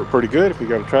probably worked pretty good if you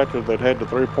got a tractor that had the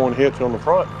 3-point hitch on the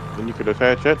front. Then you could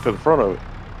attach that to the front of it.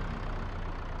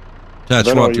 Attach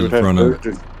Then all what you to the would front have of to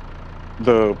it? do is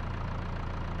the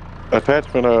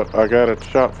attachment I got at the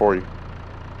shop for you.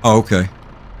 Oh, okay. You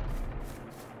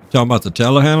talking about the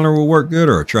telehandler will work good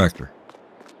or a tractor?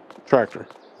 Tractor.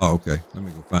 Oh, okay. Let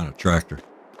me go find a tractor.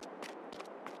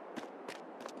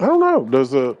 I don't know.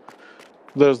 Does the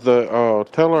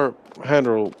teller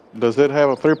handle, does it have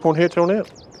a 3-point hitch on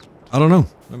it? I don't know.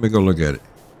 Let me go look at it.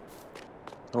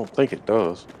 I don't think it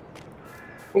does.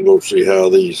 We'll go see how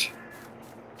these.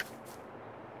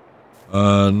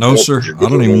 No, sir. I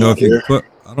don't even know if you can put.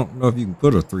 I don't know if you can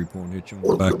put a 3-point hitch on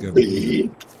the back of it.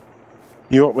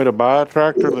 You want me to buy a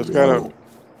tractor that's got a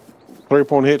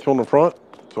 3-point hitch on the front?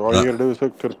 So all you got to do is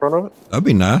hook to the front of it? That'd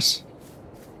be nice.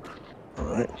 All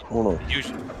right, hold on.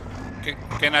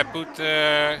 Can I put?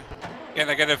 Can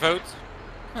I get a vote?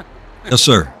 Yes,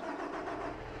 sir.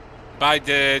 By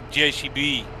the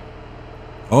JCB.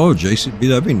 Oh, JCB,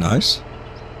 that'd be nice.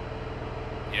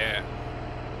 Yeah.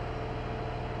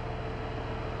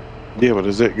 Yeah, but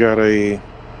has it got a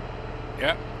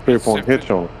 3-point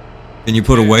hitch on it? Can you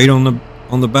put a weight on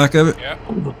the back of it? Yeah.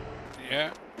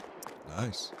 Yeah.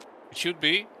 Nice. It should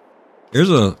be. Here's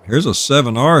a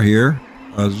 7R here.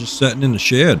 Just sitting in the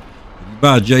shed. If you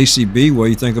buy a JCB, what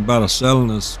do you think about us selling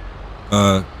this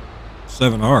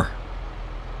 7R?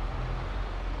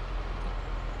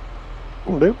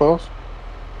 Will do, boss.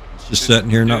 It's just sitting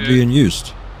here not being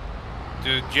used.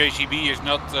 The JCB is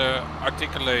not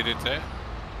articulated, eh?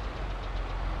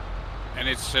 And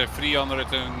it's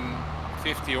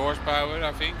 350 horsepower,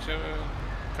 I think. So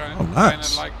kind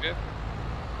of like that.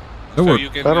 So you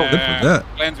can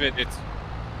blend with it.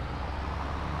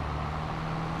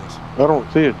 I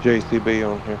don't see a JCB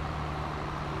on here.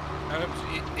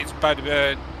 It's by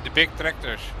the big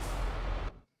tractors.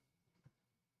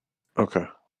 Okay.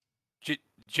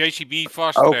 JCB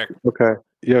fast track. Okay.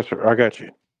 Yes, sir. I got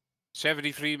you.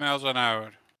 73 miles an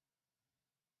hour.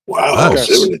 Wow,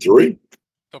 73?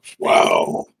 Top speed.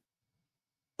 Wow.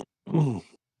 Well,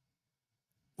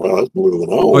 that's moving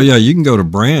on. Oh, yeah, you can go to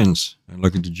brands and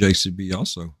look at the JCB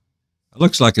also. It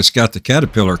looks like it's got the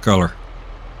caterpillar color.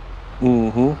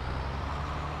 Mm-hmm.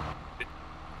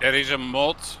 There is a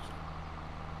mod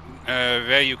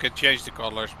where you can change the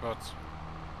colors, but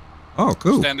oh,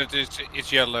 cool. Standard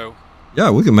it's yellow. Yeah,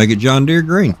 we can make it John Deere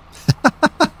green.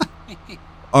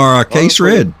 Or case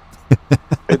red.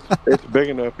 it's big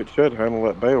enough. It should handle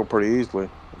that bale pretty easily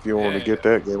if you wanted to get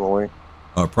that game away.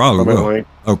 Probably will.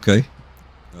 Okay.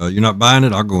 You're not buying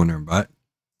it? I'll go in there and buy it.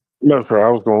 No, sir. I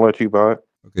was going to let you buy it.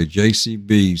 Okay,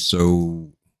 JCB.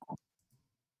 So,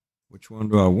 which one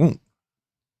do I want?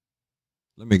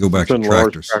 Let me go back to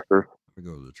tractors. Let me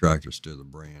go to the tractors to the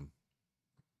brand.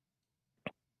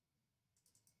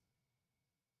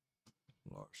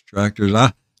 Large tractors.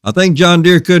 I think John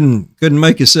Deere couldn't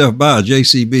make himself buy a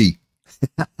JCB.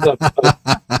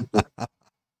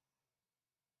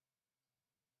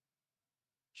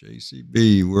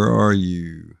 JCB, where are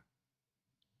you?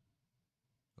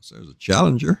 So there's a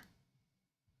Challenger.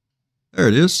 There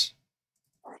it is.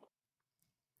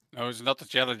 No, it's not the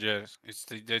Challenger. It's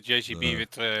the JCB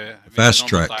with fast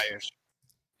track tires.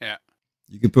 Yeah.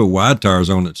 You can put wide tires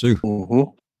on it too.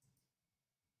 Mm-hmm.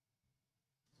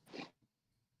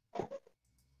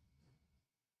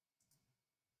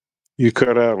 You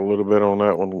cut out a little bit on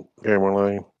that one, Gamer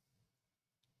Layne.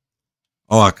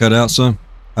 Oh, I cut out some?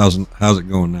 How's it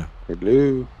going now?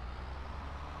 Hello.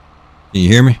 Can you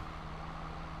hear me?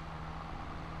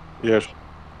 Yes.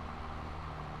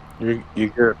 You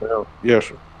hear it now? Yes,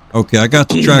 sir. Okay, I got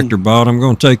the tractor bought. I'm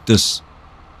going to take this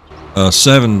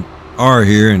 7R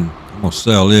here and I'm going to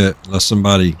sell it unless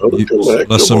somebody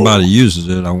uses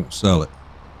it. I won't sell it.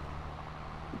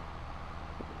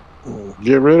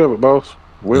 Get rid of it, boss.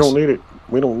 We don't need it.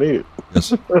 We don't need it.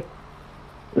 Yes.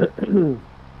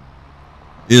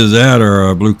 Either that or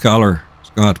a blue collar is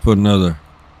going to have to put another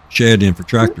shed in for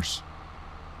tractors.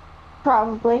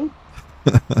 Probably.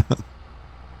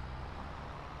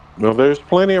 Well, there's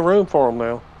plenty of room for them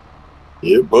now.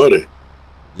 Yeah, buddy.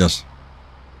 Yes.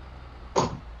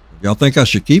 If y'all think I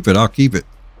should keep it, I'll keep it.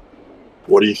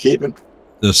 What are you keeping?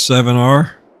 The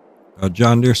 7R,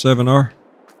 John Deere 7R.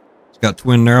 It's got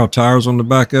twin narrow tires on the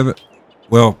back of it.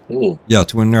 Well, yeah,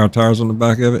 twin narrow tires on the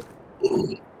back of it.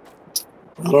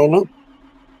 I don't know.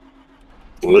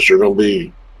 Unless you're going to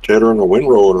be tethering a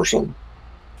windrower or something.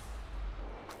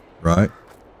 Right.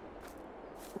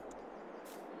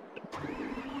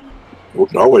 We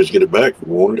can always get it back if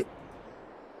we wanted it.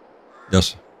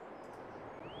 Yes.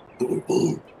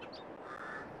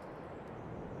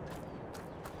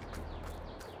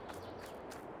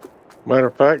 Matter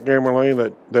of fact, Gamer Layne,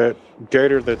 that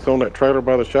gator that's on that trailer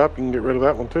by the shop, you can get rid of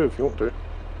that one too if you want to.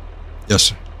 Yes,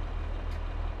 sir.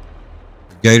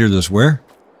 The gator that's where?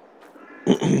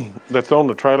 That's on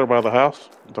the trailer by the house.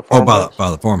 The farmhouse. By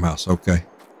the farmhouse. Okay.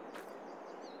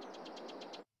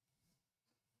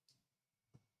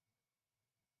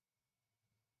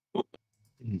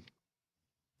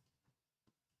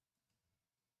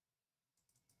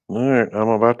 All right, I'm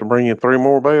about to bring you 3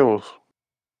 more bales.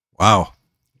 Wow.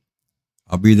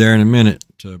 I'll be there in a minute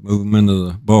to move them into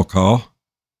the bulk haul.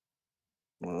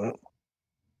 All right.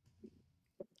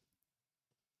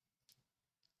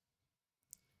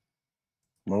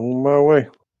 I'm on my way.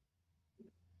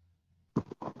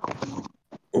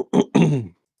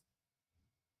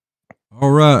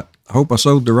 All right. I hope I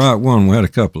sold the right one. We had a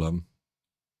couple of them.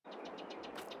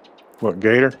 What,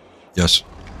 gator? Yes.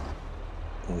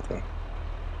 Okay.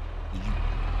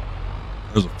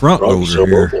 There's a front loader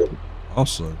here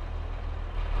also.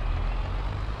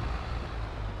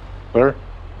 Sir?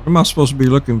 What am I supposed to be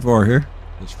looking for here?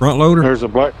 This front loader? There's a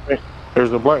black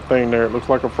thing there. It looks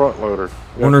like a front loader.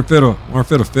 Yep. Wonder if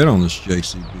it'll fit on this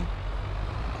JCB.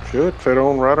 Should fit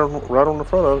on right on the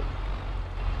front of it.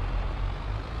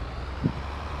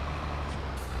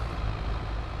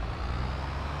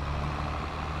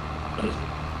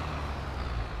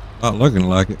 Not looking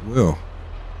like it will.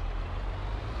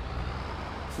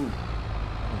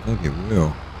 I don't think it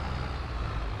will.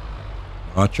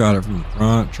 I tried it from the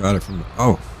front, tried it from the...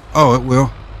 Oh, it will.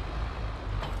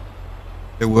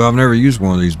 It will. I've never used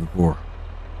one of these before.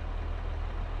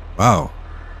 Wow.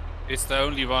 It's the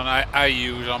only one I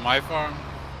use on my farm.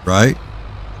 Right.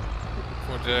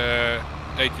 For the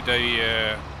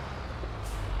day-to-day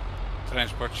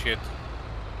transport shit.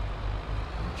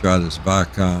 Try this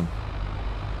Vicon.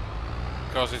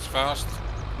 Because it's fast.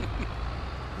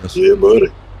 Yes. Yeah,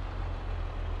 buddy.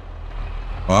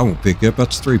 Oh, I won't pick up.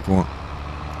 That's 3-point.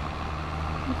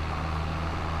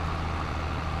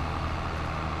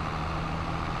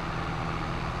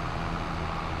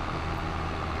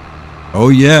 Oh,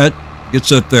 yeah. It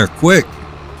gets up there quick.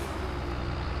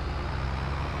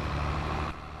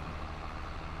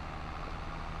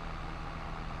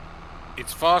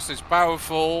 fast, it's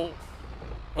powerful.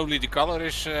 Only the color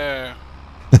is the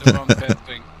one bad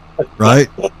thing. Right?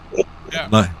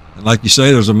 Yeah. Like you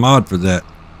say, there's a mod for that.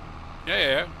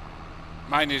 Yeah.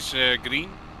 Mine is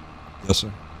green. Yes,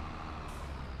 sir.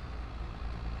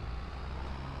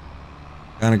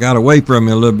 Kind of got away from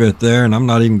me a little bit there, and I'm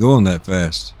not even going that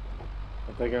fast.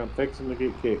 I think I'm fixing to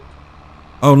get kicked.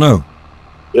 Oh, no.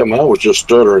 Yeah, mine was just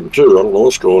stuttering, too. I don't know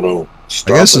what's going on.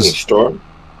 Starting.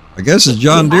 I guess it's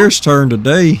John Deere's turn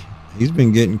today. He's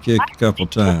been getting kicked a couple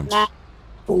times.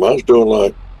 Well, mine's doing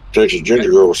like Texas Ginger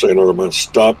Girl was saying earlier, mine's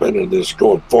stopping and just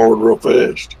going forward real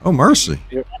fast. Oh, mercy.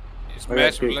 Yep. It's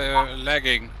massive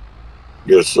lagging.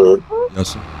 Yes, sir.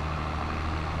 Yes, sir.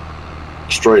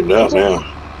 Straightened out now.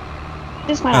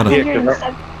 Just went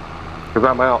 107. Because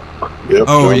I'm out. Yep,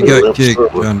 oh, you got kicked,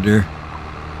 John Deere.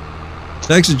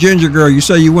 Texas Ginger Girl, you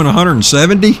say you went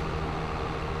 170?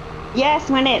 Yes,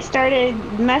 when it started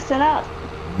messing up.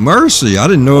 Mercy, I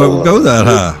didn't know it would go that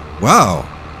high. Wow.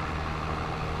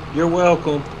 You're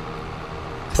welcome.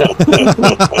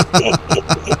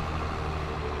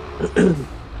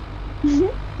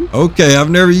 Okay, I've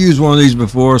never used one of these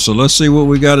before, so let's see what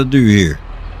we got to do here.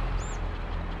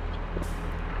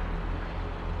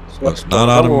 So it's not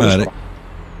automatic.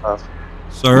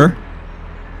 Sir?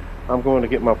 I'm going to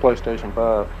get my PlayStation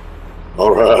 5.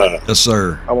 All right. Yes,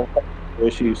 sir. I won't have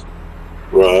issues.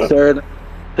 Right.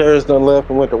 Sarah's done left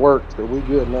and went to work, so we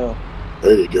good now.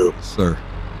 There you go. Yes, sir.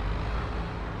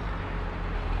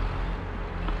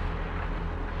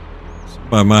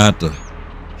 Somebody might have to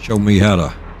show me how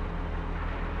to.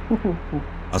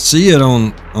 I see it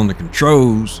on the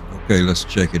controls. Okay, let's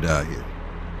check it out here.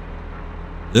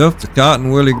 Lift the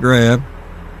cotton willy grab.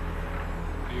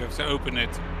 You have to open it.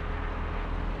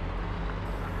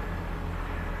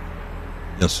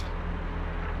 Yes.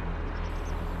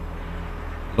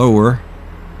 Lower.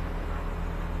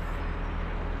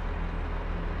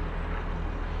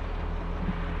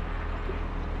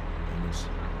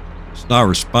 It's not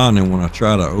responding when I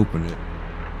try to open it.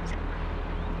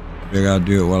 I gotta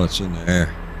do it while it's in the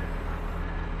air.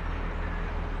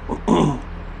 Nope.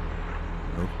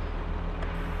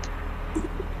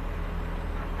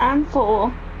 I'm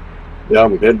full. Yeah,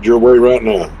 I'm headed your way right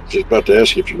now. Just about to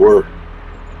ask you if you were.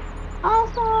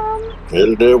 Awesome.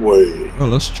 Headed that way. Well,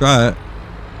 let's try it.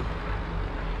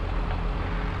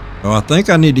 Oh, I think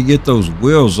I need to get those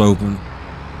wheels open,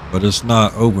 but it's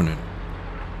not opening.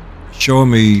 It's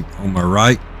showing me on my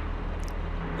right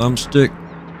thumbstick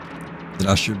that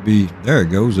I should be. There it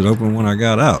goes. It opened when I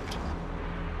got out.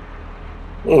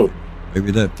 Oh. Maybe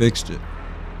that fixed it.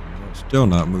 No, it's still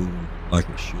not moving like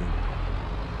it should.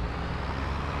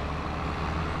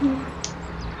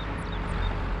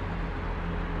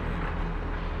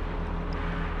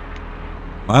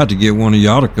 I have to get one of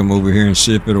y'all to come over here and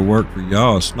see if it'll work for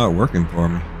y'all. It's not working for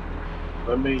me.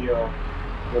 Let me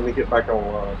get back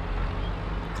online.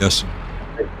 Yes, sir.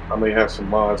 I may have some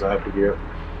mods I have to get.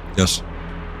 Yes, sir.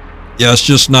 Yeah, it's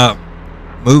just not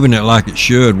moving it like it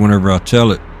should whenever I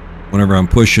tell it. Whenever I'm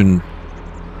pushing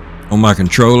on my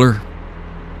controller,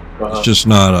 it's just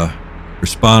not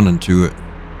responding to it.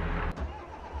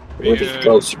 What is it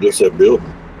called against that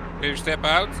building? Can you step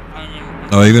out?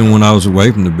 No, even when I was away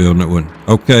from the building, it wouldn't.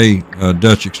 Okay,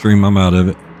 Dutch Extreme, I'm out of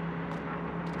it.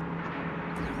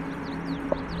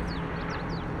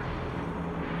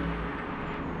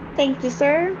 Thank you,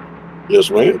 sir. Yes,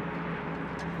 ma'am.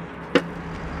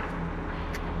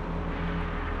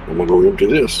 I'm gonna go empty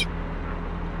this.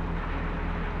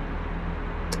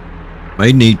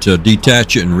 May need to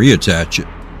detach it and reattach it.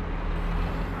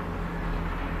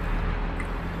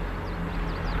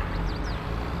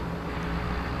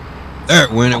 There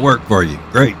it went. It worked for you.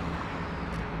 Great.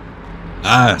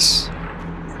 Nice.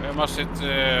 Where must it?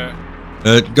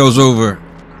 It goes over.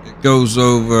 It goes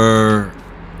over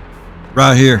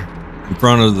right here in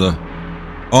front of the.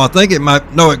 Oh, I think it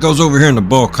might. No, it goes over here in the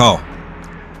bulk haul.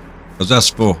 Because that's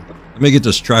full. Let me get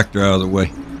this tractor out of the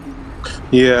way.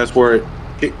 Yeah, that's where it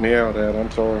kicked me out at.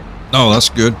 I'm sorry. No, that's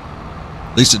good.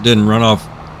 At least it didn't run off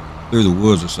through the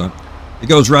woods or something. It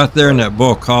goes right there in that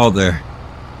bulk haul there.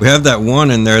 We have that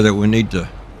one in there that we need to.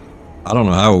 I don't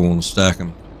know how we want to stack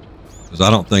them. Because I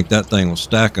don't think that thing will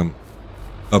stack them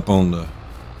up on the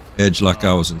edge like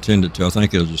I was intended to. I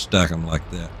think it'll just stack them like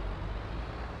that.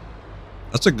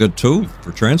 That's a good tool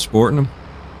for transporting them.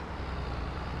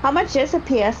 How much is a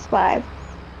PS5?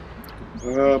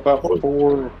 About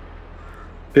 $450.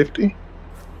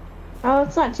 Oh,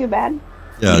 it's not too bad.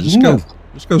 Yeah, just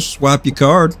go swipe your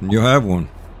card and you'll have one.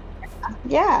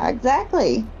 Yeah,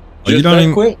 exactly. Oh, you don't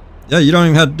even. Quick. Yeah, you don't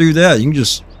even have to do that. You can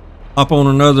just hop on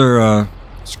another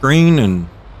screen and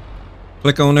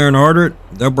click on there and order it.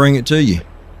 They'll bring it to you.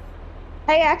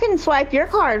 Hey, I can swipe your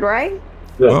card, right?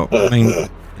 Well, I mean,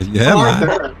 if you have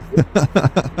mine.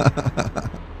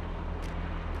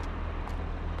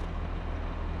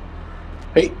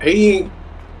 He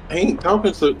ain't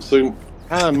talking so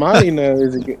high and mighty now.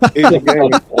 Is a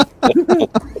game.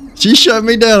 She shut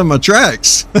me down in my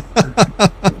tracks.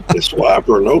 Swipe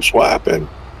or no swiping.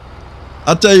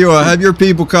 I'll tell you what, have your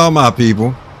people call my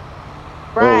people.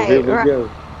 Right, here we right. go.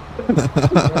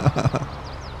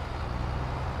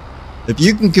 If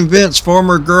you can convince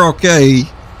former girl K.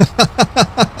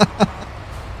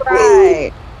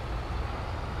 Right.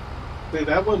 See,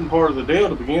 that wasn't part of the deal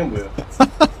to begin with.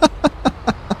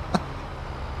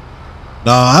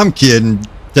 No, I'm kidding.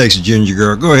 Texas Ginger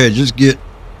Girl. Go ahead, just get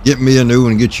me a new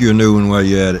one, get you a new one while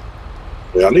you're at it.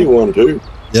 Yeah, I need one too.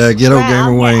 Yeah, get old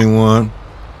Gamer Wayne one.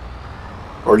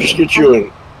 Or just get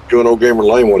you an old Gamer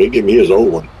Layne one. He give me his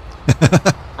old one.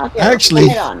 Okay, actually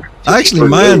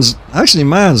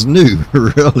mine's new,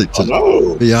 really,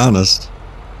 to be honest.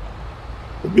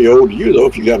 It'd be old to you though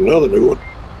if you got another new one.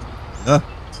 Yeah.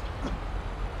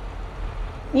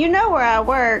 You know where I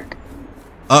work.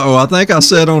 Uh-oh, I think I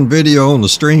said on video on the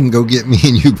stream, go get me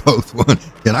and you both one.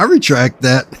 Can I retract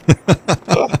that?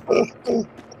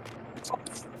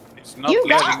 It's not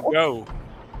letting go.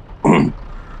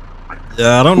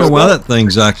 Yeah, I don't know why that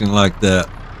thing's acting like that.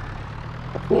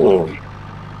 Oh.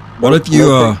 What if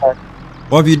you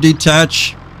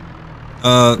detach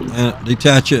and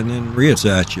detach it and then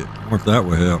reattach it? I wonder if that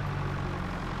would help.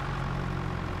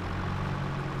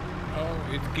 Oh,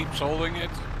 it keeps holding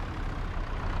it.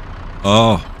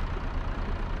 Oh.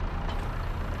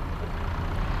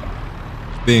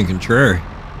 It's being contrary.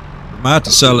 Might have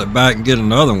to sell it back and get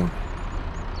another one.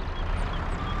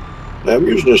 Now, I'm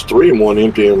using this 3-in-1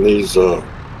 emptying these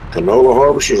canola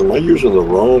harvesters. Am I using the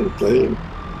wrong thing?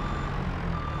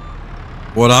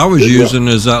 What I was using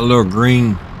is that little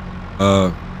green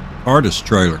artist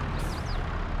trailer.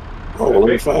 Oh, well, let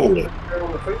me find it.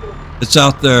 It's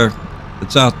out there.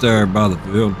 It's out there by the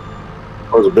field.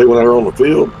 Oh, there's a big one out there on the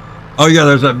field? Oh, yeah,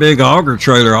 there's that big auger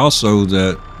trailer also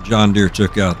that John Deere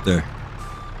took out there.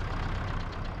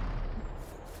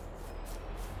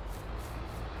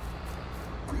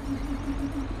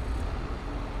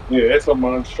 Yeah, it's a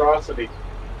monstrosity.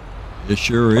 It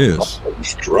sure is.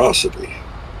 Monstrosity.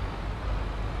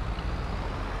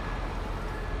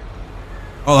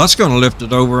 Oh, that's going to lift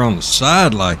it over on the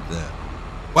side like that.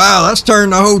 Wow, that's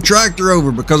turned the whole tractor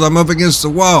over because I'm up against the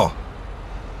wall.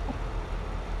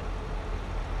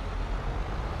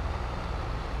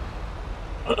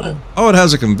 Oh, it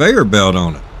has a conveyor belt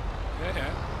on it. Yeah.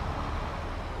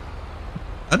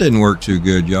 That didn't work too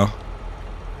good, y'all.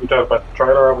 You talking about the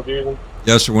trailer I was using?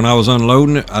 Yes, sir. When I was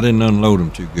unloading it, I didn't unload them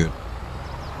too good.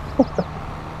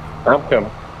 I'm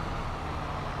coming.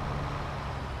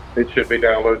 It should be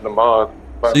downloading the mod.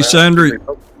 See, Sandra,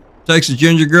 Texas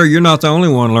Ginger Girl, you're not the only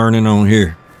one learning on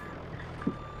here.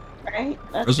 Right.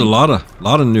 There's a lot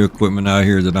of new equipment out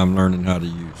here that I'm learning how to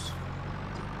use.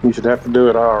 You should have to do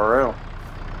it IRL.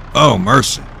 Oh,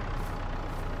 mercy.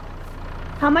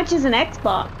 How much is an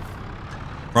Xbox?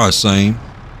 Probably same.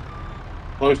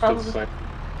 Close to the same.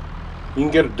 You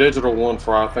can get a digital one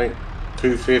for, I think,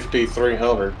 $250,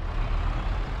 $300.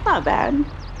 Not bad.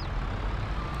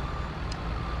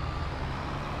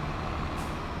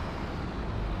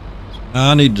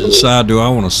 Now I need to decide, do I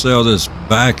want to sell this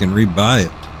back and rebuy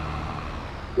it?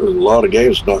 There's a lot of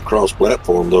games not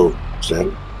cross-platform though,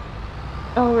 Sam.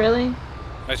 Oh, really?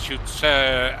 I would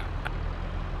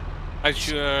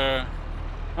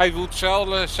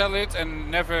sell it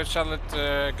and never sell it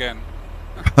again.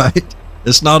 Right?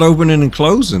 It's not opening and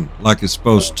closing like it's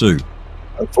supposed to.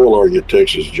 How full are you,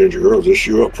 Texas Ginger Girl? Is this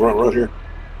you up front right here?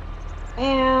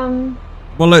 I'm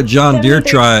gonna let John Deere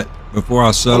try it before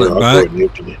I sell it back.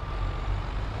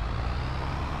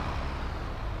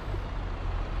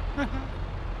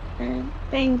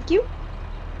 Thank you.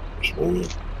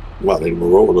 Might need to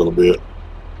move over a little bit.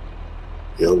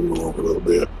 Yeah, I'll move over a little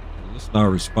bit. It's not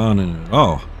responding at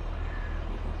all.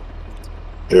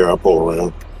 Here, I'll pull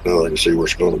around. Now I can see where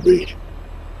it's going to be.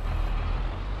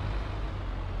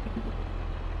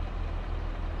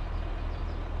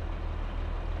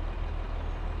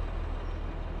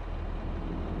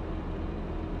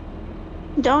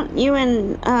 Don't you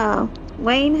and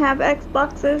Layne have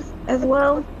Xboxes as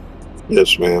well?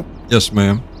 Yes, ma'am. Yes,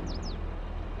 ma'am.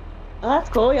 Oh, that's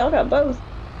cool. Y'all got both.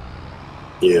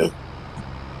 Yeah.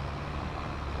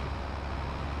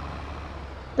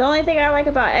 The only thing I like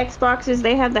about Xbox is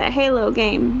they have that Halo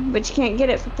game, but you can't get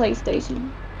it for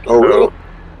PlayStation. Oh, really?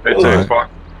 It's All right. Xbox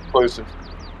exclusive.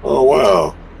 Oh,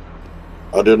 wow.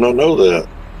 I did not know that.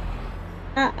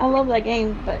 I love that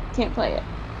game, but can't play it.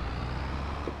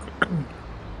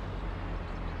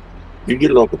 You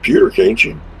get it on computer, can't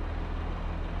you?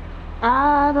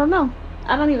 I don't know.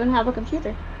 I don't even have a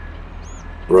computer.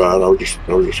 Right. I was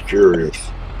just curious.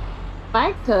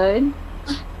 I could.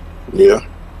 Yeah.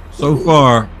 So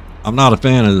far, I'm not a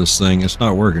fan of this thing. It's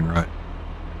not working right.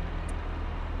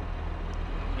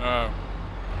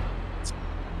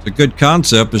 It's a good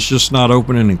concept. It's just not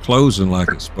opening and closing like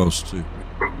it's supposed to.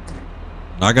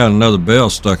 And I got another bell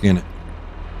stuck in it.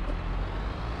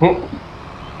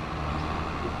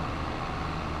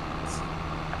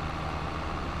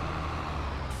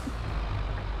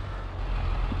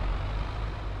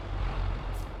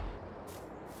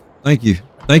 Thank you.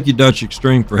 Thank you, Dutch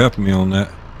Extreme, for helping me on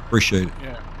that. Appreciate it.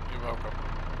 Yeah, you're welcome.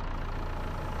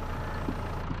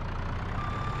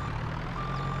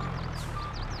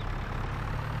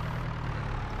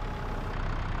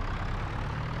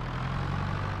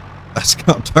 That's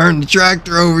gonna turn the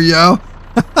tractor over, y'all.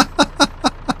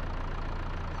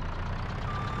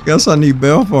 Guess I need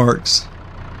bell parks.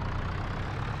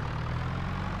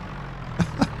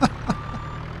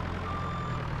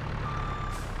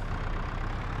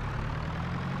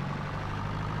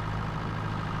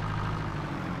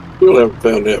 Still haven't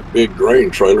found that big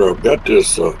grain trailer. I've got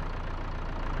this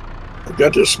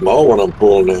small one I'm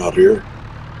pulling out here,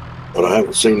 but I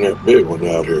haven't seen that big one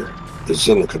out here. It's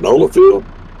in the canola field.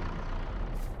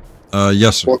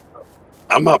 Yes, sir. Well,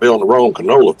 I might be on the wrong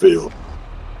canola field.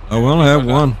 I only have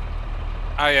one.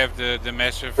 I have the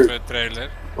massive trailer.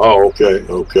 Oh, okay,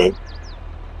 okay.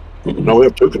 No, we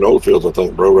have two canola fields, I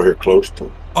think, bro, right here close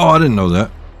to. Oh, I didn't know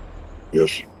that.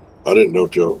 Yes, I didn't know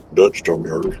till Dutch told me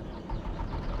earlier.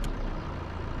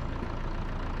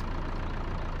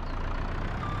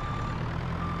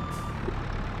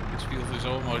 This field is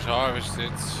almost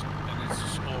harvested, and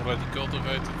it's already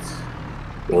cultivated.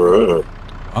 All right.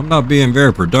 I'm not being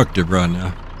very productive right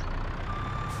now.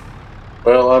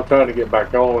 Well, I'm trying to get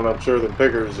back on, and I'm sure the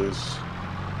pickers is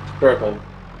struggling.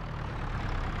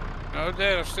 No,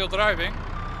 they're still driving.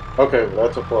 Okay,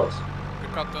 that's a plus. The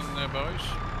cotton boys.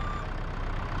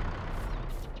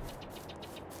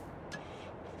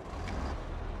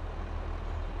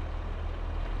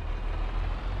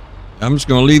 I'm just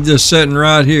going to leave this setting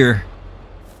right here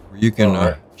where you can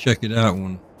right. check it out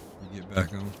when you get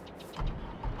back on.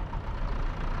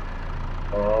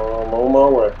 I'm on my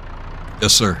way.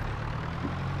 Yes, sir.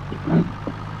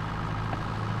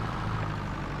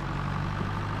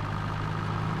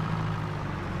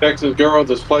 Texas girl,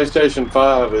 this PlayStation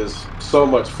 5 is so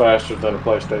much faster than a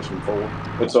PlayStation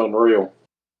 4. It's unreal.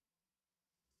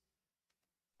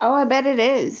 Oh, I bet it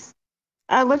is.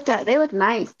 I looked at. They look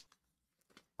nice.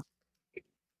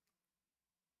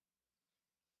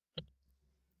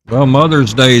 Well,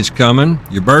 Mother's Day's coming.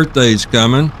 Your birthday's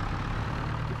coming.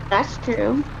 That's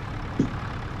true.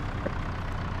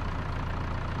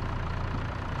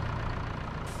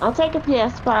 I'll take a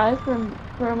PS5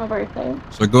 for my birthday.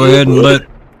 So go ahead and let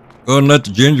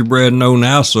the gingerbread know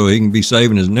now so he can be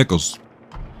saving his nickels.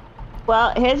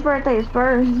 Well, his birthday is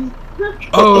first.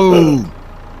 Oh!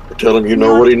 Tell him you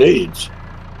know what he needs.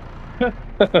 I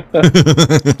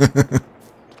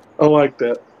like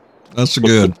that. That's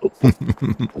good.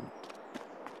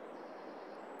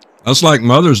 That's like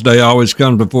Mother's Day always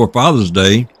comes before Father's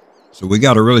Day. So we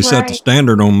got to really set the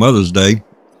standard on Mother's Day.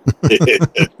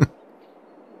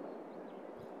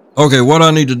 Okay, what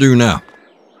I need to do now?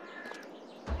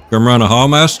 Come run a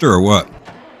Hallmaster or what?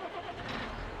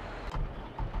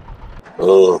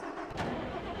 Or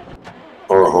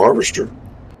a harvester.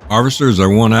 Harvester, is there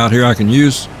one out here I can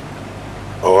use?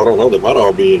 Oh, I don't know. They might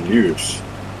all be in use.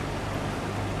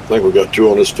 I think we got two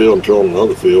on this field and two on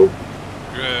another field.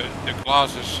 The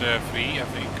class is free, I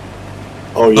think.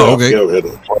 Oh, yeah. Oh, okay.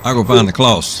 Yeah, I'll go find the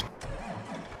class.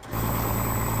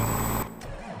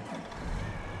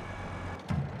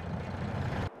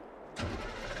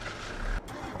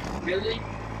 Really?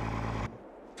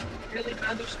 Really,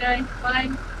 Mother's Day,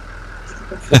 Layne?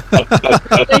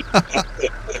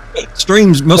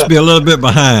 Streams must be a little bit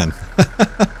behind.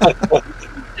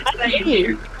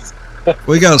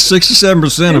 We got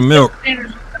 67% of milk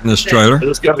in this trailer. I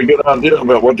just got a good idea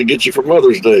about what to get you for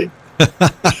Mother's Day.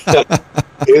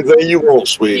 Anything you want,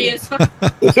 sweetie.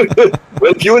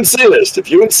 Well, if you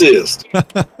insist.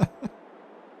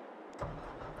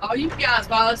 All you guys,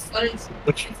 let's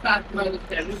stop Mother's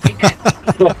Day. We'll be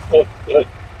happy.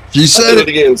 She said it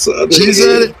again. She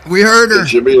said it. We heard her.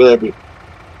 She'll be happy.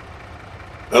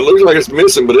 It looks like it's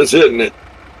missing, but it's hitting it.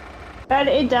 But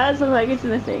it does look like it's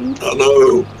missing. I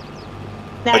know.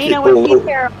 Now you know what to take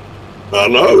care of. I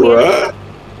know, right?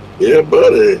 Yeah,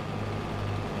 buddy.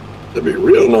 That'd be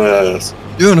real nice.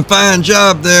 Doing a fine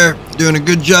job there. Doing a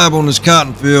good job on this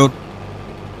cotton field.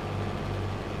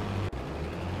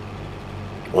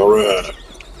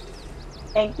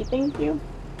 Thank you, thank you.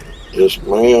 Yes,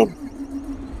 ma'am.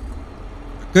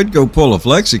 I could go pull a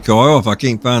flexi coil if I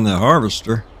can't find that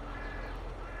harvester.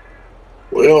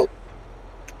 Well,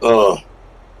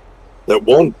 that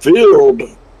one field,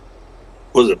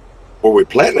 was it, were we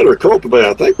planting it or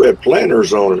cultivating? I think we had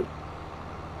planters on it.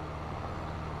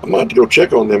 I might have to go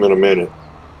check on them in a minute.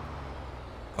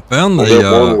 I found that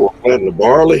one where we're planting the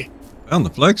barley. Found the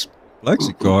flexi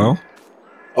coil.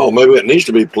 Oh, maybe it needs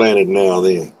to be planted now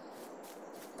then.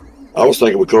 I was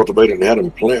thinking we cultivated and had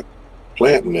them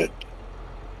planting it.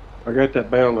 I got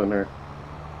that bale in there.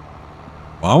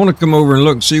 Well, I want to come over and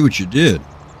look and see what you did.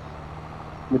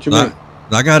 What you mean?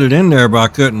 I got it in there, but I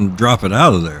couldn't drop it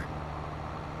out of there.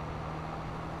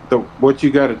 So what you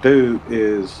got to do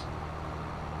is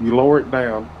you lower it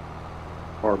down,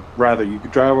 or rather you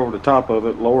could drive over the top of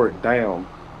it, lower it down.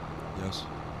 Yes.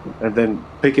 And then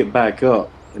pick it back up.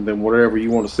 And then whatever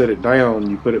you want to set it down,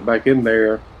 you put it back in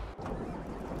there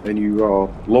and you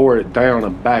lower it down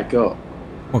and back up.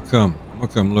 I'm gonna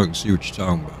come look and see what you're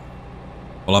talking about.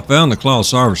 Well, I found the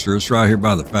cloth harvester. It's right here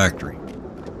by the factory.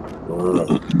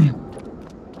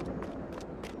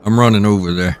 I'm running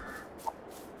over there.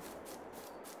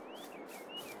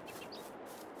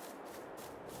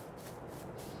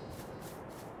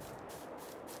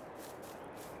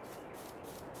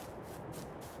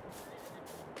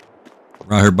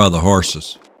 Right here by the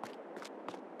horses.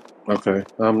 Okay,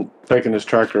 I'm taking this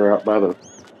tractor out by the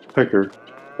picker.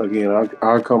 Again,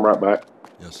 I'll come right back.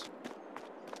 Yes.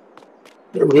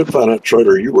 Never did find that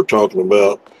trailer you were talking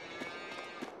about,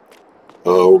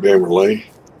 old gamer Layne.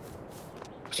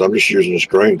 So I'm just using this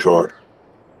grain cart.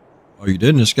 Oh, you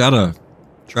didn't? It's got a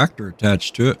tractor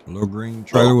attached to it. A little green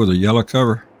trailer with a yellow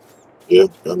cover. Yeah,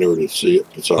 I never did see it.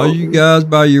 It's all you guys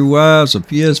buy your wives a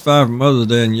PS5 for Mother's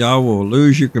Day and y'all will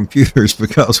lose your computers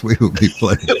because we will be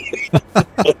playing.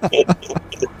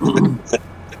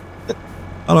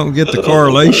 I don't get the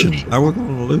correlation. How are we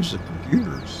going to lose the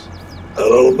computers? I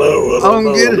don't know. I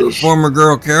don't get it. Former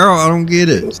girl Carol, I don't get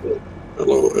it.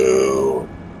 LOL.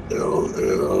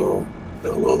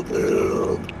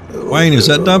 Wayne, is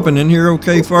that dumping in here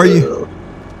okay for you?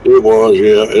 It was,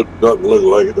 yeah. It doesn't look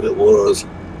like it, but it was.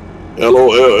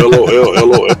 LOL.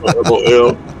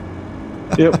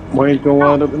 Yep, Wayne's gonna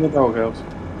wind up in the doghouse.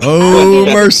 Oh,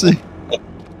 mercy.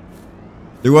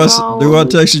 Do I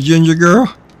text a ginger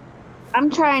girl? I'm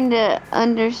trying to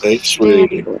understand. Thanks,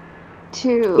 sweetie.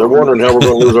 Too. They're wondering how we're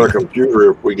going to lose our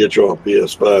computer if we get you on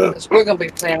PS5. We're going to be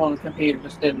playing on the computer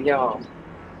instead of y'all.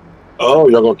 Oh,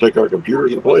 y'all going to take our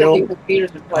computers and play on?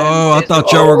 Oh, I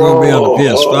thought y'all were going to be on the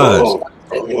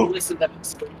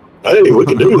PS5s. Hey, we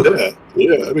can do that.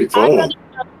 Yeah, that'd be fun. I'd rather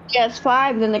have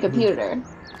PS5 than the computer.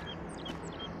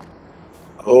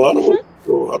 Oh, I don't.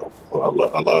 I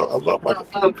love my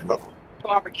computer.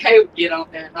 Barbara K would get on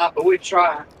there, but we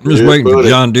try. I'm just waiting for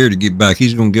John Deere to get back.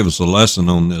 He's going to give us a lesson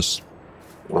on this.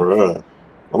 All right.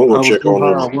 I'm going to go check on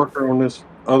hire a worker on this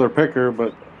other picker,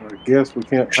 but I guess we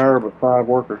can't hire but 5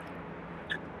 workers.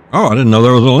 Oh, I didn't know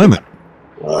there was a limit.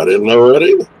 I didn't know that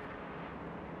either.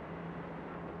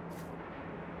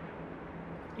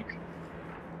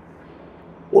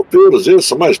 What field is this?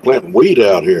 Somebody's planting wheat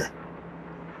out here.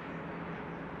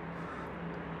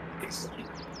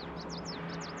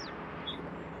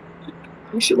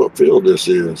 Let me see what field this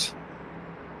is.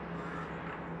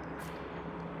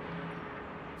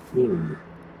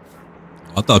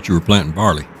 I thought you were planting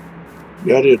barley.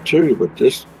 Yeah, I did too, but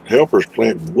this helper's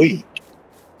planting wheat.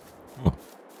 Huh.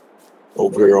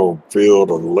 Over here on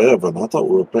field 11. I thought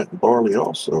we were planting barley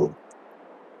also.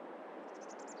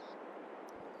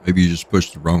 Maybe you just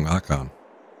pushed the wrong icon.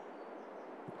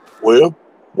 Well,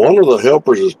 one of the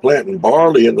helpers is planting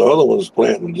barley and the other one's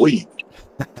planting wheat.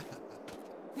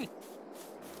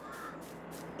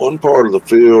 One part of the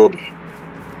field,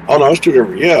 oh no, it's 2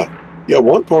 different, yeah,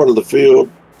 one part of the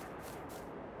field,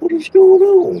 what is going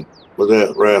on with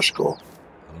that rascal?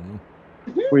 I don't know.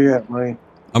 Where you at, Layne?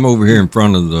 I'm over here in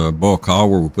front of the bulk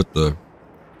hall where we put the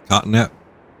cotton at.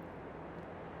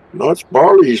 No, it's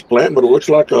barley he's planting, but it looks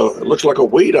like a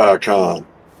wheat icon.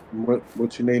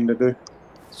 What you needing to do?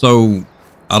 So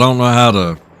I don't know how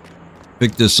to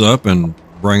pick this up and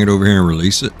bring it over here and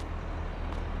release it.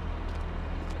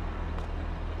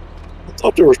 I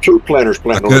thought there was 2 planters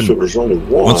planting on this, so there's only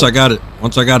one. Once I got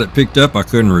it picked up, I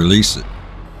couldn't release it.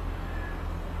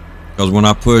 Because when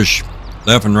I push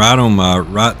left and right on my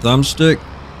right thumbstick,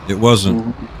 it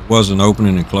wasn't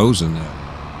opening and closing that.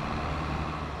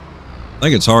 I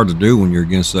think it's hard to do when you're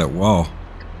against that wall.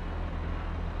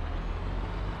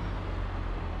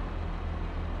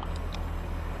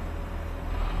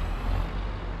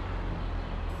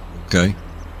 Okay,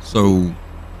 so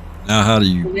Now how do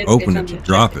you open it to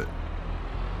drop it?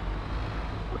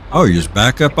 Oh, you just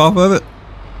back up off of it?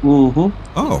 Mm-hmm.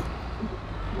 Oh.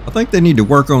 I think they need to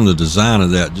work on the design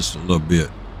of that just a little bit.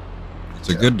 It's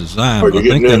a good design, but I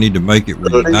think they need to make it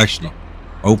where you actually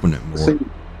open it more.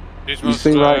 You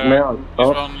see right now. This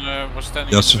one was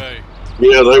standing in the way.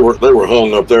 Yeah, they were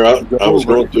hung up there. I was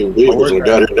going through vehicles and I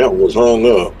got here. That one was hung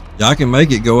up. Yeah, I can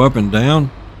make it go up and down,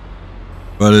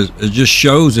 but it just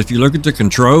shows, if you look at the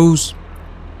controls,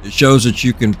 it shows that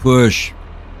you can push.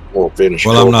 Well,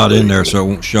 I'm not in there, so it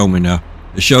won't show me now.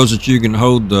 It shows that you can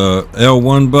hold the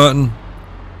L1 button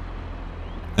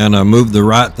and move the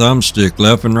right thumbstick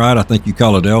left and right. I think you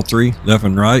call it L3, left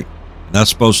and right. And that's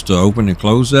supposed to open and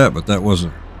close that, but that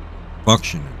wasn't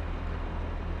functioning.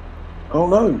 I don't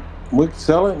know. We could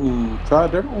sell it and try a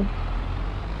different one.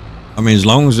 I mean, as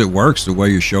long as it works the way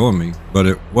you're showing me, but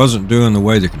it wasn't doing the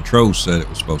way the controls said it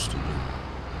was supposed to do.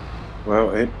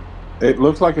 Well, it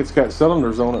looks like it's got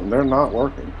cylinders on it, and they're not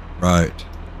working. Right.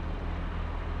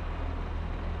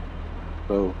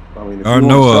 So, I mean, if I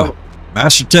know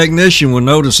master technician will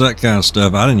notice that kind of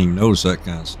stuff. I didn't even notice that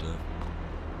kind of stuff.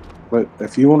 But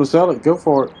if you want to sell it, go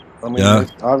for it. I mean, yeah.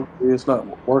 It's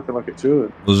not working like it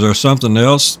should. Was there something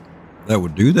else that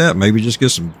would do that? Maybe just get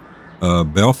some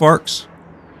bell forks?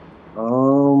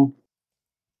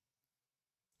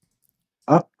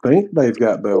 I think they've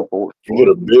got bell forks. You get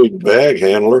a big bag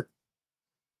handler.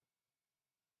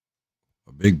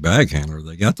 A big bag handler?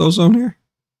 They got those on here?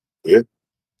 Yeah.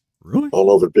 Really? I don't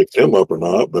know if it picks them up or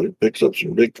not, but it picks up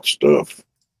some big stuff.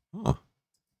 Huh.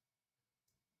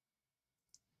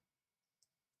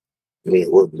 I mean,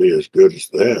 it wouldn't be as good as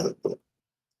that, but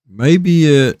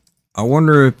maybe I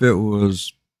wonder if it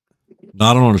was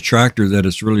not on a tractor that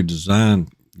it's really designed.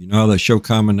 You know how they show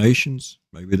combinations?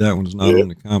 Maybe that one's not on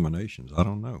the combinations. I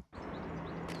don't know.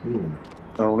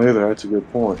 I don't either. That's a good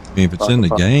point. I mean, if it's in the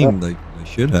game, they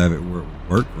should have it where it would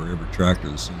work for every tractor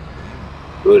that's in the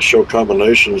game. They show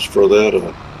combinations for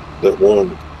that that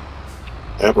one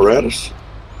apparatus.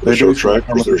 They show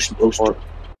tractors they're supposed to.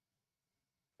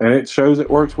 And it shows it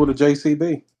works with a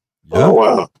JCB. Yeah. Oh,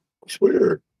 wow. That's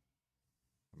weird.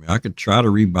 I mean, I could try to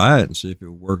rebuy it and see if it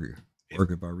would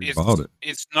work if I rebought it.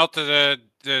 It's not the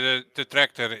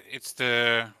tractor, it's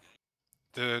the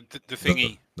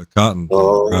thingy. The cotton thing,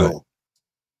 right.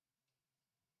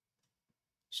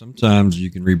 Sometimes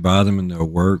you can rebuy them and they'll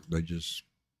work. They just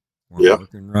weren't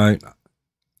working right.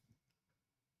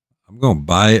 I'm going to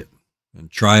buy it and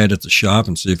try it at the shop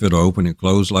and see if it'll open and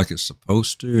close like it's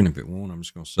supposed to. And if it won't, I'm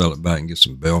just going to sell it back and get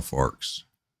some bell forks.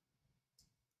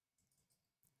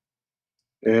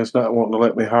 Yeah, it's not wanting to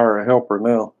let me hire a helper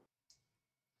now.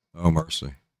 Oh,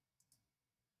 mercy.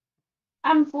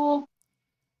 I'm full.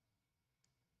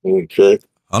 Okay.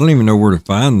 I don't even know where to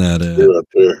find that at. Right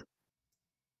there.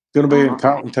 It's going to be in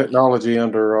Cotton Technology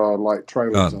under like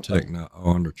trailers.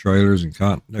 Under trailers and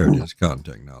cotton. There it is, Cotton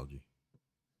Technology.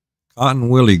 Cotton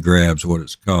Willy Grab's what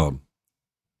it's called.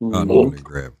 Cotton Willy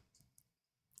Grab.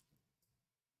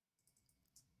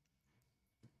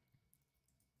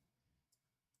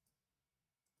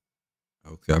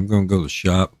 Okay, I'm going to go to the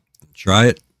shop and try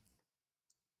it.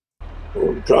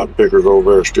 Well, the cotton pickers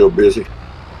over there are still busy.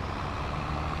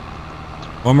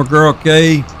 Well, my girl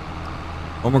Kay,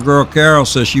 my girl Carol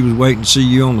says she was waiting to see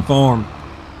you on the farm.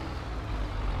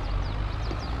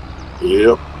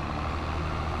 Yep.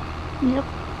 Yep.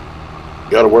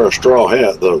 Got to wear a straw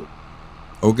hat, though.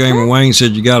 Old Gamer Wayne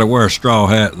said you got to wear a straw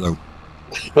hat, though.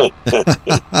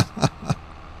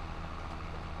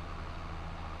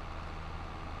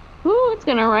 Ooh, it's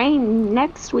gonna rain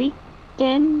next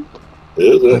weekend.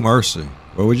 Is it? Oh, mercy.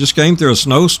 Well, we just came through a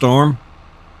snowstorm.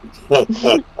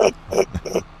 You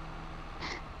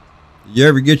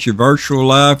ever get your virtual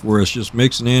life where it's just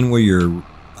mixing in with your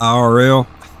IRL?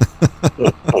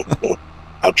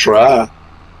 I try.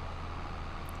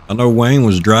 I know Wayne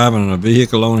was driving a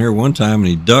vehicle on here one time and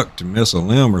he ducked to miss a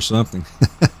limb or something.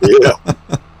 Yeah.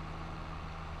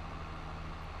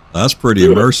 That's pretty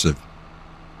immersive.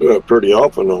 Yeah, pretty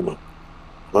often on the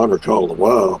Hunter Call the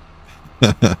Wild.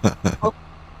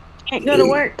 Can't go to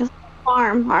work because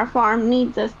our farm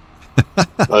needs us.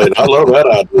 Hey, I love that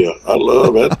idea. I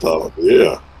love that thought.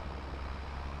 Yeah.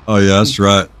 Oh yeah, that's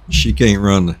right. She can't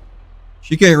run the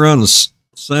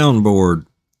soundboard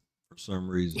for some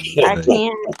reason. I can't.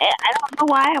 I don't know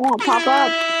why it won't pop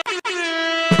up.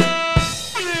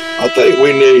 I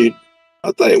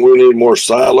think we need more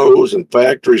silos and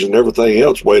factories and everything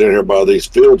else way down here by these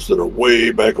fields that are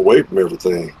way back away from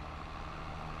everything.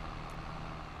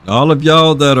 All of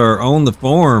y'all that are on the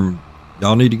farm,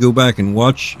 y'all need to go back and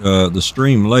watch the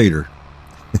stream later.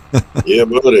 Yeah,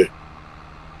 buddy.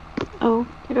 Oh,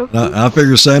 I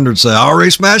figured Sandra would say, I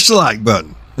already smashed the like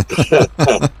button.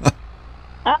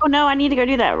 Oh, no, I need to go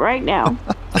do that right now.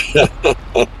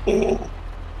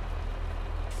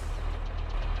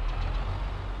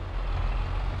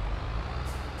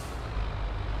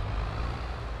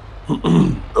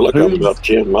 Look, I'm about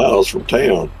 10 miles from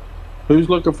town. Who's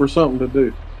looking for something to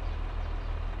do?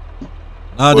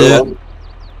 I did.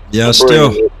 Yeah,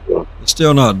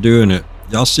 still not doing it.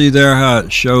 Y'all see there how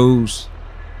it shows?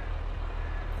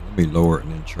 Let me lower it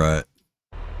and then try it.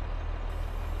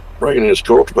 Bringing this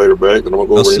cultivator back, and I'm going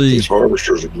to go over into these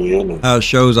harvesters again. How it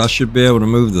shows I should be able to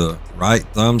move the right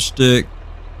thumbstick.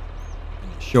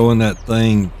 And it's showing that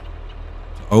thing to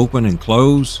open and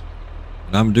close.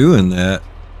 And I'm doing that.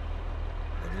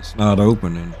 But it's not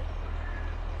opening.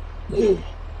 For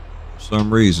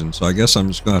some reason. So I guess I'm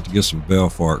just going to have to get some bell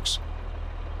forks.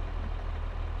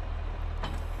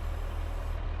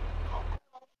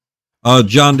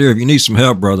 John Deere, if you need some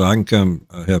help, brother, I can come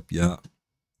help you out.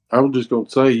 I was just going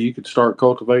to say, you could start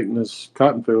cultivating this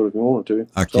cotton field if you wanted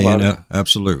to. I can,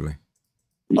 absolutely.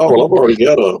 Oh, well, I've already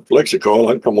got a flexi-call.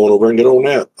 I can come on over and get on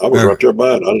that. I was right there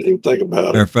by it. I didn't even think about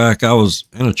it. Matter of fact, I was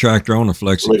in a tractor on a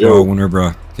flexi-call whenever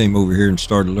I came over here and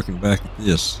started looking back at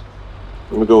this.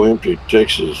 Let me go empty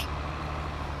Texas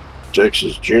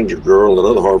Ginger Girl and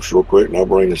another harvest real quick, and I'll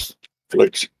bring this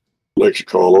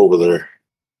flexi-call over there.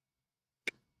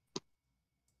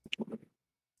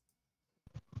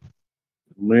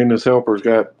 Me and this helper's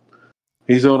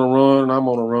he's on a run, I'm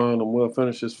on a run, and we'll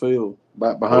finish this field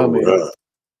back behind me. Right.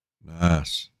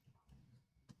 Nice.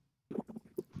 As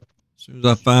soon as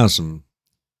I find some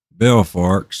bell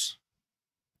forks,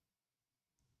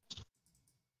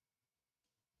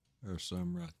 there's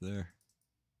some right there.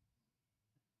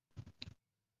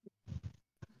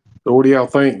 So what do y'all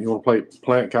think? You want to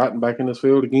plant cotton back in this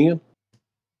field again?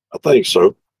 I think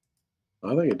so.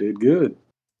 I think it did good.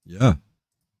 Yeah.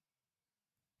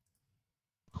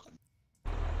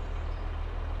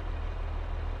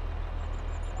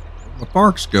 The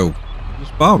parks go. I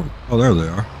just bought them. Oh, there they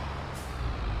are.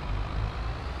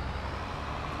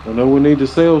 I know we need to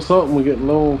sell something. We're getting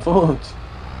low on funds.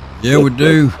 Yeah, we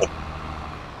do.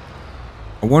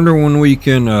 I wonder when we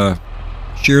can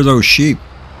shear those sheep.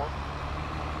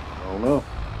 I don't know.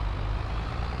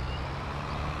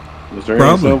 Is there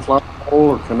any sunflower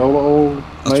oil or canola oil?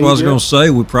 That's what I was going to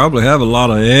say. We probably have a lot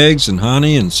of eggs and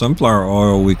honey and sunflower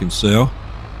oil we can sell.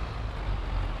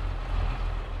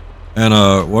 And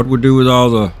what we do with all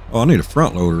the... Oh, I need a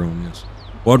front loader on this.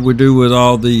 What we do with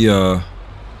all the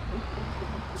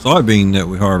soybean that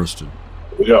we harvested?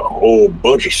 We got a whole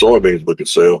bunch of soybeans we could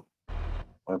sell.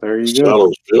 Well, there you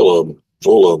go. Silos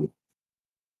full of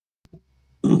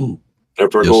them.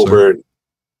 After I go over and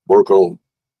work on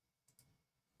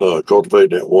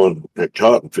cultivating that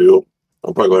cotton field,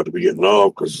 I'm probably going to have to be getting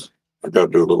off because I got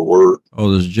to do a little work.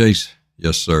 Oh, there's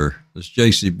Yes, sir. This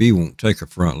JCB won't take a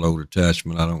front load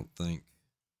attachment, I don't think.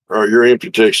 All right, you're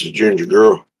empty, Texas Ginger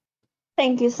Girl.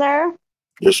 Thank you, sir.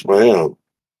 Yes, ma'am.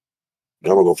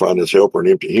 Now I'm going to go find this helper and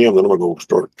empty him, then I'm going to go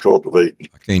start cultivating.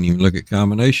 I can't even look at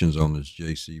combinations on this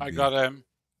JCB. I got him.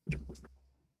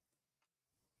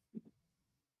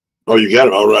 Oh, you got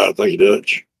it? All right. Thank you,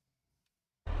 Dutch.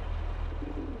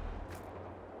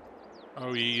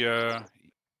 Oh, he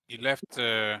left...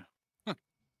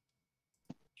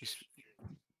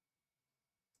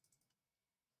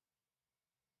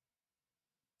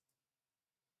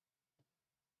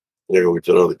 They're going to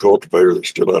get that other cultivator that's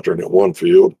still out there in that one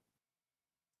field.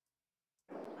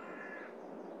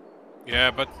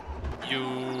 Yeah, but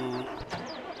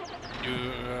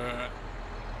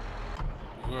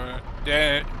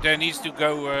there needs to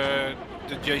go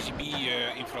the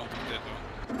JCB in front of that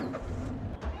one,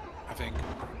 I think.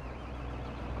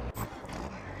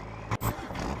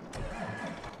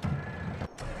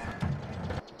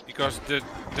 Because the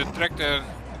tractor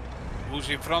who's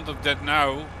in front of that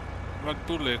now won't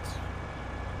pull it.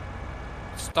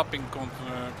 Stopping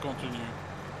continue.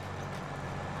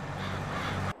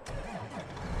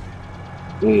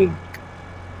 You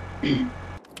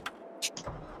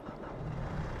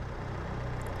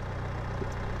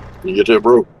get that,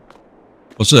 bro?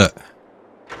 What's that?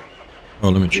 Oh,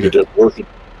 let me check. You get that working?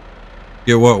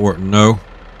 Get what working? No.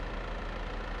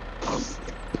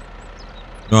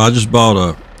 No, I just bought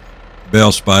a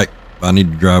bell spike. I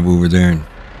need to drive over there and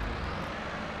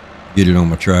get it on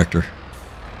my tractor.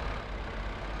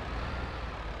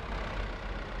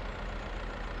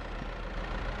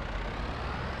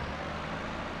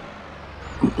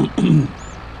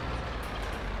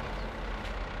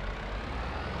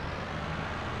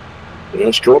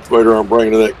 That's cultivator I'm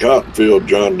bringing to that cotton field,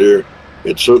 John Deere.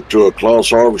 It's hooked to a Claas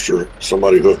harvester.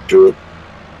 Somebody hooked to it.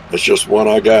 It's just one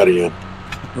I got in.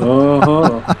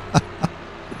 Uh-huh.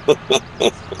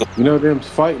 You know them's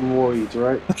fighting weeds,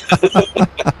 right?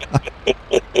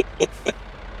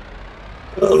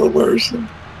 Oh, mercy.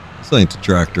 This ain't the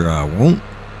tractor I want.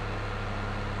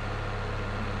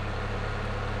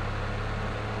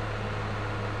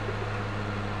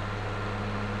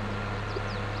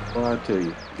 Well, I tell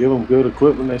you, give them good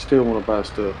equipment, they still want to buy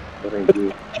stuff. That ain't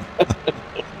good.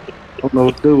 Don't know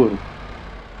what to do with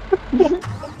them.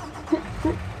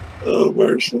 Oh,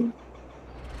 mercy.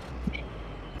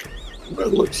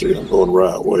 But let's see, I'm going the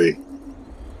right way.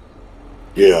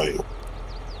 Yeah, I am.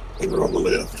 And they're on the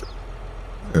left.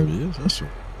 There it is. That's a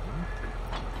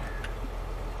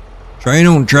train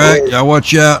on track. Y'all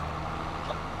watch out.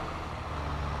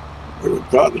 There's a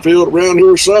cotton field around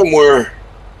here somewhere.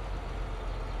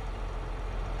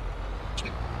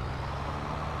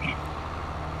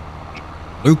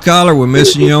 Blue collar, we're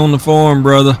missing you on the farm,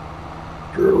 brother.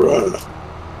 You're right.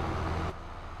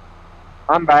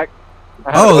 I'm back.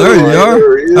 Oh, there you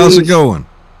are. How's it going?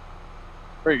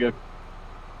 Pretty good.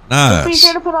 Nice. Be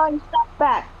sure to put all your stuff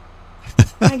back.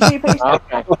 Make sure you put your stuff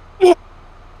back.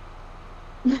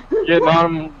 Getting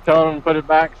on them, telling them to put it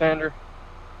back, Sandra.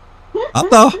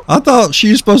 I thought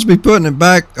she was supposed to be putting it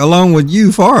back along with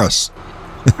you for us.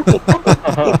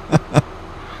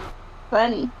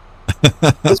 Funny.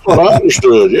 That's what I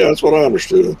understood. Yeah, that's what I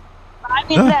understood. I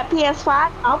get that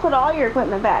PS5, I'll put all your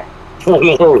equipment back. I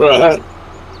know, right?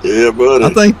 Yeah, buddy. I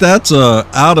think that's a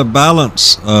out of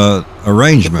balance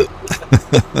arrangement.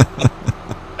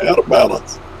 Out of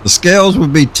balance. The scales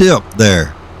would be tipped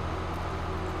there.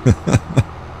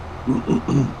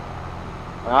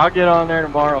 I'll get on there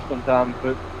tomorrow sometime,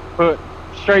 put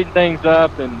straighten things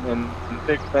up and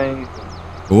fix things.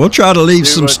 Well, we'll try to leave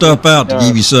some stuff out to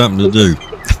give you something to do.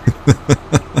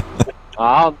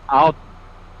 I'll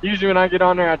usually when I get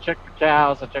on there, I check the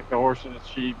cows, I check the horses,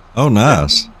 sheep. Oh,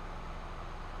 nice.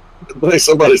 I think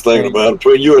somebody's thinking about it.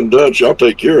 Between you and Dutch, I'll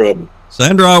take care of them.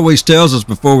 Sandra always tells us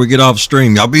before we get off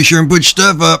stream, y'all be sure and put your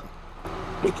stuff up.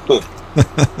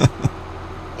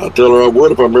 I'll tell her I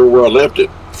would if I remember where I left it.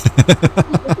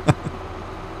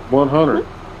 100.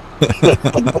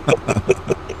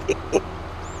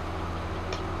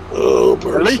 Oh,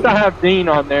 mercy. At least I have Dean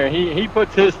on there. He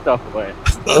puts his stuff away.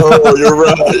 Oh, you're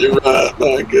right. You're right.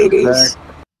 My goodness.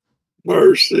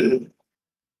 Mercy.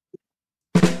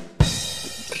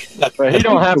 But he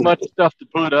don't have much stuff to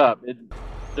put up.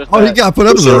 Just All he got put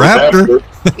up is a raptor.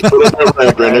 He put up a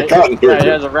raptor and a cotton Yeah, he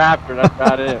has a raptor. That's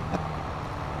about it.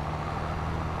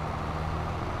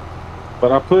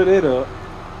 But I put it up.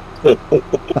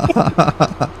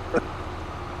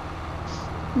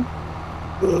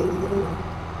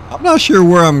 I'm not sure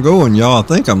where I'm going, y'all. I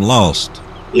think I'm lost.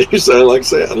 You sound like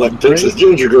Texas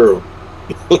Ginger Girl.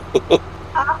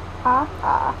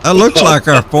 That looks like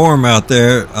our farm out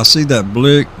there. I see that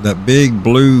big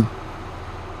blue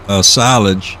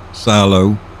silage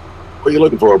silo. What are you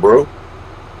looking for, bro?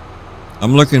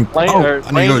 I'm looking. I need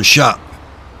to go to shop.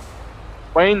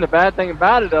 Wayne, the bad thing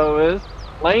about it though is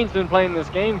Layne's been playing this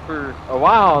game for a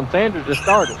while and Sandra just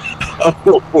started.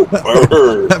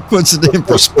 That puts it in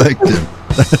perspective.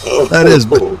 That is.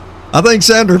 I think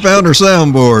Sandra found her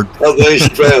soundboard. I think she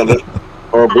found it.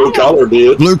 Or Blue Collar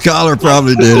did. Blue Collar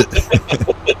probably did it.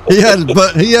 He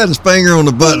had his finger on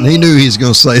the button. He knew he was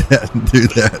going to say that and do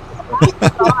that.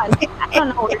 I don't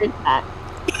know where it's at.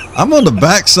 I'm on the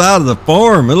back side of the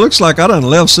farm. It looks like I done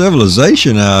left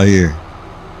civilization out here.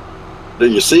 Do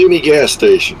you see any gas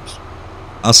stations?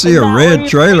 I see a red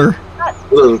trailer.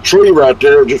 There's a tree right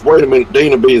there. Just wait a minute.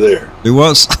 Dean will be there. Do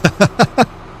what?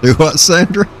 Do what,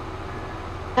 Sandra?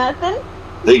 Nothing.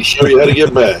 He can show you how to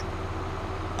get back.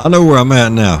 I know where I'm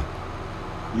at now.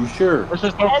 You sure? Let's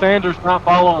just hope Sandra's not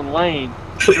following Layne.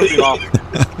 She'll be off.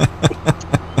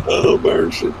 Oh,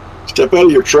 mercy. Step out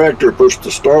of your tractor, push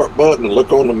the start button, and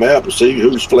look on the map and see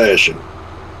who's flashing.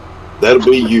 That'll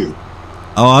be you.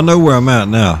 Oh, I know where I'm at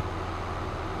now.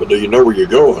 But do you know where you're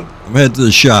going? I'm headed to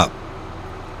the shop.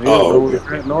 He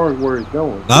don't know where he's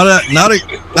going.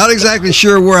 Not exactly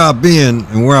sure where I've been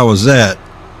and where I was at,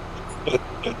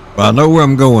 but I know where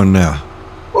I'm going now.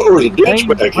 Oh, there's a ditch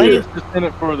back here. Layne's just in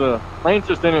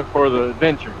it for the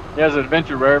adventure. He has an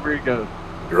adventure wherever he goes.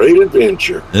 Great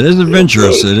adventure. It is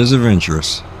adventurous. It is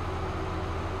adventurous.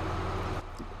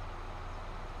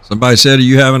 Somebody said, "Are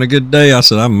you having a good day?" I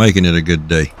said, "I'm making it a good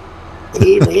day."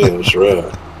 Amen. That's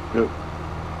right. Good.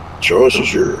 Choice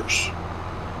is yours.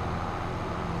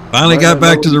 Finally got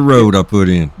back to the road I put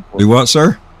in. Do what,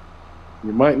 sir?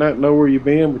 You might not know where you've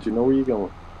been, but you know where you're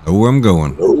going. Know where I'm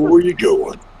going. Know where you're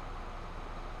going.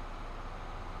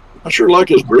 I sure like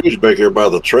his bridge back here by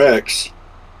the tracks.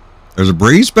 There's a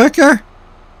breeze back there?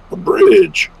 The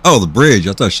bridge. Oh, the bridge.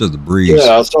 I thought you said the breeze.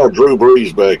 Yeah, I saw Drew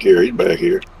Breeze back here. He's back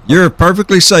here. You're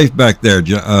perfectly safe back there.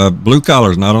 Blue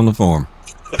collar's not on the farm.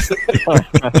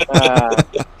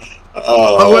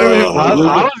 Oh, wait a minute.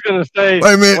 I was going to say,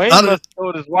 wait a minute. Wayne must have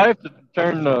told his wife to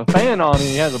turn the fan on and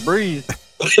he has a breeze.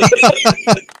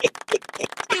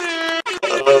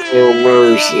 Oh,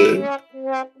 mercy.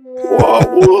 Wah,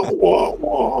 wah, wah,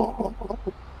 wah.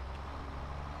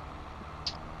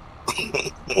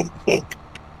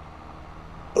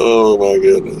 Oh, my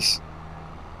goodness.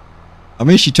 I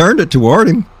mean, she turned it toward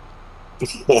him.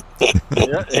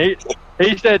 Yeah,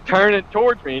 he said turn it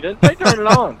towards me. He didn't say turn it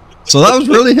on. So that was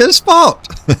really his fault.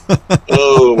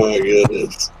 Oh, my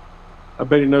goodness. I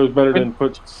bet he knows better than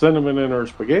put cinnamon in her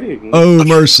spaghetti again. Oh,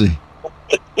 mercy.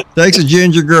 Takes a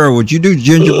ginger girl. Would you do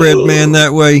gingerbread man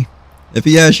that way? If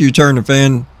he asked you to turn the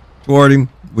fan toward him,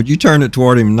 would you turn it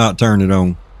toward him and not turn it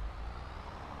on?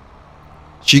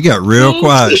 She got real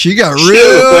quiet. She got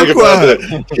real quiet.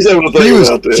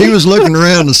 She was looking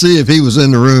around to see if he was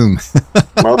in the room.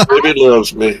 My baby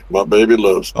loves me. My baby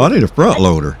loves me. Oh, I need a front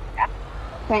loader.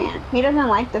 Fan. He doesn't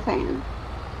like the fan.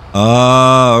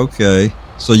 Ah, okay.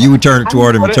 So you would turn it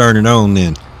toward him and turn it on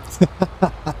then.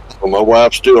 Well, my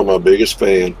wife's still my biggest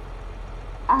fan.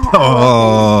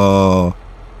 Oh.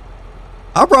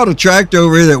 I brought a tractor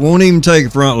over here that won't even take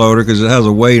a front loader because it has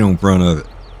a weight on front of it.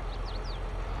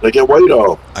 Take that weight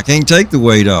off. I can't take the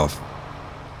weight off.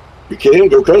 You can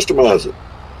go customize it.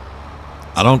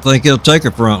 I don't think it'll take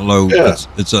a front load. Yeah.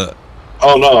 It's a.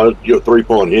 Oh no, you're a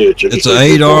 3-point hitch. It's an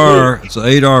 8R. It's an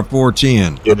 8R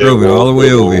 410. I drove it all the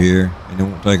way over here, and it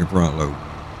won't take a front load.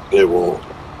 It won't.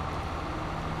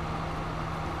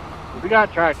 We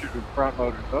got tractors with front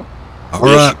loaders, though. All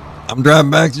right, I'm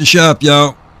driving back to the shop,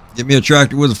 y'all. Get me a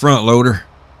tractor with a front loader.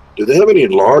 Do they have any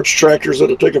large tractors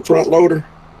that'll take a front loader?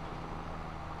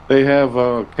 They have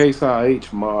a Case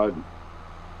IH mod.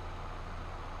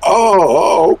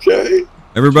 Oh, okay.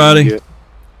 Everybody,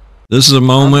 this is a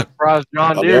moment. I'm surprised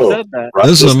John Deere said that.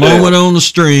 This is a moment on the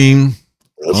stream.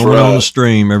 That's moment right. on the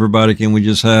stream. Everybody, can we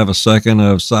just have a second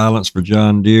of silence for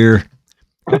John Deere?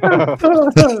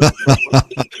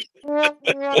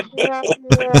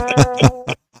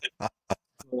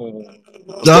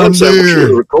 John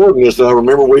Deere. Recording this, I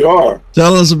remember we are.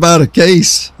 Tell us about a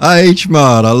Case IH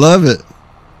mod. I love it.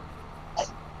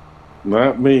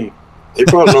 Not me. He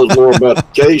probably knows more about the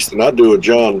Case than I do of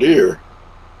John Deere.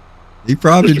 He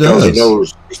probably just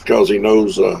does. Just because he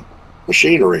knows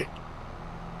machinery.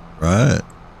 Right.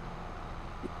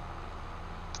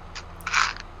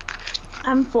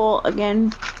 I'm full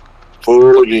again.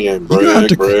 Full again.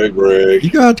 Brag, brag.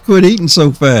 You got to quit eating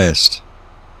so fast.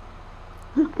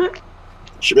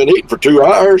 She been eating for 2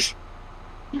 hours.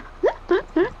 And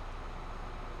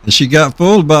she got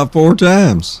full about 4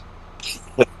 times.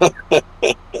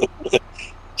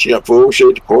 She got full when she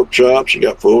ate the pork chop. She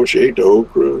got full when she ate the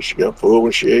okra. She got full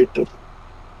when she ate the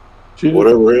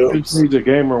whatever else. She needs a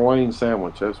Gamer Wayne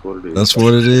sandwich. That's what it is. That's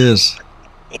what it is.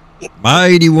 My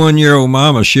 81-year-old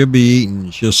mama, she'll be eating.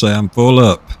 She'll say, I'm full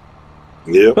up.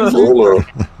 Yep, full up.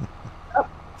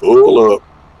 Full up.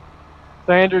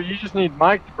 Sandra, you just need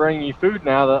Mike to bring you food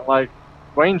now that, like,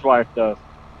 Wayne's wife does.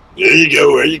 There you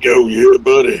go. There you go. Yeah,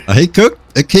 buddy. He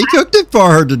cooked it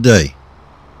for her today.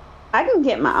 I can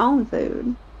get my own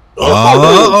food.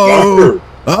 Uh-oh.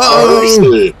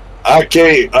 Uh-oh. I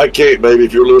can't, baby.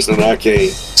 If you're listening, I can't.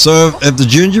 So if the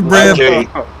gingerbread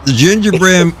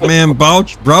man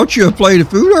brought you a plate of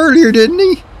food earlier, didn't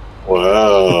he?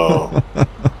 Wow.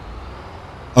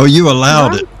 Oh, you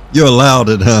allowed it. You allowed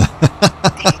it, huh?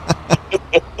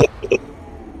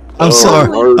 I'm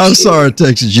sorry. I'm sorry,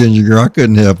 Texas Ginger Girl. I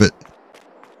couldn't help it.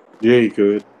 Yeah, you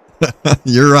could.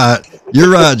 You're right.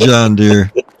 You're right, John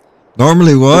Deere.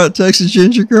 Normally what, Texas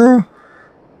Ginger Girl?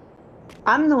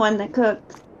 I'm the one that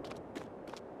cooks.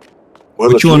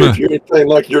 Well, if you anything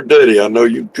like your daddy, I know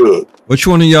you cook. Which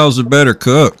one of y'all's a better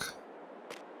cook?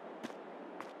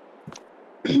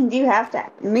 You have to.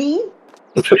 Me?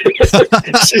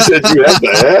 She said you have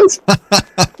to ask.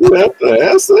 You have to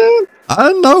ask that? I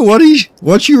don't know.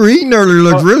 What you were eating earlier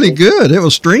looked really good. It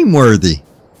was stream worthy.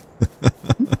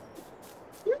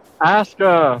 Ask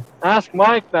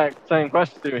Mike that same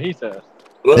question, see what he says.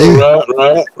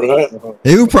 Right.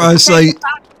 He would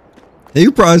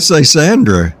probably say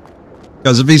Sandra.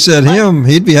 Because if he said him,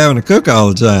 he'd be having to cook all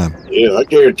the time. Yeah, I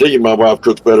guarantee you my wife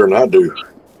cooks better than I do.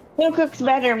 Who cooks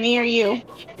better, me or you?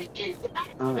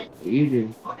 You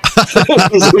do.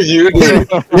 You do.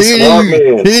 He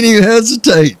didn't even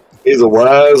hesitate. He's a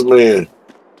wise man.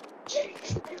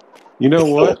 You know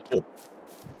what?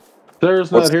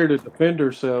 Sarah's not here to defend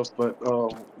herself, but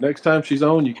next time she's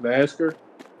on, you can ask her.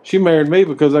 She married me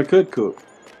because I could cook.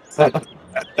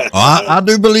 I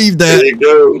do believe that. There you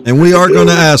go. And we are going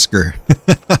to ask her.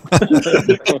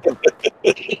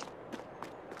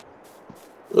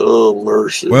 Oh,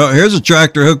 mercy. Well, here's a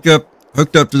tractor hooked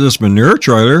up to this manure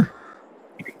trailer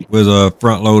with a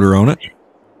front loader on it.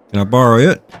 Can I borrow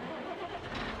it?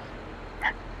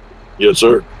 Yes,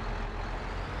 sir.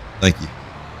 Thank you.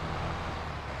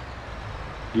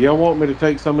 Y'all want me to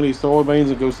take some of these soybeans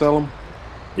and go sell them?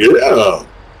 Yeah.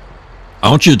 I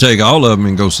want you to take all of them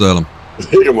and go sell them.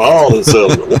 Take them all and sell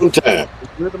them at one time.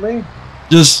 It's good to me.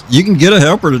 Just, you can get a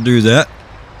helper to do that.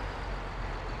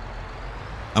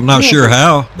 I'm not sure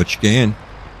how, but you can.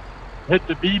 Hit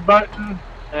the B button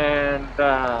and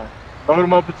load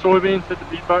them up with soybeans. Hit the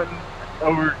B button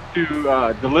over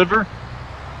to deliver,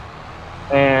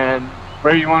 and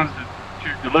where you want them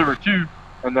to deliver to,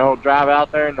 and they'll drive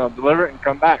out there and they'll deliver it and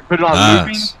come back. Put it on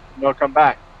looping, and they'll come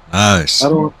back. Nice. I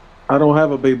don't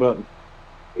have a B button.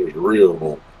 It's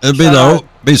real. It'd be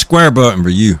be square button for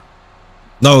you.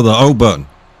 No, the O button.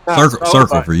 No, Circle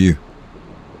button. for you.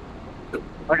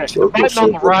 Okay, button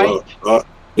on the right.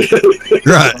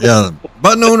 Right, yeah.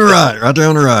 Button on the right there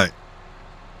on the right.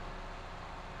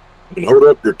 And hold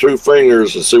up your two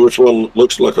fingers and see which one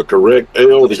looks like a correct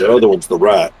L. The other one's the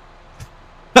right.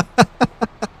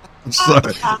 I'm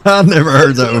sorry. I've never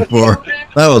heard that before.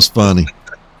 That was funny.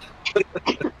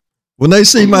 When they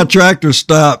see my tractor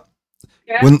stop,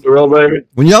 when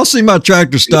y'all see my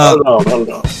tractor stop,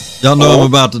 y'all know I'm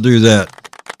about to do that.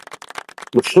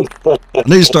 I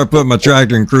need to start putting my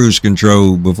tractor in cruise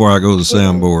control before I go to the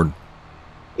soundboard.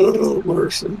 Oh,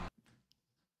 mercy.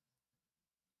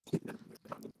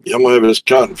 Yeah, I'm going to have this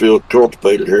cotton field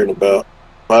cultivated here in about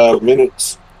 5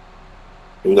 minutes.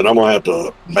 And then I'm going to have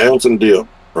to bounce and dip,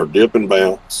 or dip and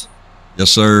bounce. Yes,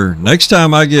 sir. Next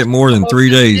time I get more than 3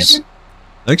 days,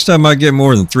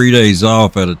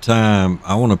 off at a time,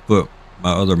 I want to put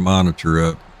my other monitor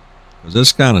up. Because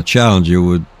this kind of challenge you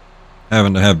with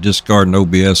having to have discard and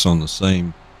OBS on the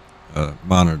same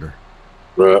monitor.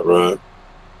 Right.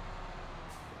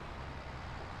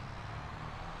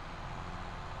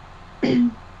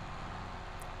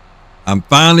 I'm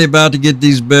finally about to get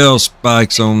these bell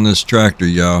spikes on this tractor,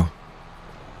 y'all.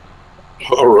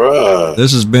 All right.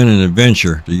 This has been an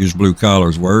adventure, to use Blue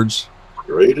Collar's words.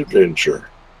 Great adventure.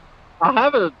 I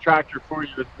have a tractor for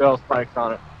you with bell spikes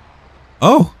on it.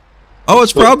 Oh,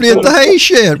 it's probably at the hay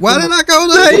shed. Why did I go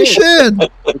to the hay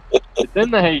shed? It's in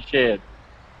the hay shed.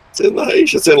 It's in the hay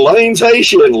shed. It's in Layne's hay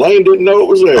shed. Layne didn't know it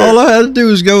was there. All I had to do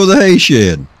was go to the hay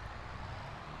shed.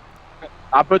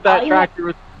 I put that tractor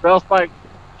with bell spikes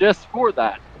just for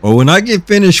that. Well, when I get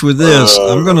finished with this,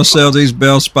 I'm going to sell these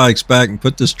bell spikes back and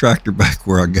put this tractor back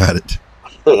where I got it.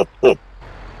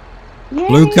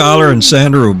 Blue Collar and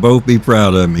Sandra will both be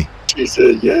proud of me. She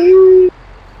said, yay.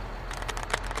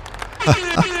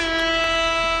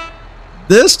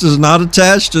 This does not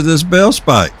attach to this bell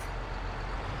spike.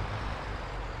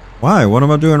 Why? What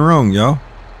am I doing wrong, y'all?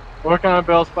 What kind of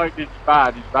bell spike did you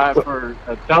buy? Did you buy it for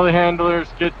a telehandler,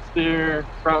 skid steer,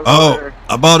 front loader?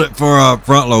 Oh, I bought it for a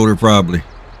front loader, probably.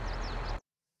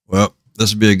 Well,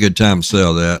 this would be a good time to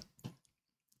sell that.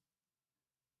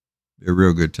 Be a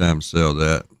real good time to sell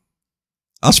that.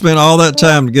 I spent all that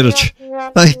time to get a...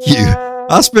 Thank you.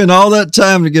 I spent all that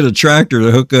time to get a tractor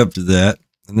to hook up to that,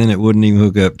 and then it wouldn't even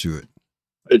hook up to it.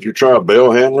 Did you try a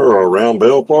bell handler or round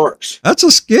bell parks? That's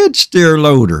a skid steer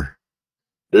loader.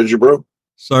 Did you, bro?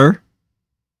 Sir?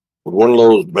 Would one of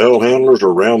those bell handlers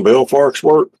or round bell forks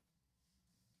work?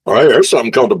 All right, there's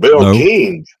something called the Bell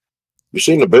King. You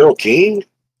seen the Bell King?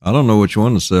 I don't know which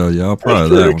one to sell, y'all.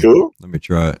 Probably that one. Cool. Let me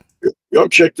try it. Y'all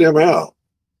check them out.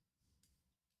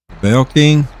 Bell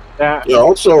King? Yeah.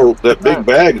 Also, that big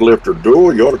bag lifter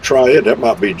dual, you ought to try it. That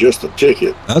might be just a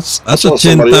ticket. That's a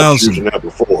 10,000. That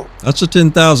before. That's a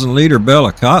 10,000 liter bale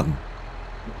of cotton.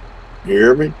 You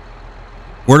hear me?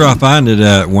 Where do I find it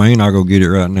at, Wayne? I'll go get it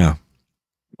right now.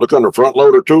 Look under front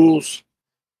loader tools.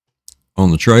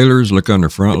 On the trailers, look under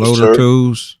front loader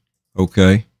tools.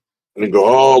 Okay. And then go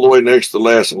all the way next to the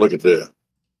last and look at that.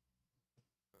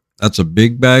 That's a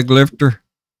big bag lifter.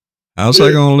 How's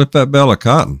that going to lift that bale of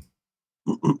cotton?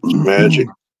 It's magic.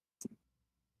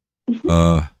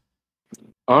 Honestly,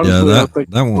 yeah,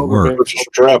 that won't work. Put your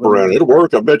strap around it. It'll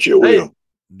work. I bet you it will.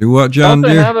 Do what, John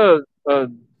Deere?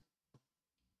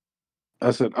 I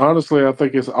said, honestly, I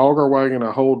think it's auger wagon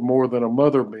to hold more than a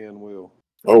mother bin will.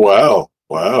 Oh, wow.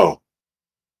 Wow.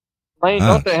 Layne,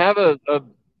 don't they have a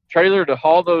trailer to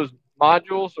haul those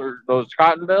modules or those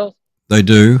cotton bales? They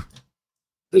do.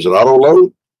 Is it auto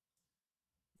load?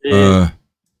 Yeah.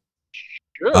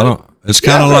 Good. I don't. It's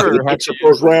kind of like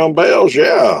those round bales.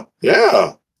 Yeah.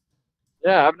 Yeah,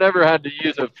 I've never had to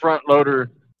use a front loader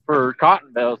for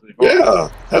cotton bales before. Yeah.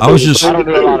 I was just. I don't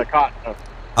do a lot of cotton.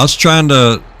 I was trying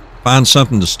to find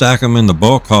something to stack them in the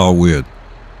bulk haul with.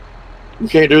 You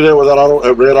can't do that with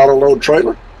a red auto load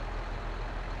trailer.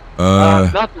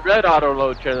 Not the red auto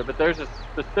load trailer, but there's a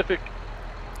specific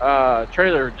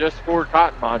trailer just for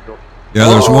cotton modules. Yeah,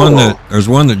 there's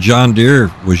one that John Deere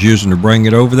was using to bring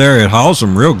it over there. It hauls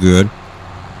them real good.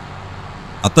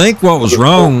 I think what was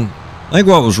wrong.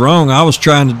 I was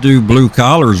trying to do Blue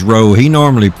Collar's row. He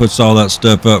normally puts all that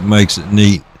stuff up, makes it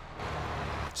neat.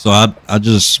 So I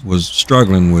just was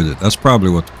struggling with it. That's probably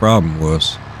what the problem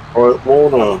was. Or it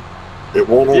won't. If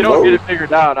you don't get it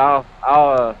figured out,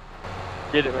 I'll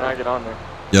get it when I get on there.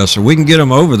 Yeah, so we can get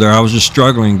them over there. I was just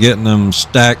struggling getting them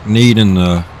stacked neat in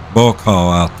the bulk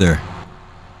haul out there.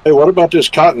 Hey, what about this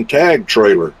cotton tag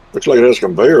trailer? Looks like it has a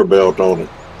conveyor belt on it.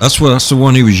 That's the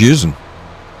one he was using.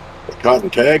 A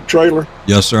cotton tag trailer?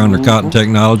 Yes, sir, under Cotton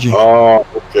Technology. Oh,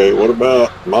 okay. What about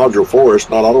Module 4? It's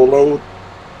not auto load?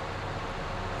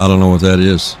 I don't know what that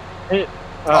is. Here's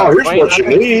what you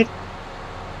need.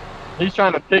 He's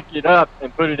trying to pick it up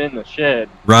and put it in the shed.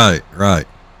 Right.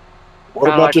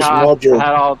 What about this module? I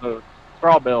had all the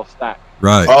straw bales stacked.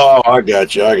 Right. Oh, I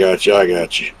got you.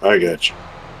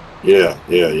 Yeah.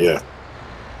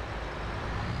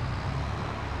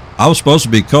 I was supposed to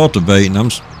be cultivating.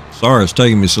 I'm sorry it's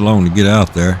taking me so long to get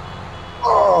out there.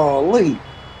 Oh, Lee.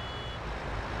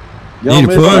 You need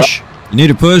a push? You need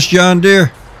a push, John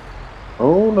Deere?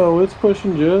 Oh, no, it's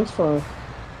pushing just fine.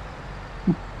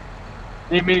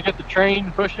 Need me to get the train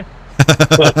to push it?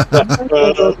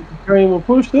 The train will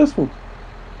push this one.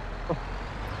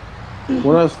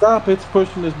 When I stop, it's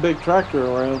pushing this big tractor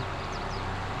around.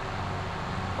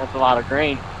 That's a lot of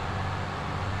grain.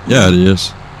 Yeah, it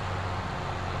is.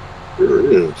 Sure it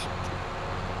is.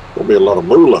 Gonna be a lot of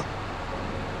moolah.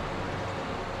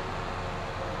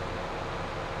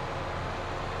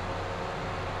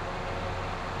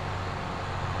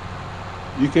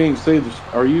 You can't see this.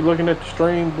 Are you looking at the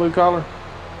stream, Blue Collar?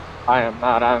 I am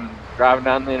not. I'm driving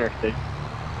down the interstate.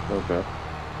 Okay.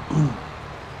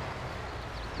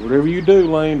 Whatever you do,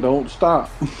 Layne, don't stop.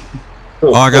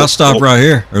 Oh, I got to stop right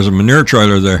here. There's a manure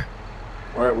trailer there.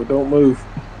 All right, well, don't move.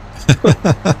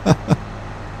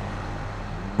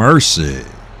 Mercy.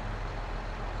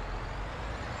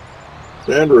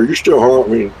 Sandra, are you still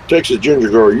Texas Ginger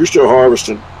Girl, are you still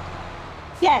harvesting?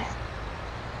 Yes.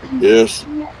 Yes.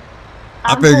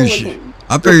 I figure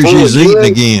she's eating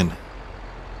again.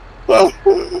 I'm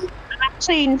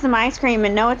actually eating some ice cream,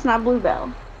 and no, it's not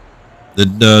Bluebell.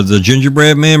 Did the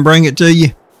gingerbread man bring it to you?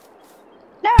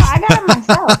 No, I got it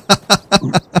myself.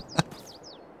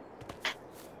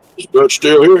 Is Bud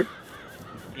still here?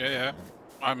 Yeah.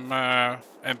 I'm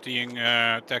emptying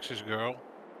Texas Girl.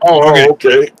 Oh,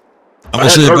 okay. I'm I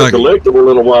hadn't heard a collectible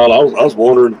in a while. I was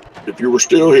wondering if you were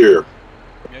still here.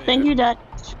 Thank you, Dutch.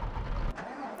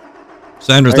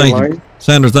 Sandra, thank you.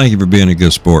 Sandra, thank you for being a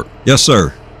good sport. Yes,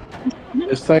 sir.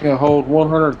 This thing will hold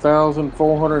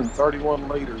 100,431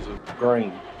 liters of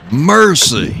grain.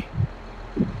 Mercy.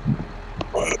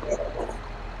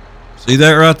 See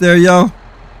that right there, y'all?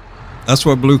 That's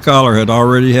what Blue Collar had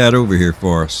already had over here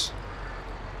for us.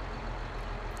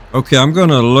 Okay, I'm going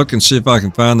to look and see if I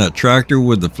can find that tractor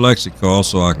with the flexi-coil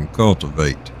so I can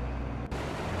cultivate.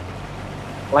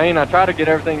 Layne, I try to get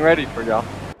everything ready for y'all.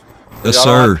 Yes, y'all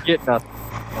sir. Don't have to get nothing.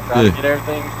 I try to get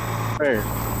everything prepared.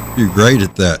 You're great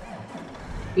at that.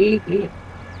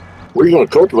 Where you going to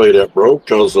cultivate that, bro?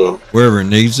 Because wherever it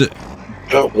needs it.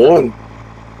 Got one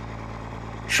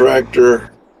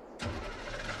tractor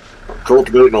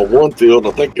cultivating on one field.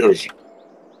 I think there's,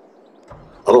 I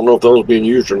don't know if those are being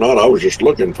used or not. I was just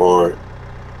looking for it.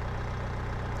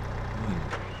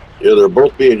 Yeah, they're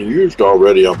both being used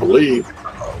already, I believe.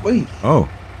 Oh,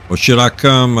 well, should I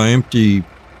come empty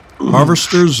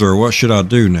harvesters, or what should I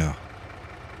do now?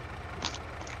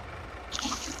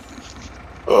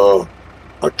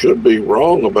 I could be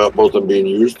wrong about both of them being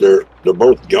used. They're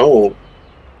both gone.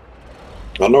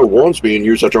 I know one's being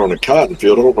used out there on the cotton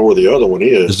field. I don't know where the other one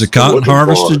is. Is the cotton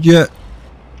harvested yet?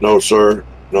 No, sir.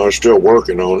 No, I'm still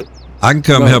working on it. I can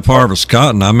come help harvest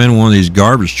cotton. I'm in one of these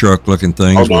garbage truck looking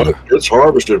things. Oh, no, it's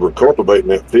harvested. We're cultivating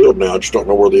that field now. I just don't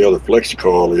know where the other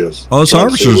flexi-coil is. Oh, this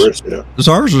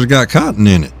harvester's got cotton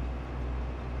in it.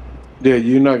 Yeah,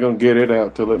 you're not going to get it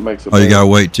out till it makes a you got to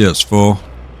wait till it's full?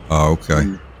 Oh,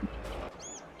 okay.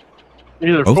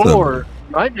 Either full or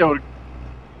might be able to.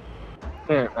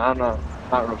 Yeah, I'm not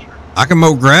real sure. I can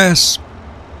mow grass.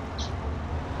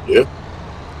 Yeah.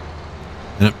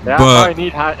 I probably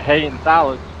need hay and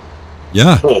salads.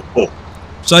 Yeah.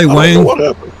 Say, Wayne. What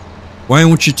happened? Wayne,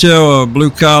 won't you tell Blue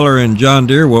Collar and John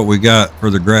Deere what we got for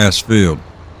the grass field?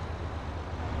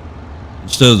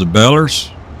 Instead of the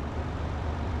bellers?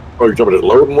 Oh, you're talking about the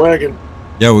loading wagon?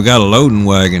 Yeah, we got a loading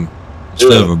wagon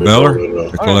instead of a beller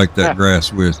to collect that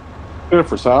grass with. Good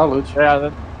for silage. Yeah,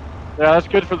 that's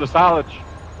good for the silage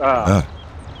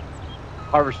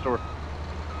harvester.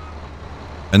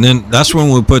 And then that's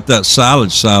when we put that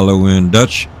silage silo in.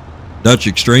 Dutch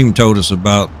Extreme told us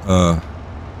about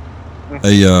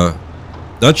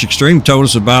Dutch Extreme told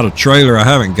us about a trailer. I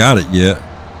haven't got it yet.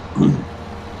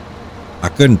 I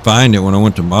couldn't find it when I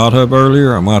went to Mod Hub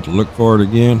earlier. I'm going to have to look for it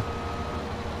again.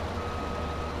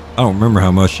 I don't remember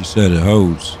how much she said it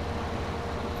holds.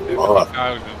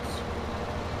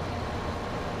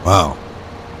 Wow.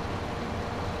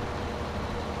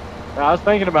 I was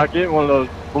thinking about getting one of those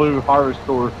blue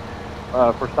harvesters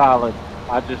for silage.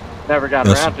 I just never got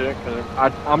around to it because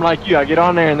I'm like you. I get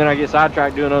on there and then I get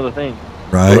sidetracked doing other things.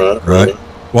 Right.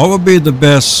 What would be the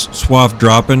best swath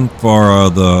dropping for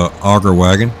the auger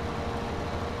wagon?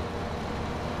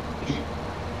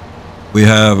 We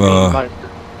have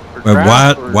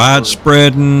wide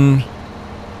spreading.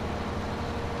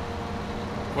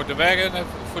 For the wagon,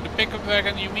 for the pickup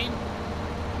wagon, you mean?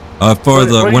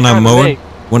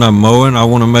 When I'm mowing, I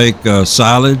want to make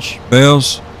silage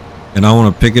bales, and I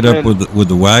want to pick it up with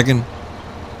the wagon.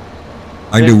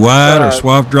 I can do wide or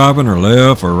swath dropping or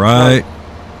left or right.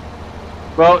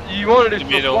 Well, you want to do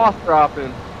some swath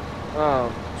dropping.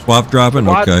 Swath dropping,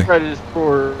 okay. Wide spread is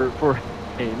for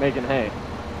hay, making hay.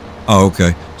 Oh,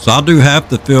 okay. So I'll do half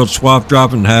the field swath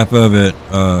dropping, half of it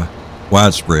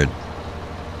widespread.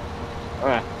 All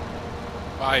right.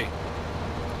 Bye.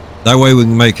 That way we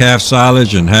can make half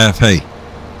silage and half hay.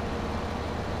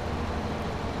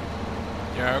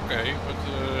 Yeah, okay. But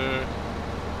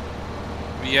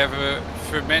we have a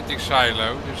fermenting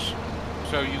silo,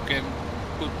 so you can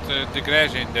put the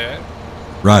grass in there.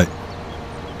 Right.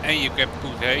 And you can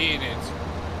put hay in it.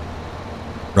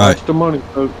 Right. That's the money,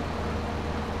 folks.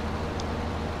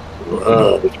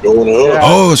 It's going up. Yeah.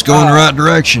 Oh, it's going the right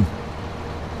direction.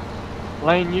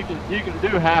 Layne, you can do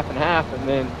half and half, and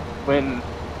then when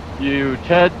you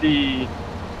ted the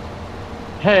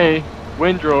hay,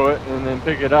 windrow it, and then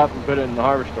pick it up and put it in the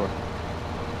harvester.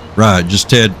 Right, just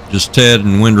ted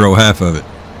and windrow half of it.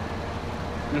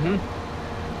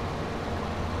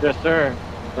 Yes, sir.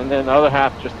 And then the other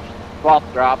half just swap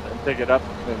drop and pick it up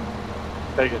and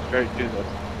take it straight to the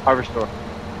harvester.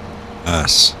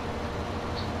 Nice.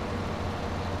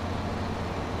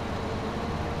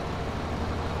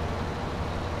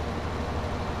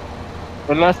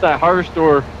 Unless that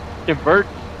harvester converts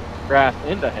grass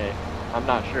into hay, I'm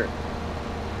not sure.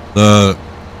 The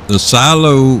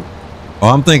silo. Oh,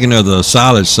 I'm thinking of the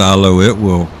silage silo. It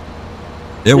will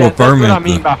ferment. That's what I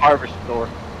mean by harvester.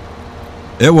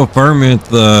 It will ferment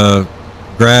the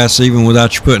grass even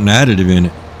without you putting additive in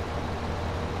it.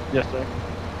 Yes, sir.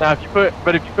 Now, if you put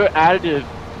additive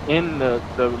in the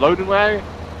loading wagon,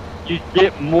 you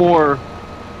get more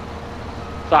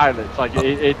silage. Like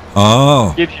it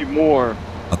gives you more.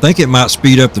 I think it might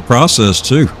speed up the process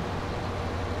too.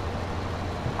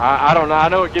 I don't know. I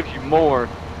know it gives you more.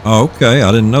 Oh, okay.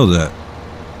 I didn't know that.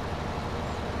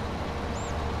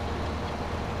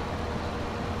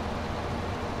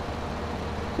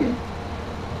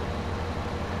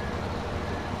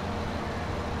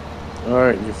 All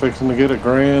right, you're fixing to get a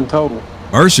grand total.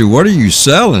 Mercy, what are you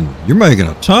selling? You're making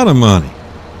a ton of money.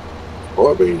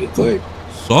 Soybean, you think?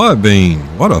 Soybean.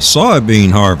 What a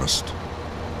soybean harvest.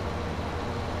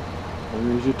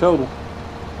 Here's your total.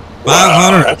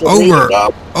 500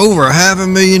 over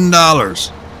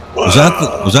 $500,000.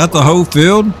 Wow. Was that the whole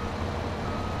field?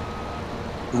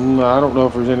 No, I don't know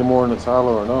if there's any more in the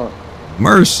silo or not.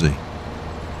 Mercy.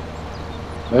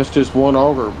 That's just one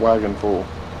auger wagon full.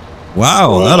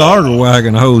 Wow, that auger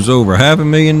wagon holds over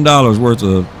 $500,000 worth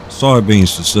of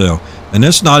soybeans to sell. And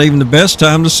it's not even the best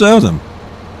time to sell them.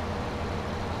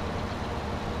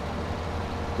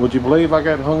 Would you believe I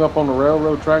got hung up on the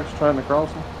railroad tracks trying to cross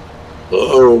them?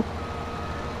 Uh-oh.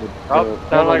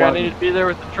 Sound like I needed to be there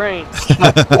with the train.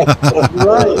 Right.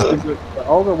 The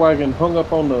auger wagon hung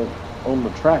up on the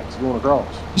tracks going across.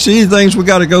 You see the things we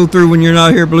got to go through when you're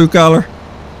not here, Blue Collar?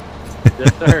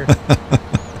 Yes, sir.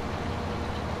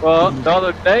 Well, the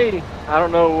other day, I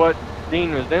don't know what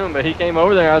Dean was doing, but he came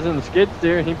over there. I was in the skid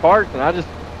steer, and he parked, and I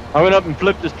went up and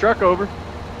flipped his truck over.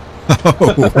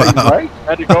 Oh, wow. Right?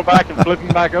 Had to go back and flip him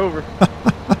back over.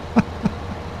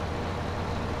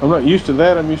 I'm not used to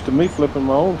that. I'm used to me flipping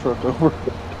my own truck over.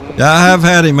 Yeah, I have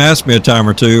had him ask me a time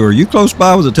or two, are you close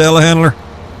by with a telehandler?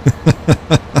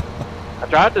 I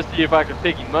tried to see if I could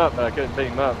pick him up, but I couldn't pick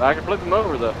him up. I can flip him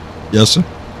over though. Yes, sir.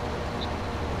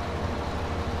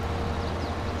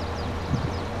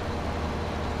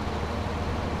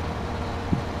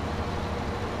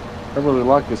 I really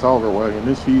like this auger wagon.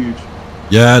 It's huge.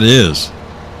 Yeah, it is.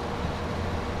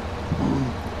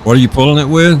 What are you pulling it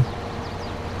with?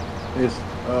 It's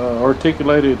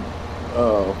articulated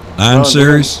 9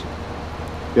 series.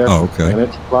 Yes, oh, okay. And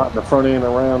it's sliding the front end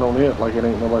around on it like it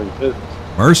ain't nobody's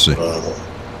business. Mercy.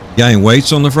 Got any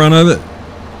weights on the front of it?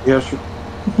 Yes, sir.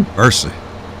 Mercy.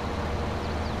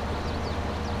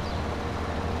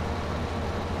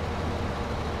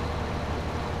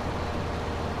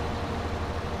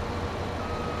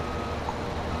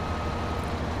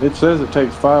 It says it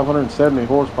takes 570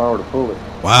 horsepower to pull it.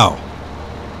 Wow.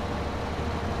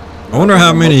 I wonder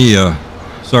how many,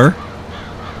 sir?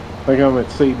 I think I'm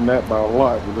exceeding that by a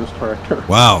lot with this tractor.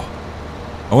 Wow.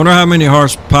 I wonder how many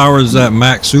horsepower that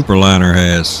Mack Superliner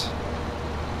has.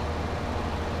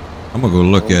 I'm going to go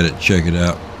look at it and check it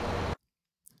out.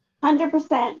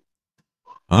 100%.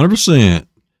 100%.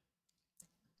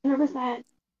 100%.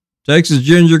 Texas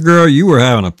Ginger Girl, you were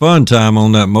having a fun time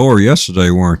on that mower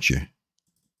yesterday, weren't you?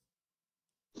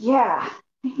 Yeah.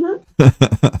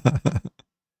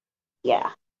 Yeah.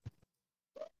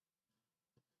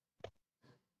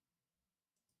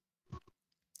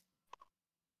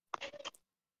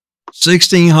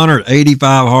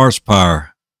 $1,685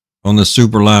 horsepower on the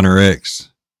Superliner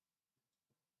X.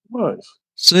 Nice.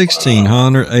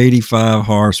 1,685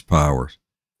 horsepower.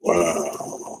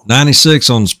 Wow. 96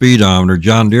 on the speedometer.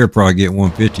 John Deere probably get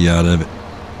 150 out of it.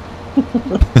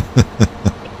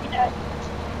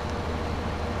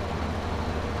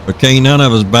 But can't none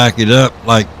of us back it up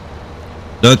like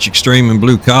Dutch Extreme and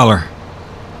Blue Collar.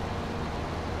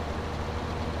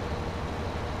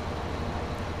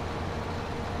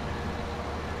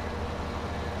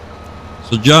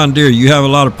 So John Deere, you have a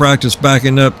lot of practice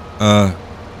backing up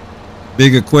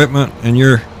big equipment in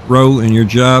your row, in your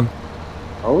job?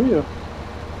 Oh, yeah.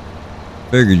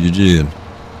 Figured you did.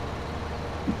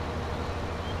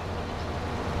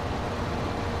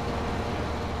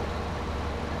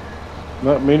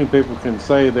 Not many people can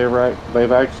say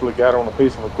they've actually got on a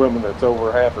piece of equipment that's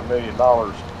over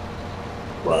 $500,000.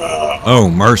 Wow. Oh,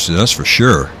 mercy, that's for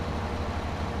sure.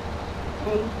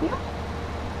 Thank you.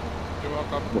 You're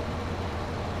welcome.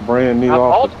 Brand new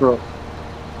off the truck.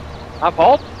 I've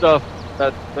hauled stuff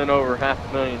that's been over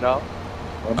 $500,000.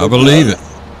 I believe it.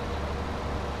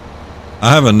 I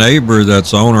have a neighbor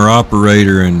that's owner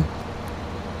operator, and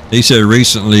he said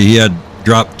recently he had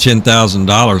dropped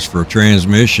 $10,000 for a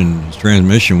transmission. His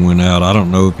transmission went out. I don't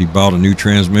know if he bought a new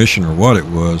transmission or what it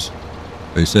was.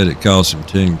 They said it cost him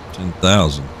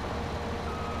 $10,000.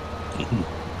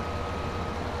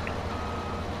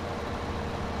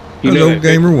 Hello,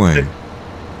 Gamer Wayne.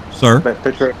 Sir? That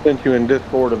picture I sent you in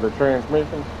Discord of the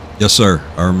transmission? Yes, sir.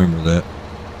 I remember that.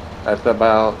 That's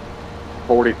about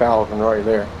 40,000 right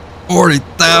there.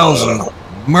 40,000.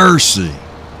 Mercy.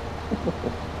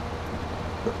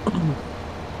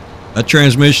 That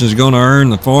transmission is going to earn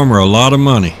the farmer a lot of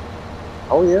money.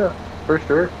 Oh, yeah, for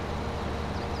sure.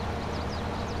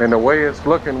 And the way it's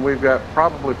looking, we've got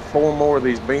probably 4 more of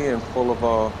these bins full of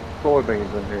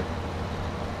soybeans in here.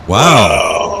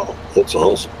 Wow. That's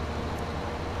awesome.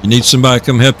 You need somebody to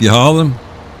come help you haul them?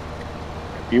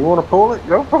 If you want to pull it,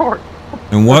 go for it.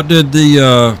 And what did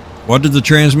the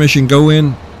transmission go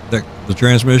in? That the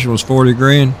transmission was 40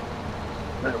 grand?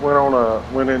 It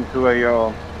went into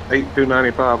a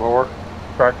 8295R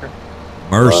tractor.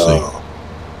 Mercy. Wow.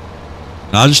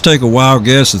 Now, I'll just take a wild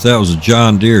guess that was a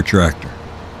John Deere tractor.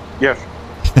 Yes.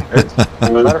 As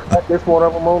a matter of fact, there's one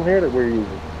of them on here that we're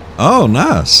using. Oh,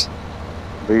 nice.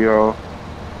 The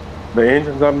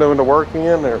engines I'm doing the work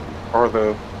in are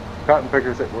the cotton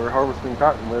pickers that we're harvesting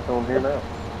cotton with on here now.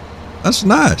 That's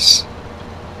nice.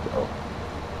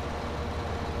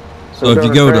 So I've if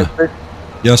you done go a to...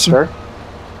 Yes, sir?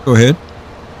 Go ahead.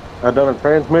 I've done a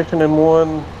transmission in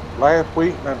one last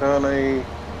week, and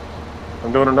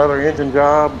I'm doing another engine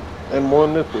job in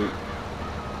one this week.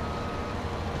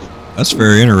 That's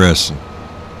very interesting.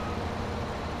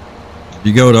 If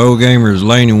you go to Old Gamers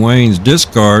Layne and Wayne's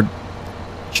Discard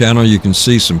channel, you can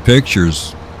see some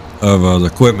pictures of the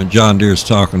equipment John Deere's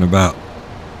talking about.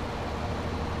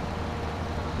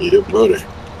 Yeah, buddy.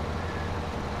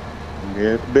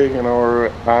 Yeah, it's big in our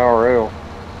IRL.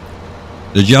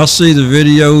 Did y'all see the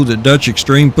video that Dutch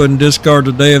Extreme put in Discard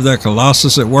today of that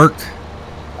Colossus at work?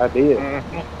 I did.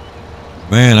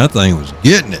 Man, that thing was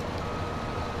getting it.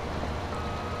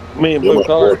 Me and Blue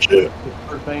Collar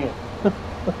firsthand.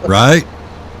 Right?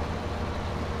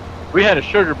 We had a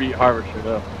sugar beet harvester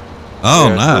though. Oh,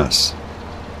 Yeah, nice.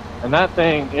 And that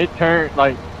thing, it turned,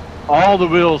 like, all the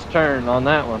wheels turn on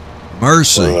that one.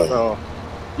 Mercy. So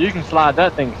you can slide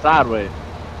that thing sideways.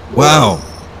 Wow.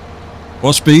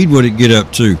 What speed would it get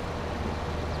up to?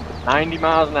 90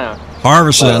 miles an hour.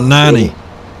 Harvesting at 90.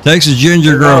 Texas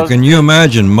Ginger Girl, can you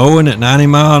imagine mowing at 90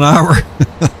 mile an hour?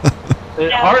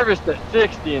 It harvests at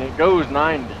 60 and it goes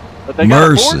 90. But they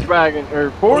got a forage wagon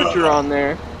or forager on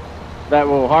there that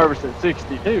will harvest at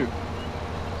 60 too.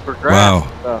 For grass. Wow.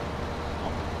 So.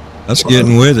 That's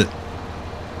getting with it.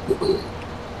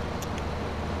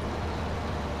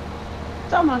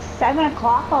 It's almost 7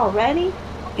 o'clock already.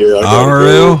 Yeah.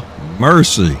 RL,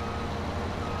 mercy.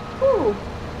 Ooh.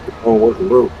 Oh, what the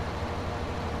road?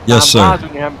 Yes, sir.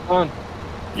 When you're having fun.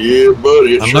 Yeah,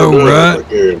 buddy. It I sure know, does, right? I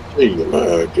guarantee you.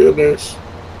 My goodness.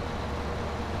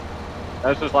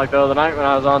 That's just like the other night when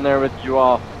I was on there with you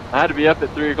all. I had to be up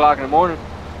at 3 o'clock in the morning.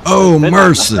 Oh,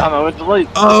 mercy. By the time I went to sleep.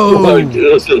 Oh, my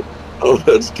goodness. Oh,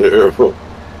 that's terrible.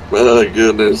 My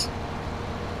goodness.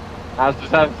 I was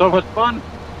just having so much fun.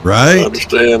 Right? I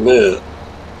understand that.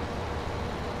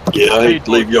 Yeah, I hate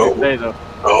to leave y'all. Day, though.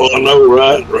 Oh, I know,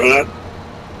 right.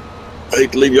 I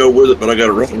hate to leave y'all with it, but I got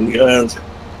to run, guys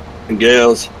and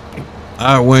gals.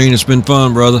 All right, Wayne, it's been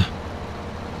fun, brother.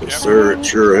 Yes, sir, it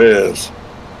sure has.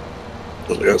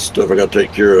 I got stuff I got to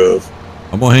take care of.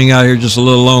 I'm going to hang out here just a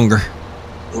little longer.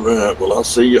 All right, well, I'll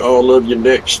see all of you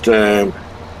next time.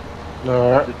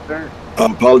 All right. Yes, sir. I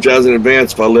apologize in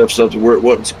advance if I left something where it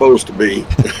wasn't supposed to be.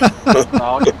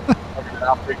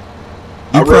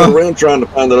 I ran around trying to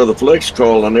find that other flex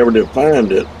call, and I never did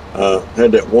find it.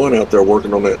 Had that one out there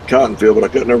working on that cotton field, but I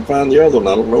couldn't ever find the other one.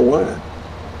 I don't know why.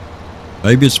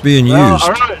 Maybe it's being used.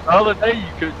 The other day you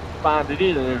couldn't find it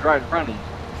either. It was right in front of you.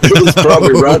 It was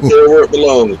probably right there where it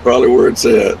belongs. Probably where it's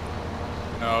at.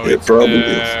 No, it probably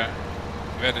is.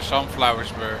 Where the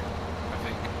sunflowers were, I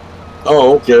think.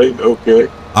 Oh, okay.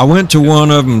 I went to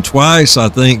one of them twice, I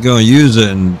think, going to use it,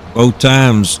 and both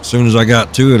times, as soon as I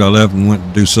got to it, I left and went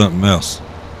to do something else.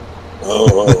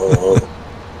 Oh.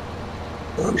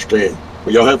 I understand.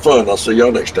 Well, y'all have fun. I'll see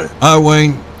y'all next time. All right,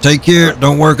 Wayne. Take care.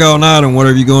 Don't work all night on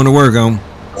whatever you're going to work on.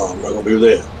 Oh, I'm not going to do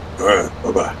that. All right.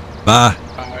 Bye-bye. Bye.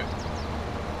 Bye.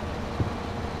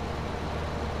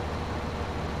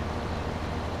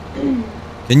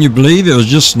 Can you believe it was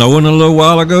just snowing a little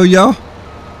while ago, y'all?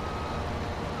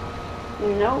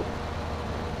 Nope.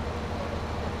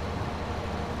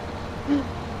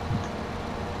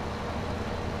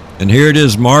 And here it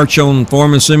is, March on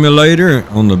Foreman Simulator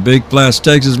on the Big Flats,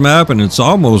 Texas map, and it's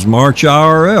almost March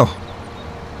IRL.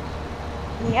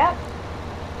 Yep.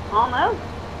 Almost.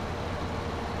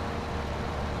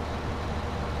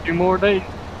 2 more days.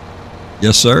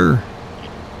 Yes, sir.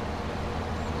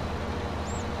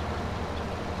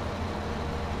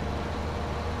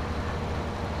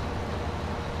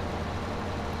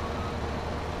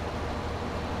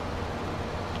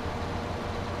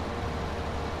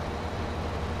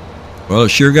 Well, it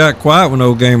sure got quiet when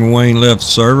old Gamer Wayne left the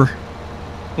server.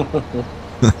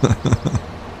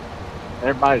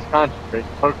 Everybody's concentrating.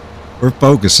 We're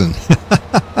focusing.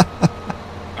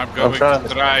 I'm going to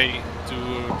try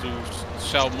to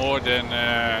sell more than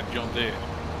John Deere.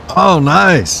 Oh,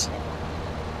 nice.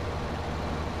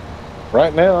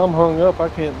 Right now, I'm hung up. I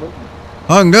can't move.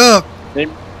 Hung up? Need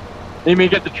me to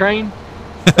get the train?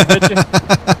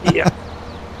 Yeah.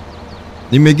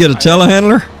 Need me to get a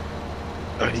telehandler?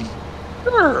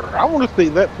 Sure. I want to see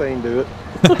that thing do it.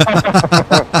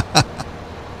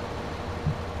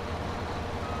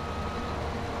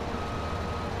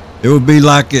 It would be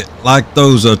like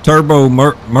those turbo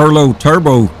Merlot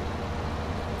turbo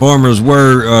farmers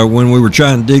were when we were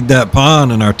trying to dig that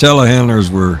pond, and our telehandlers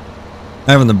were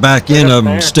having the back end of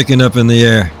them sticking up in the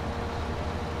air.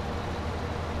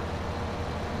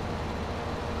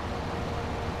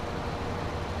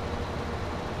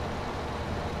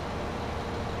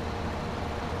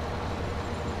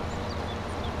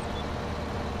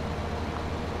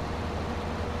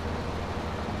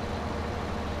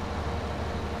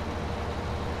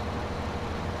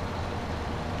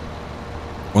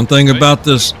 One thing about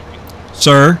this,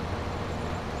 sir.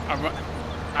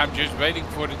 I'm just waiting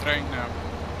for the train now.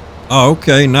 Oh,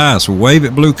 okay, nice. Wave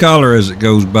it blue collar as it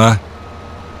goes by.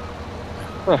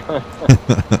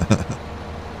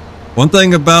 One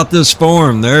thing about this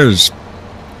farm, there's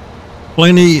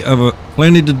plenty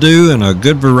to do and a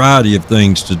good variety of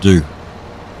things to do.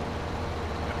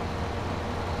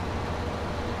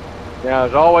 Yeah,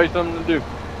 there's always something to do.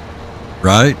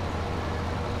 Right?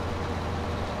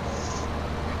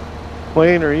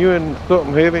 Layne, are you in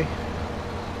something heavy?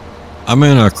 I'm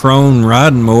in a Crone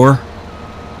riding mower.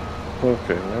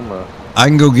 Okay, never mind. I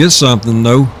can go get something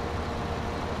though.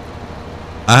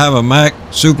 I have a Mack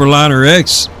Superliner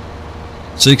X,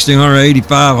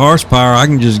 1685 horsepower. I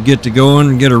can just get to going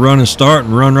and get a running start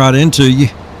and run right into you.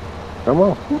 Come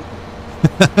on.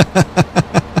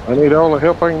 I need all the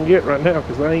help I can get right now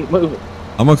because I ain't moving.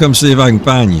 I'm going to come see if I can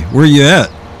find you. Where you at?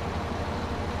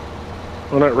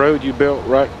 On that road you built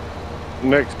right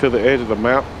next to the edge of the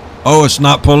map. Oh, it's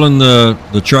not pulling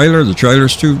the trailer? The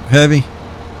trailer's too heavy?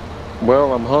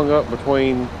 Well, I'm hung up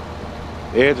between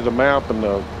the edge of the map and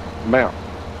the map.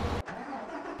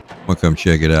 I'm going to come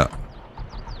check it out.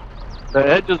 The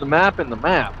edge of the map and the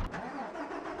map.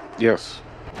 Yes.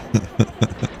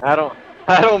 I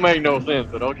don't make no sense,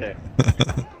 but okay.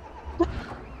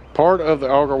 Part of the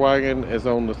auger wagon is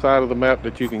on the side of the map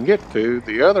that you can get to.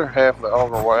 The other half of the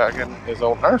auger wagon is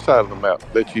on our side of the map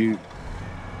that you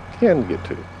can get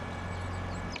to.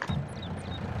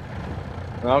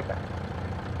 Okay.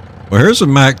 Well, here's a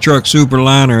Mack Truck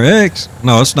Superliner X.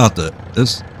 No, it's not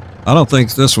this. I don't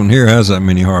think this one here has that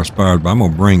many horsepower, but I'm going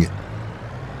to bring it.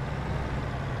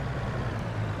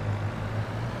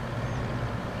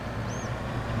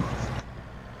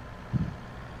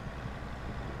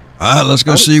 All right, let's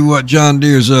go see what John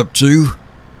Deere's up to.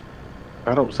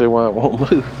 I don't see why it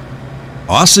won't move.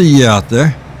 Oh, I see you out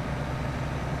there.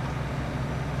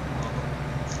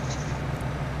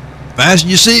 Fasten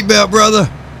your seatbelt, brother.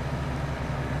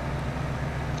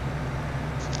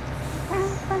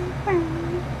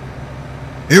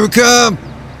 Here we come.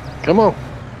 Come on.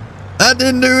 That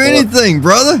didn't do anything,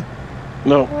 brother.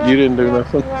 No, you didn't do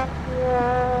nothing.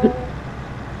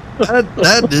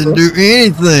 That didn't do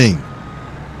anything.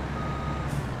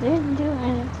 Didn't do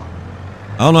anything.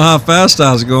 I don't know how fast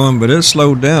I was going, but it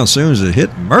slowed down as soon as it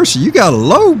hit. Mercy, you got a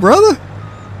low, brother.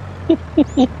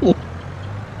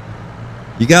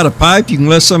 You got a pipe? You can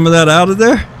let some of that out of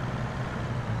there?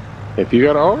 If you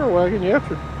got an auger wagon, you have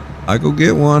to. I go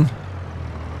get one.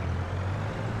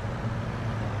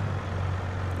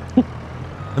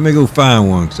 Let me go find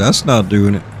one, because that's not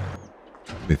doing it.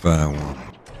 Let me find one.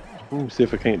 Let me see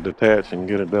if I can't detach and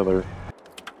get another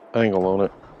angle on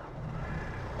it.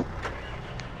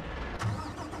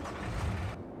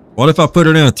 What if I put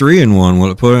it in a 3-in-1? Will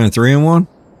it put it in a 3-in-1?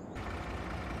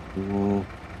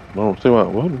 I don't see why it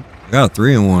wouldn't. I got a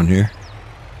 3-in-1 here.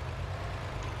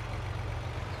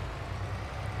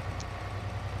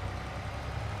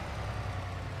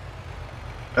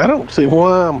 I don't see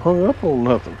why I'm hung up on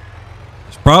nothing.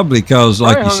 It's probably because,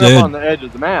 like you said, up on the edge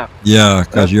of the map. Yeah,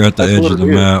 because you're at the edge of the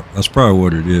map. That's probably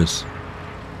what it is.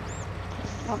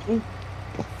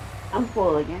 I'm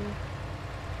full again.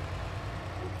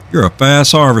 You're a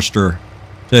fast harvester,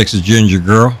 Texas Ginger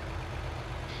Girl.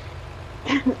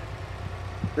 We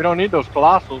don't need those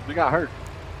colossals. We got hurt.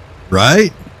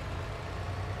 Right?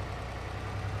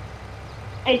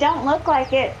 It don't look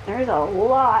like it. There's a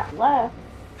lot left.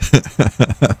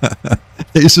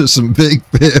 These are some big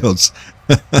fields.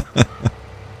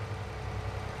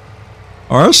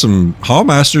 Or there's some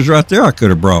Hallmasters right there I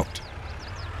could have brought.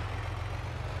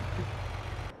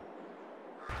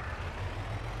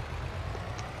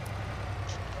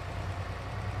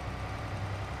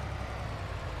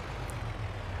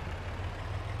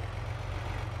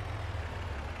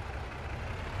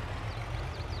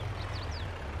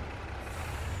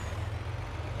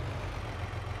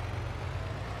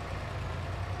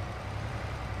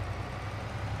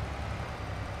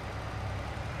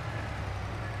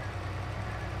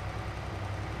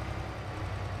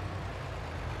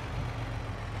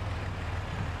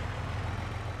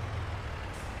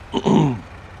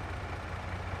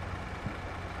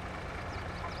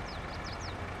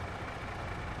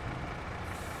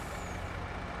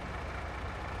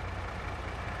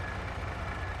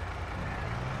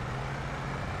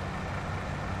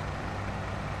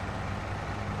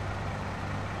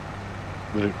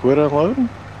 Did it quit unloading?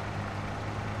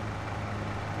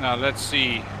 Now let's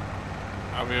see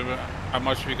how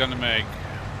much we're gonna make.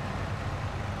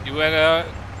 You had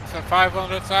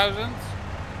 500,000?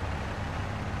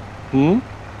 Hmm?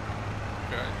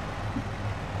 Okay.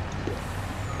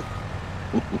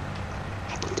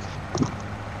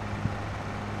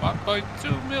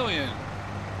 $1.2 million.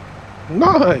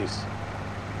 Nice.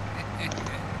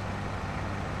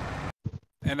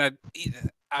 And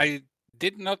I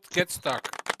did not get stuck.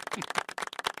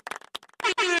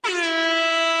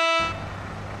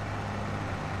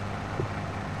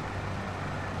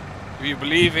 Do you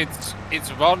believe it's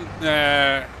one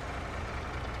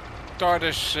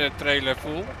TARDIS trailer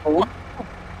full?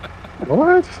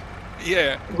 What?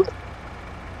 Yeah.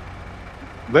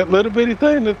 That little bitty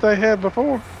thing that they had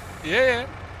before? Yeah,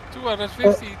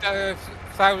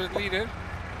 250,000 liters.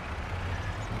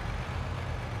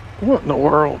 What in the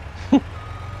world?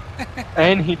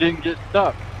 And he didn't get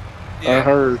stuck.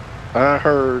 Yeah. I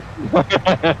heard.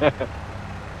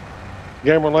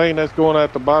 Gamer Layne, that's going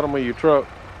at the bottom of your truck.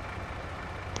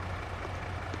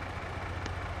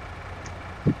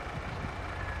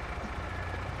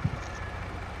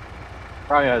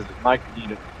 Probably has his mic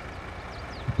muted.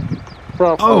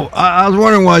 Oh, I was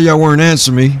wondering why y'all weren't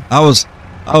answering me. I was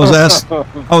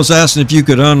asking if you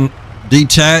could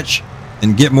detach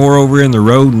and get more over in the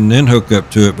road and then hook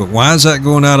up to it. But why is that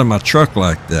going out of my truck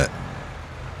like that?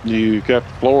 You got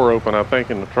the floor open, I think,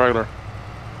 in the trailer.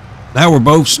 Now we're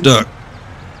both stuck.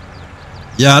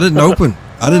 Yeah, I didn't open.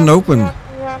 I didn't open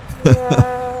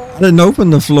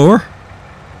the floor.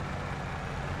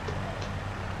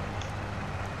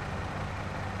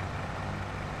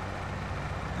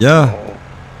 Yeah.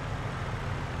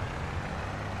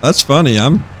 That's funny.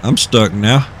 I'm stuck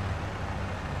now.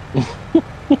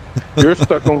 You're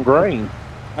stuck on grain.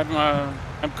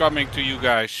 I'm coming to you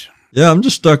guys. Yeah, I'm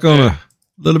just stuck on a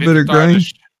little bit of grain.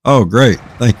 Oh, great.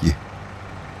 Thank you.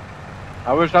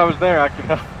 I wish I was there. I could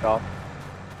help y'all.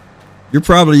 You're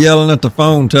probably yelling at the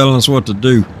phone telling us what to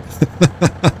do.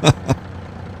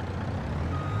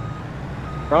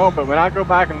 No, but when I go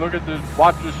back and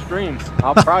watch this stream,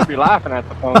 I'll probably be laughing at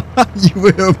the phone. You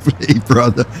will be,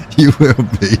 brother. You will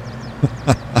be.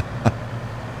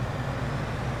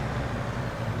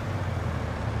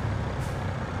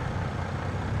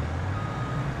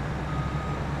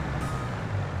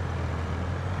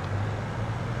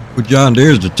 Well, John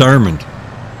Deere's determined.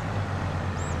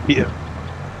 Yeah.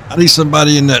 I need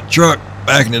somebody in that truck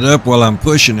backing it up while I'm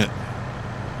pushing it.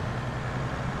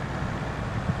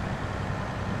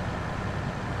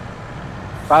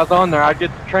 If I was on there, I'd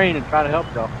get the train and try to help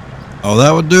y'all. Oh,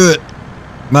 that would do it.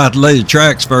 Might have to lay the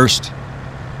tracks first.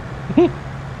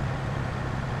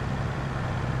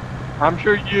 I'm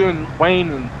sure you and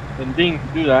Wayne and Dean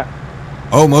can do that.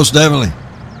 Oh, most definitely.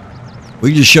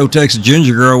 We just show Texas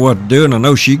Ginger Girl what to do, and I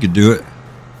know she could do it.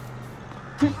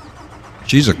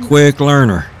 She's a quick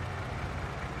learner.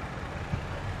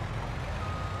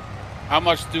 How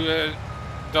much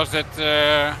does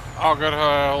that auger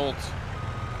hold?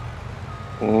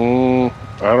 I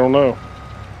don't know.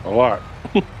 A lot.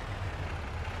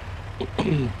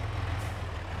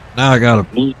 Now I got a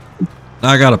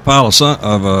pile of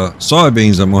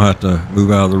soybeans I'm gonna have to move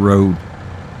out of the road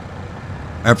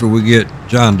after we get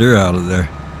John Deere out of there.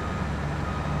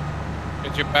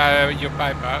 Get your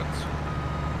pipe out.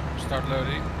 Start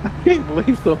loading. I can't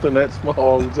believe something that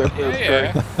small is that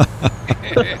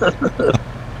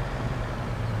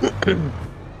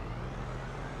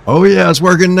Oh yeah, it's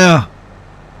working now.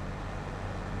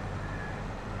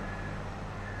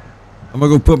 I'm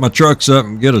gonna go put my trucks up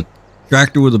and get a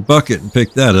tractor with a bucket and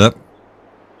pick that up.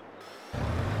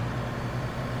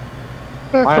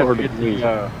 I have to get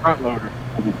the front loader.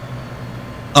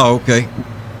 Oh, okay.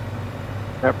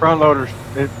 That front loader,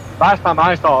 last time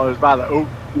I saw it was by the oat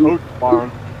barn.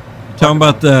 You talking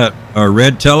about that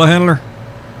red telehandler?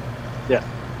 Yes.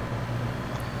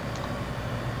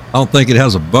 I don't think it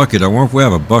has a bucket. I wonder if we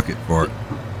have a bucket for it.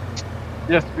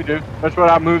 Yes, we do. That's what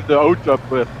I moved the oats up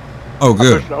with. Oh,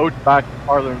 good. I pushed the oats back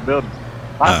farther in the building.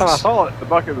 Last time I saw it, the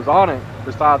bucket was on it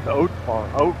beside the oat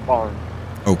barn.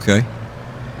 Okay.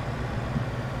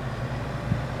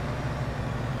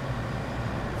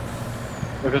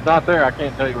 If it's not there, I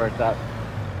can't tell you where it's at.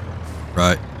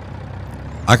 Right.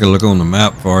 I can look on the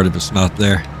map for it if it's not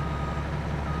there.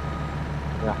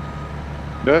 Yeah.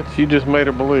 Dutch, you just made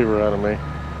a believer out of me.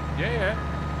 Yeah.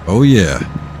 Oh, yeah.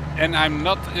 And I'm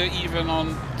not even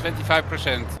on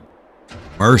 25%.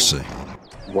 Mercy.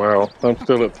 Wow, I'm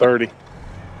still at 30.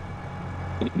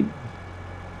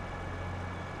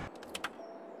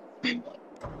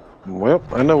 Well,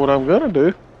 I know what I'm gonna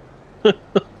do.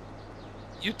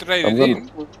 You traded in.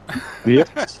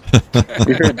 Yes.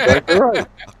 You're exactly right.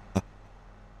 As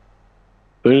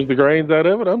soon as the grain's out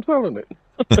of it, I'm selling it.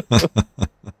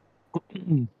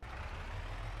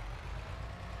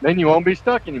 Then you won't be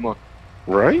stuck anymore.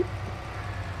 Right?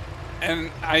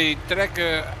 And I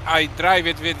drive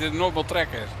it with the normal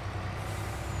tracker.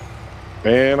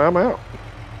 And I'm out.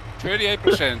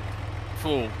 38%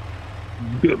 full.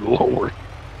 Good Lord.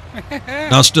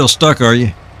 Not still stuck, are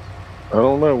you? I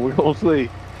don't know. We're going to see.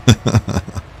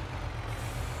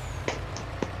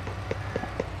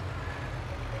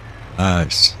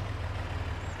 Nice.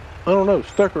 I don't know.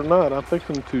 Stuck or not, I'm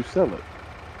fixing to sell it.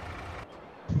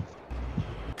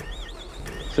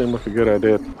 Seemed like a good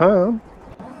idea at the time.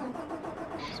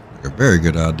 A very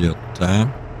good idea at the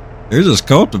time. There's this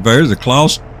cultivator, the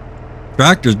Klaus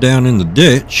tractor's down in the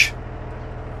ditch.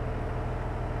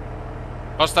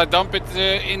 Must I dump it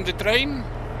in the train?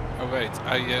 Oh wait,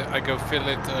 I go fill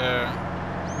it.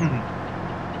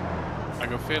 I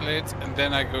go fill it, and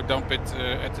then I go dump it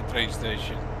at the train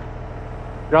station.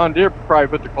 John Deere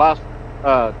probably put the class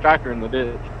tractor in the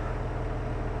ditch.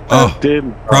 Oh,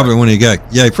 probably when he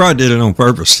he probably did it on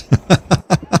purpose.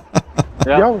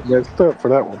 Yeah. Y'all was messed up for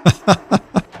that one.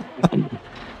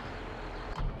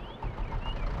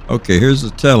 Okay, here's the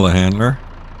telehandler.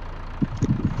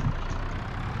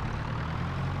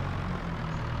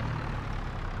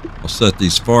 I'll set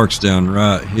these forks down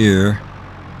right here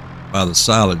by the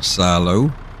silage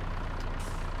silo.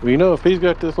 Well, you know, if he's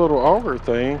got this little auger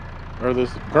thing or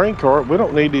this grain cart, we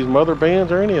don't need these mother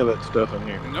bands or any of that stuff in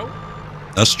here. Nope.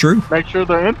 That's true. Make sure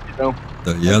they're empty, though.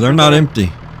 Yeah, they're not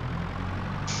empty.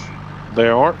 They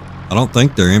aren't? I don't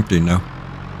think they're empty, no.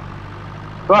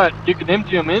 But you can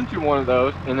empty them into one of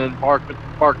those and then park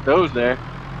those there.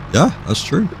 Yeah, that's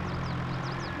true.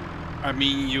 I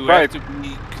mean, you have to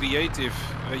be creative.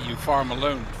 You farm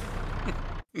alone.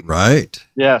 Right.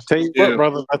 Yeah. Tell you what,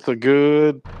 brother, that's a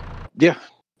good. Yeah,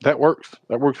 that works.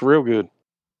 That works real good.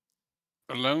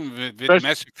 Alone with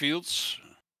massive fields.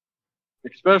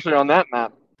 Especially on that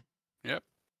map. Yep.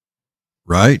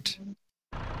 Right.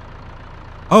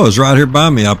 Oh, it's right here by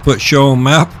me. I put show on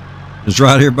map. It's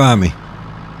right here by me.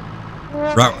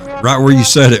 Right where you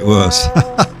said it was.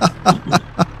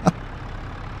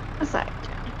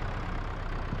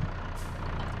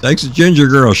 Texas Ginger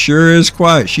Girl sure is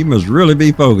quiet. She must really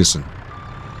be focusing.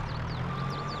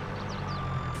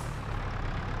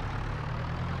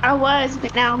 I was,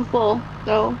 but now I'm full,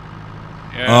 so.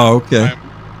 Yeah, oh, okay.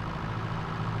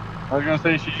 I was going to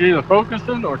say she's either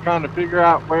focusing or trying to figure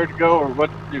out where to go or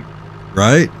what to do.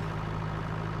 Right.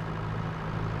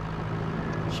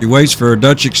 She waits for a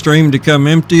Dutch Extreme to come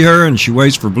empty her, and she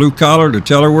waits for Blue Collar to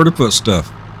tell her where to put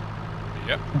stuff.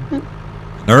 Yep.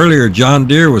 And earlier, John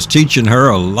Deere was teaching her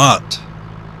a lot.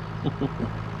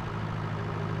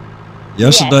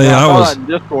 Yesterday, yeah, I was... in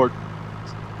Discord.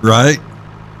 Right.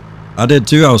 I did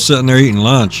too. I was sitting there eating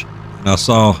lunch, and I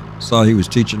saw he was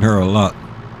teaching her a lot.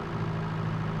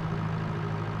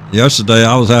 Yesterday,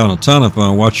 I was having a ton of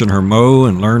fun watching her mow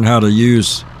and learn how to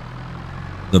use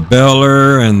the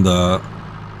baler and the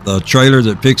trailer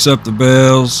that picks up the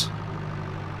bales.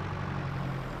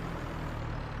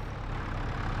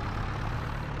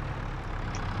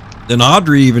 Then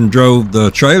Audrey even drove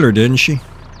the trailer, didn't she?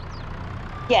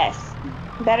 Yes.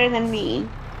 Better than me.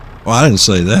 Well, I didn't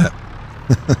say that.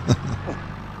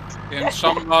 Can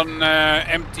someone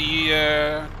empty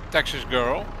Texas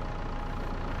Girl?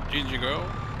 Ginger Girl?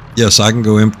 Yes, I can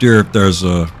go empty her if there's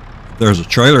a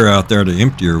trailer out there to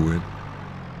empty her with.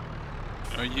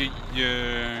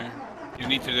 You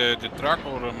need the truck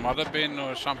or a mother bin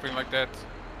or something like that.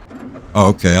 Oh,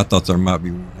 okay. I thought there might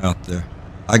be one out there.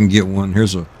 I can get one.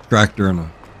 Here's a tractor and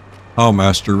a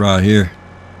Hallmaster right here.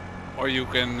 Or you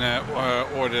can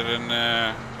order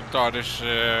a TARDIS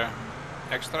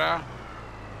extra.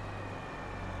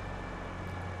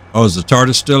 Oh, is the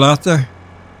TARDIS still out there?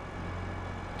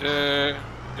 The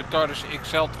TARDIS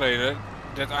XL trailer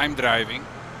that I'm driving.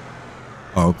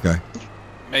 Oh, okay.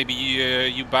 Maybe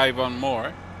you buy one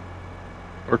more.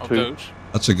 Or two. Those.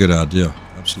 That's a good idea.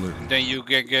 Absolutely. And then you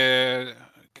can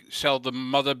sell the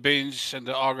mother bins and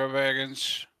the auger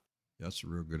wagons. That's a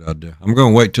real good idea. I'm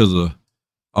going to wait till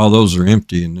all those are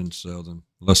empty and then sell them,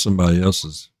 unless somebody else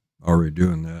is already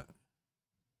doing that.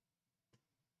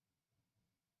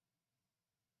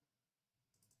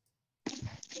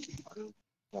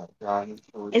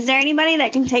 Is there anybody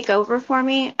that can take over for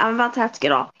me? I'm about to have to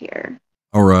get off here.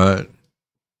 All right.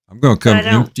 I'm going to come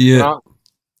empty it.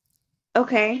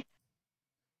 Okay.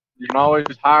 You can always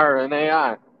hire an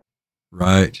AI.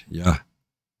 Right. Yeah.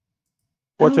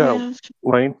 Watch out,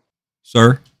 Layne.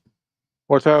 Sir?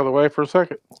 Watch out of the way for a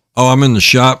second. Oh, I'm in the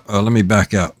shop. Let me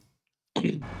back out.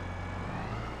 Yeah,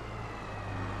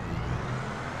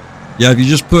 if you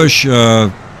just push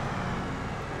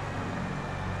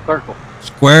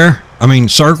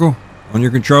circle on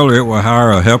your controller, it will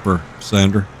hire a helper,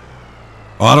 Sandra.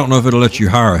 Oh, I don't know if it'll let you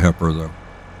hire a helper, though.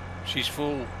 She's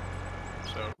full,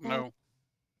 so no.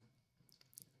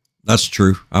 That's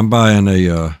true. I'm buying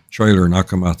a trailer, and I'll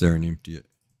come out there and empty it.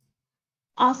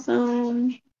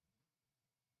 Awesome.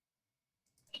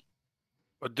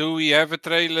 But do we have a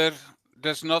trailer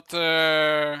that's not with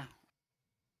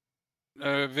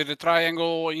a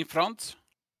triangle in front?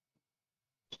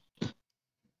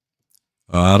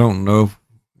 I don't know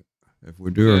if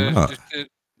we do or not.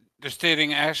 The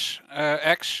steering X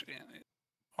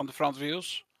on the front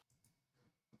wheels?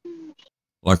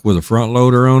 Like with a front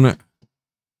loader on it?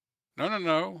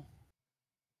 No.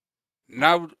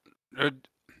 Now,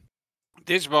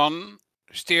 this one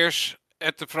steers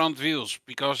at the front wheels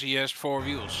because he has 4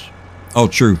 wheels. Oh,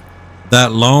 true.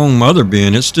 That long mother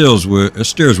bin, it steers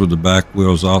with the back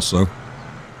wheels also.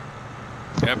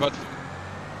 Yeah, but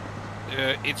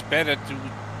it's better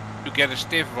to get a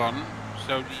stiff one.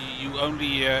 So you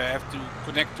only have to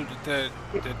connect to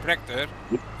the tractor,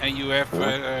 and you have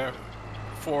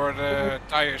 4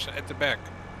 tires at the back.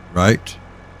 Right.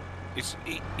 It's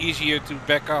easier to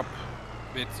back up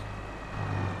with.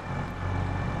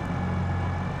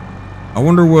 I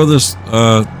wonder will this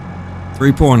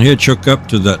 3-point hitch hook up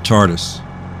to that TARDIS?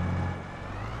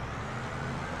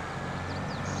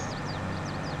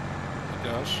 It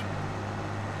does.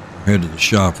 Head to the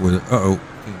shop with it. Uh-oh.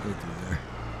 Can't go through there.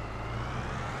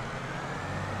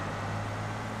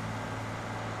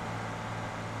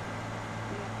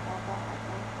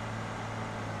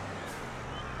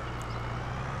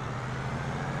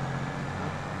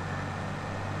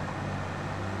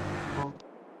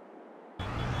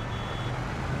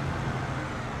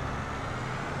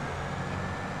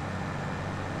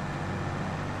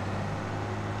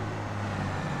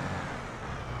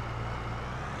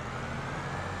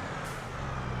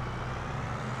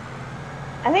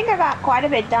 I think I got quite a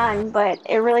bit done, but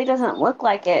it really doesn't look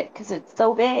like it because it's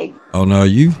so big. Oh no,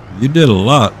 you did a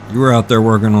lot. You were out there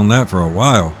working on that for a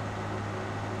while.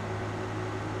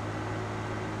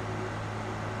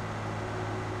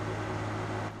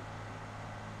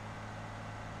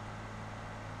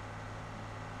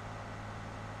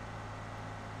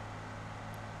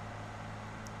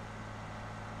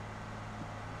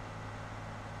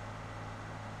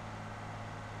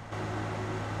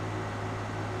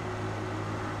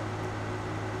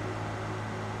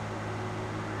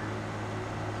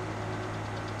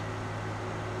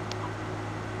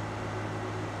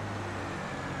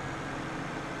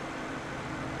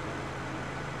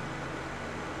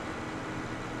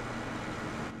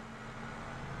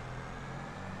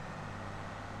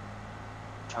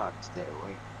 Try to stay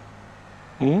away.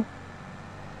 Hmm?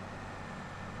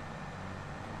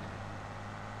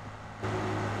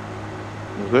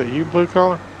 Was that you, blue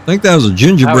collar? I think that was a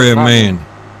gingerbread man.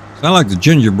 Sound like the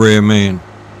gingerbread man.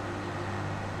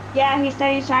 Yeah, he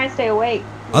said he's trying to stay awake.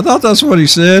 I thought that's what he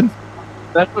said.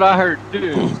 That's what I heard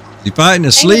too. Is he fighting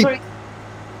his sleep? It's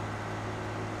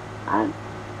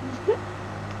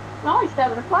only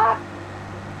 7 o'clock.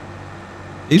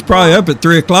 He's probably up at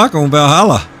 3 o'clock on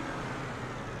Valhalla.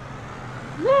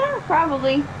 Yeah,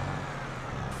 probably.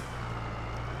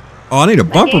 Oh, I need a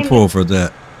bumper pull for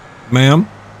that, ma'am.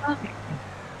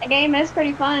 The game is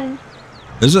pretty fun.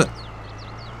 Is it?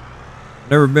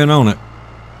 Never been on it.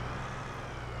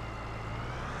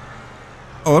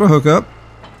 Oh, it'll hook up.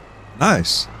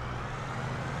 Nice.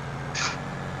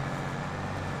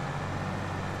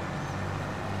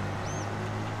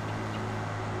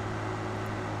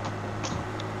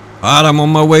 All right, I'm on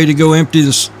my way to go empty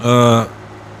this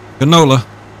canola.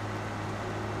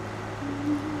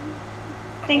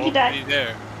 Thank you, Dad.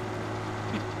 There.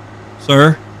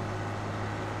 Sir?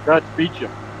 Got to beat you.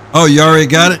 Oh, you already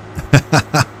got it?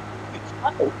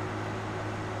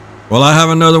 Well, I have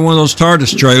another one of those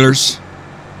TARDIS trailers.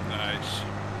 Nice.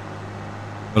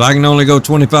 But I can only go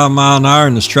 25 mile an hour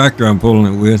in this tractor I'm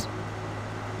pulling it with.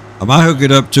 I might hook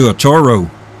it up to a Toro.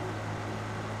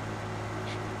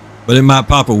 But it might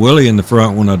pop a wheelie in the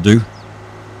front when I do.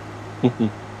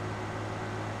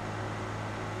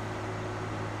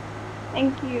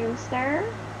 Thank you, sir.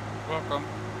 Welcome.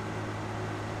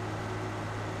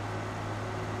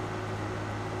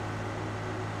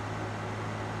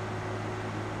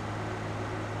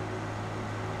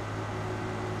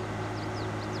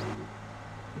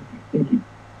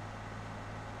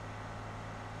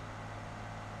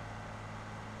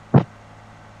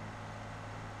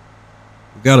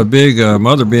 We got a big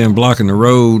mother bin blocking the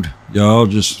road. Y'all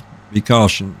just be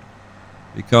cautioned.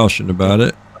 Be cautioned about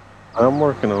it. I'm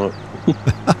working on it.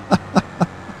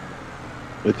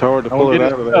 It's hard to pull it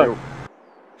out of there.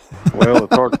 Well,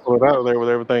 it's hard to pull it out of there with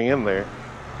everything in there.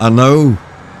 I know.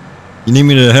 You need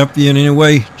me to help you in any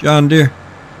way, John dear?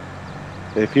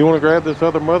 If you want to grab this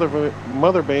other mother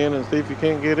bin and see if you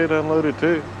can't get it unloaded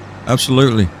too.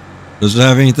 Absolutely. Does it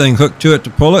have anything hooked to it to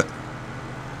pull it?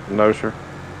 No, sir.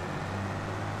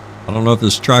 I don't know if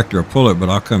this tractor will pull it, but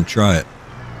I'll come try it.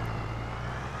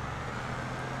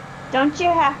 Don't you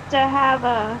have to have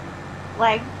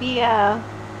be a,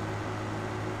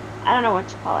 I don't know what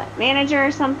you call it, manager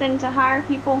or something to hire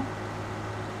people?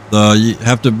 You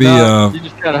have to be you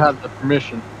just gotta have the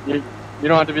permission. You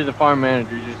don't have to be the farm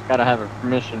manager. You just gotta have a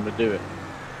permission to do it.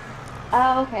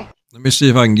 Oh, okay. Let me see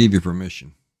if I can give you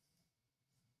permission.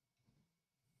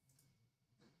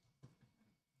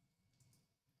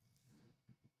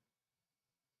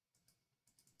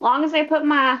 Long as I put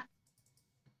my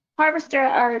harvester,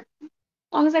 or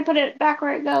long as I put it back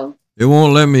where it goes. It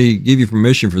won't let me give you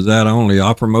permission for that.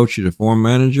 I'll promote you to farm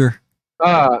manager.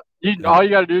 All you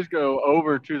got to do is go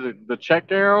over to the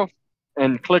check arrow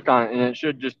and click on it, and it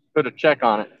should just put a check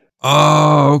on it.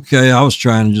 Oh, okay. I was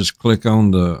trying to just click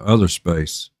on the other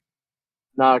space.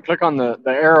 No, click on the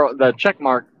arrow, the check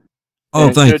mark.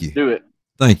 Oh, thank you. Do it.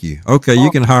 Thank you. Okay, you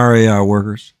can hire AI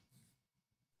workers.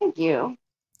 Thank you.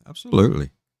 Absolutely.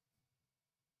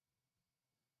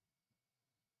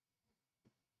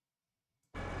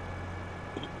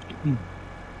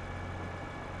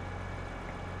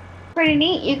 Pretty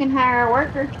neat. You can hire a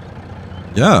worker.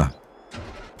 Yeah.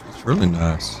 It's really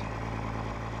nice.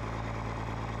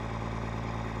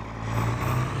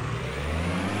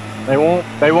 They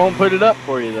won't put it up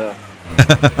for you though.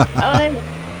 Oh,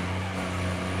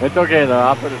 It's okay though.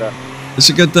 I'll put it up. It's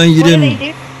a good thing you what didn't. do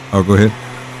they do? Oh, go ahead.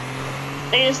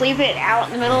 They just leave it out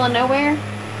in the middle of nowhere?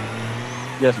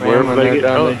 Yes, ma'am. Wherever When they they're get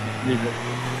done, done. they leave it.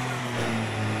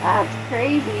 That's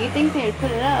crazy. You'd think they'd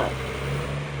put it up.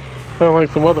 Sound like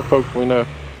some other folks we know.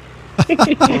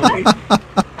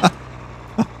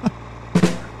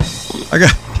 I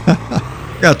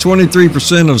got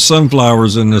 23% of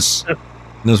sunflowers in this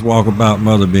walkabout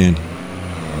mother bin.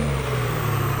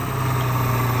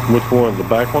 Which one? The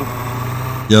back one?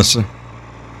 Yes, sir.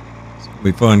 It's gonna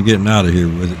be fun getting out of here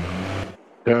with it.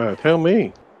 Tell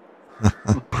me.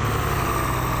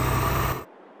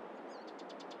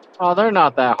 Oh, they're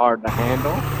not that hard to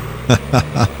handle.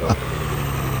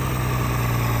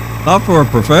 Not for a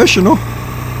professional.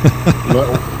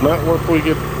 Not once we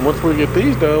get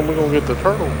these done, we're gonna get the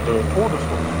tortoise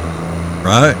one.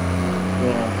 Right?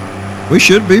 Yeah. We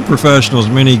should be professionals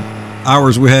many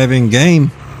hours we have in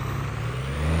game.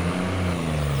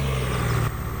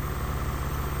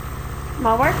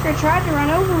 My worker tried to run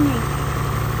over me.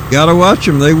 Gotta watch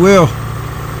them. They will. I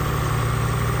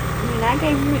mean, I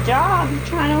gave him a job. He's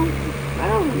trying to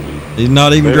run over me. He's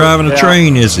not even driving a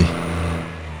train, is he?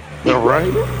 All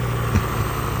right.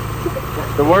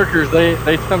 The workers,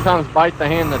 they sometimes bite the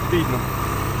hand that's feeding them.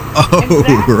 Oh,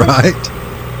 Exactly. right.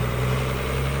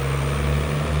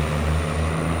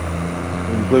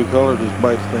 And blue collar just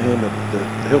bites the hand that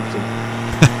helps him.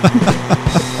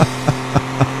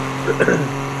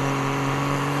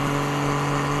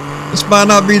 This might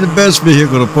not be the best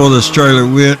vehicle to pull this trailer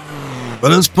with,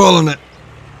 but it's pulling it.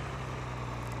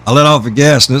 I let off the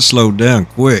gas and it slowed down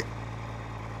quick.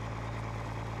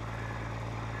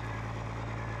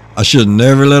 I should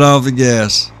never let off the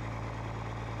gas.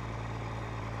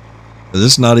 'Cause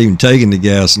it's not even taking the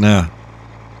gas now.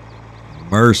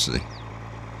 Mercy.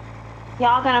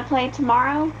 Y'all gonna play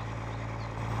tomorrow?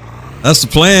 That's the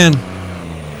plan.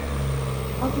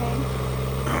 Okay.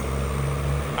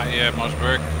 I must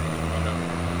work.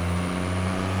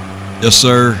 Yes,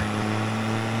 sir.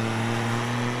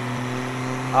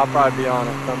 I'll probably be on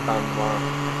it sometime tomorrow.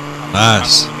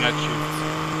 Nice. I'm on the night shift.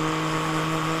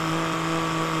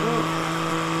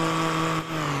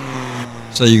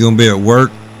 So you're gonna be at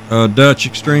work, Dutch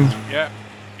Extreme? Yeah,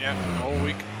 all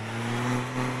week.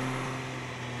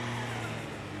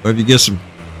 Well, if you get some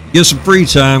free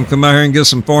time, come out here and get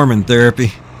some farming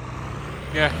therapy.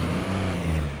 Yeah.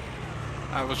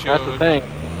 I will show. That's the thing.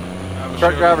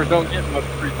 Truck drivers don't get much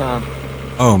free time.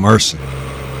 Oh, mercy.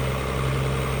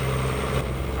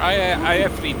 I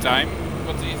have free time,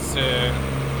 but it's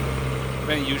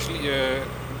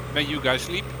when you guys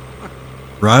sleep.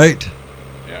 Right?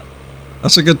 Yeah.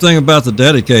 That's a good thing about the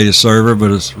dedicated server, but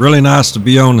it's really nice to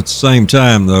be on at the same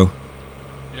time, though.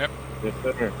 Yep. Yes,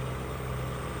 sir.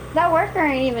 That worker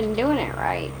ain't even doing it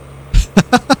right.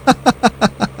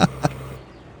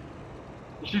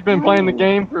 She's been playing the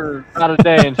game for about a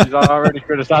day, and she's already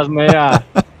criticizing the AI.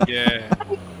 Yeah.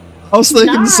 I was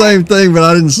thinking the same thing, but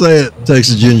I didn't say it.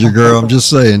 Texas Ginger Girl, I'm just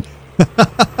saying.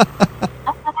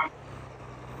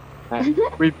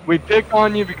 We pick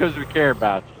on you because we care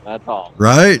about you. That's all.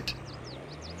 Right?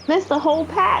 Missed the whole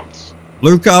patch.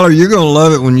 Blue Collar, you're going to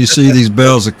love it when you see these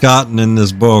bales of cotton in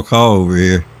this bulk haul over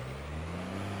here.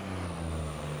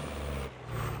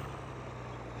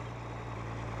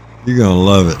 You're going to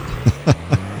love it.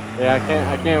 Yeah,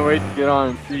 I can't wait to get on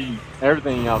and see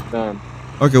everything y'all done.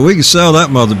 Okay, we can sell that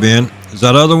mother bin. Is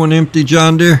that other one empty,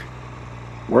 John Deere?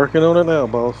 Working on it now,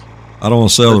 boss. I don't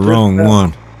want to sell the wrong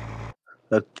one.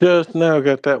 I just now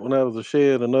got that one out of the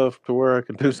shed enough to where I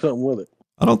can do something with it.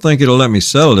 I don't think it'll let me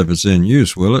sell it if it's in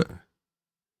use, will it?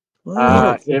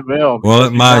 It will. Well, it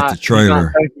because might, the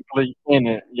trailer. He's not technically in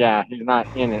it. Yeah, he's not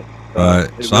in it. Right.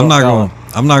 It So will I'm not sell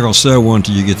going to sell one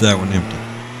till you get that one empty.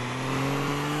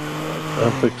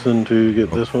 I'm fixing to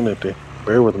get this one empty.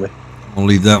 Bear with me. I'm gonna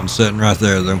leave that one sitting right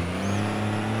there though.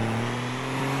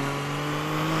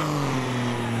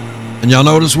 And y'all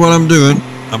notice what I'm doing.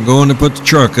 I'm going to put the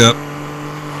truck up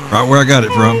right where I got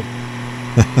it from.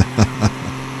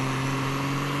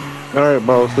 All right,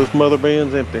 boss. This mother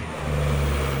bin's empty.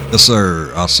 Yes,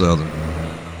 sir. I'll sell them.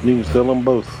 You can sell them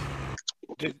both.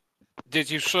 Did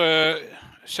you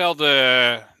sell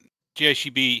the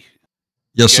JCB?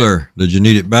 Yes, sir. Did you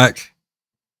need it back?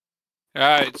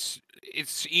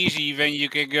 It's easy when you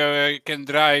can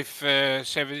drive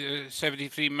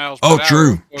 73 miles Oh, per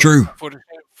true, hour true.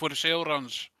 for the sale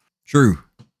runs. True.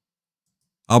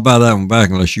 I'll buy that one back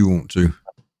unless you want to.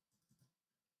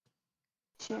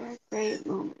 Sure, great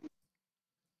moment.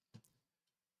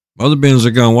 Mother bins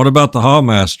are gone. What about the Hall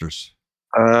Masters?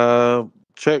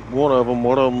 Check one of them.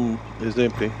 One of them is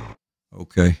empty.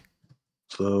 Okay.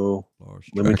 So Large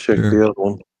let me check tractor. the other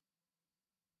one.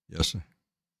 Yes, sir.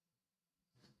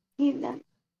 Keep them.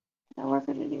 We're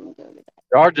gonna do that.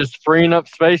 Y'all just freeing up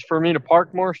space for me to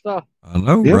park more stuff. I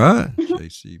know, Yep. right?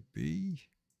 JCB.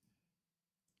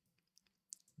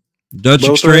 Dutch Both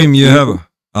Extreme, are you empty. have a...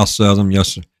 I'll sell them. Yes,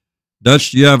 sir.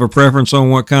 Dutch, do you have a preference on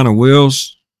what kind of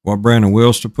wheels? What brand of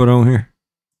wheels to put on here?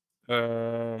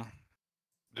 The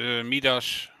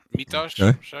Midas,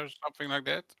 Okay. so something like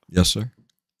that. Yes, sir.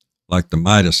 Like the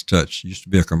Midas Touch. Used to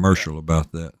be a commercial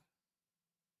about that.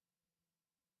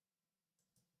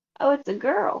 Oh, it's a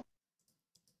girl.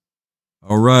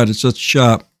 All right, it's at the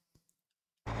shop.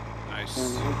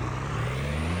 Nice.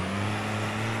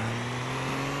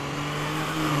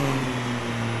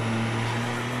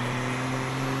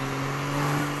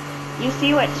 You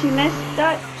see what she missed,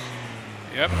 Dutch?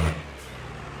 Yep.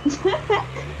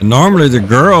 And normally the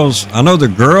girls, I know the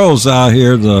girls out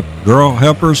here, the girl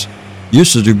helpers,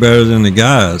 used to do better than the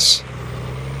guys.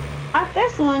 Not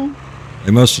this one.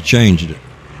 They must have changed it.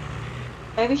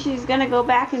 Maybe she's gonna go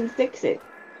back and fix it.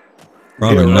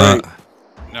 Probably Yeah, not.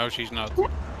 right. No, she's not.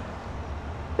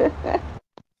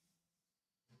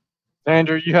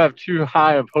 Sandra, you have too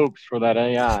high of hopes for that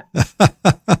AI.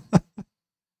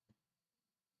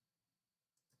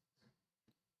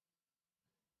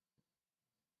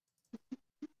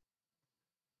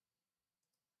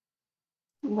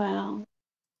 Well,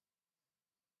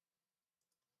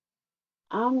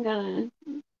 I'm gonna.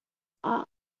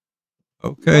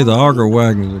 Okay, the auger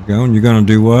wagons are gone. You're going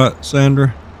to do what,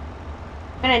 Sandra?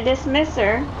 I'm gonna dismiss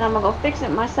her, and I'm gonna go fix it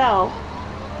myself.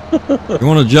 You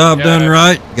want a job Yeah. done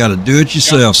right? Got to do it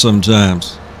yourself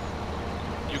sometimes.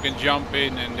 You can jump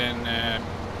in and then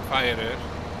fire it.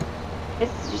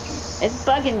 It's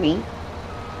bugging me.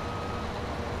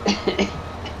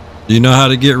 Do you know how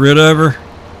to get rid of her?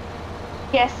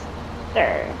 Yes,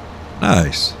 sir.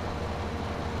 Nice.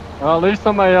 Well, at least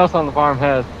somebody else on the farm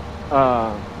has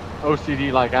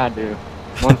OCD like I do.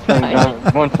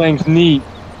 One thing's neat.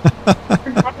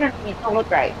 You don't look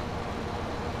right.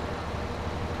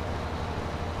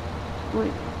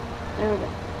 Wait, there we go.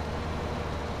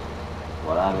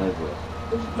 What I live with.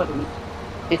 It's bugging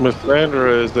me. Miss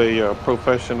Sandra is a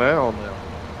professional now.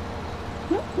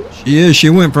 She is. She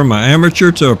went from an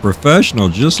amateur to a professional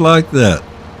just like that.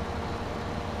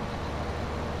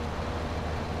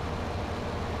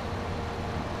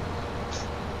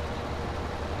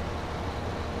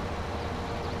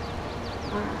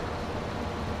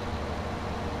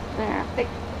 There, fix.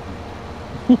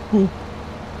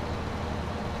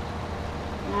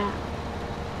 Now,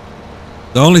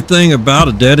 The only thing about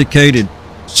a dedicated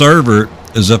server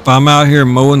is if I'm out here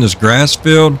mowing this grass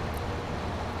field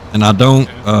and I don't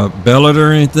bell it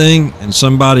or anything, and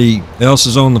somebody else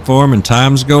is on the farm and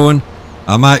time's going,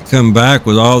 I might come back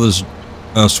with all this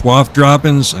swath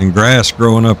droppings and grass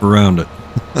growing up around it.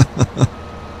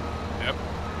 Yep.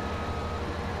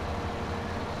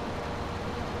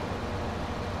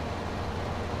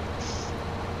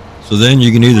 So then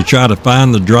you can either try to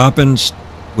find the droppings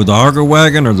with the auger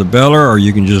wagon or the beller, or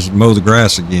you can just mow the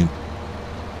grass again.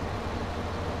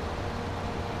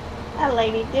 that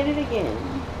lady did it again.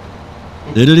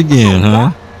 Did it again, huh?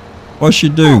 What she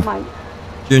Oh do? my.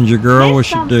 Ginger girl, what Miss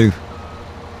she some- do?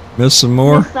 Miss some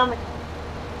more? Miss some-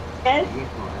 Yes.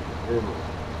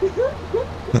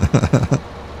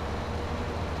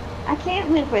 I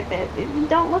can't live with it. It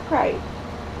don't look right.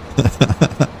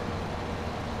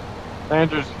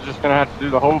 Sandra's just gonna have to do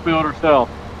the whole field herself.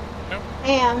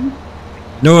 And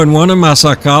No, in one of my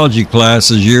psychology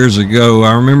classes years ago,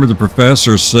 I remember the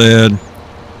professor said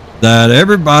that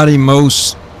everybody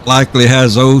most likely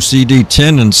has OCD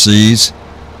tendencies.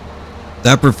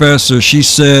 That professor, she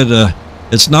said,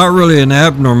 it's not really an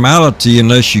abnormality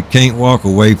unless you can't walk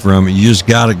away from it. You just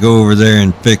got to go over there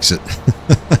and fix it.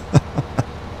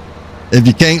 If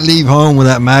you can't leave home with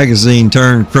that magazine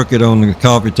turned crooked on the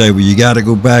coffee table, you got to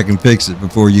go back and fix it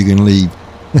before you can leave.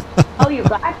 Oh, you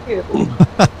got to.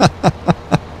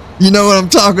 You know what I'm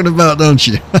talking about, don't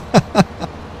you?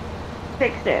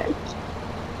 Fix it.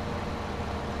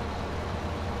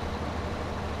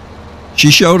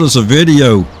 She showed us a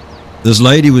video. This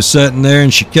lady was sitting there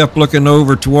and she kept looking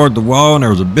over toward the wall, and there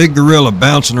was a big gorilla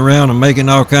bouncing around and making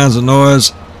all kinds of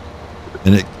noise.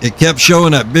 And it kept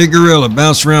showing that big gorilla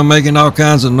bouncing around making all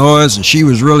kinds of noise, and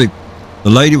the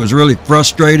lady was really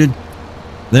frustrated.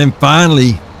 Then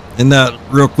finally, in that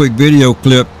real quick video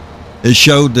clip, it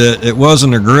showed that it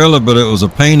wasn't a gorilla, but it was a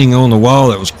painting on the wall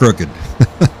that was crooked.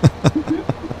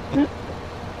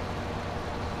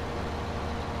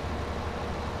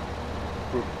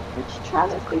 Let's try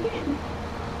this again.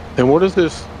 And what is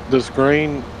this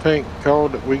green tank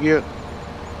called that we get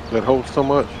that holds so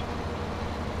much?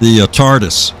 The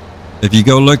TARDIS. If you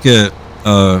go look at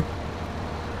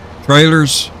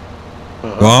trailers,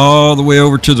 go all the way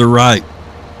over to the right.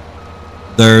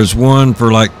 There's one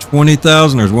for like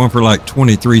 20,000. There's one for like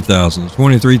 23,000.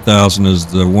 23,000 is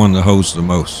the one that holds the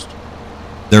most.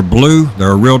 They're blue.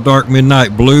 They're a real dark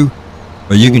midnight blue,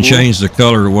 but you can change the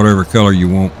color to whatever color you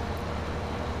want.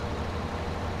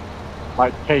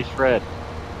 Like case red.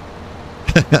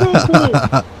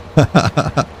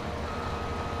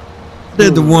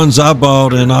 Did the ones I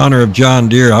bought in honor of John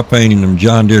Deere. I painted them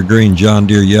John Deere green, John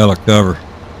Deere yellow cover.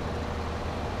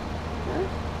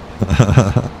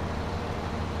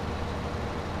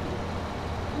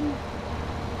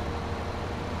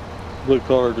 Blue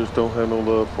collar just don't have no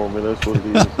love for me. That's what it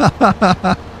is.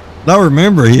 Now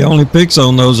remember, he only picks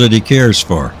on those that he cares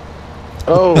for.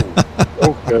 Oh,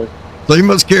 okay. So he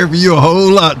must care for you a whole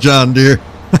lot, John Deere.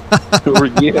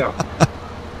 Yeah.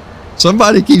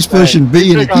 Somebody keeps pushing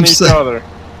B and it keeps saying,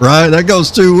 right? That goes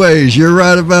two ways. You're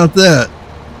right about that.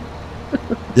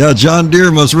 Yeah, John Deere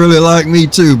must really like me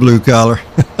too, blue collar.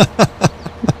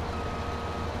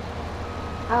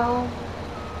 Oh.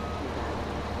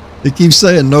 He keeps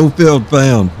saying no field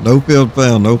found, no field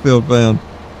found, no field found.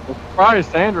 Well, probably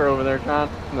Sandra over there trying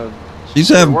to She's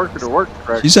having work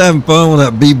correctly. She's having fun with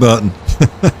that B button.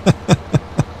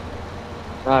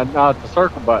 No, it's the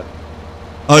circle button.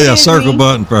 Oh yeah, circle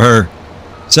button for her.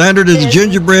 Sandra, did the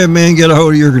gingerbread man get a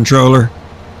hold of your controller?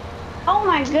 Oh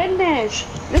my goodness.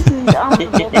 This is I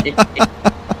ain't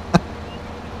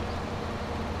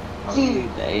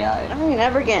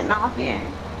never getting off here.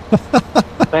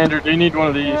 Sandra, do you need one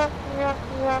of these?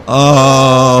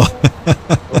 Oh.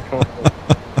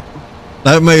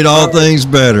 That made all things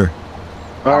better.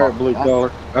 All right, blue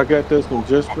collar. I got this one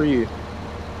just for you.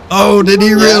 Oh, did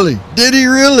he really? Did he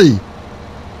really?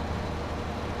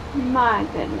 My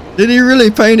goodness. Did he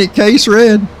really paint it case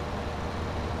red?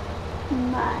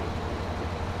 My.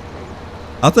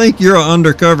 I think you're an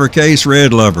undercover case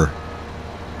red lover.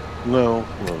 No.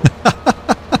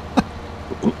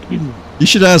 You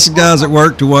should ask the guys at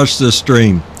work to watch this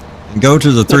stream and go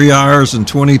to the 3 hours and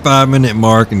 25-minute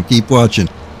mark and keep watching.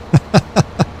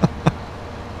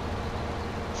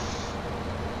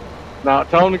 Now,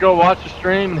 tell them to go watch the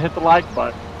stream and hit the like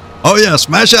button. Oh yeah,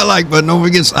 smash that like button. Don't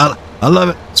forget, I love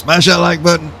it. Smash that like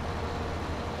button.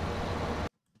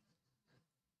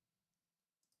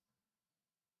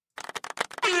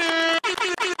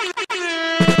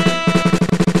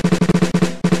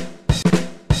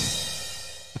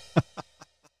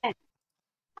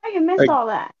 How you missed all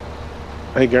that?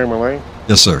 Hey, Gary Layne.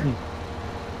 Yes, sir.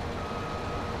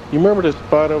 You remember this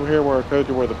spot over here where I told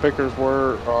you where the pickers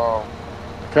were,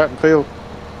 cotton field?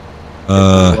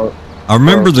 I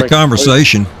remember the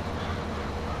conversation.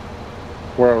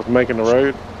 Where I was making the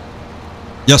road?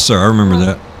 Yes, sir. I remember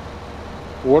that.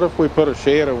 What if we put a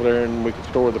shed over there and we could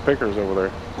store the pickers over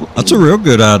there? That's a real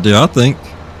good idea, I think.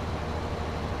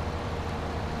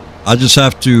 I just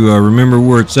have to remember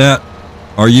where it's at,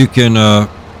 or you can,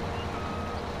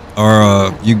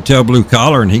 you can tell blue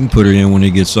collar and he can put it in when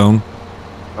he gets on.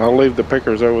 I'll leave the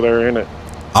pickers over there in it.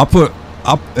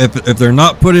 If they're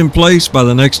not put in place by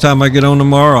the next time I get on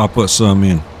tomorrow, I'll put some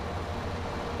in. All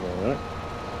right.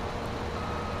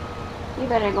 You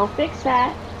better go fix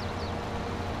that.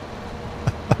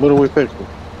 What are we fixing?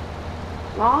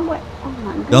 Wrong way. Oh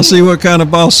my goodness. Y'all see what kind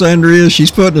of boss Sandra is?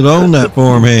 She's putting it on that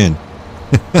farmhand.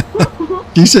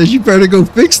 She says you better go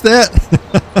fix that.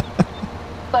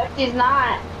 But she's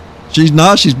not. She's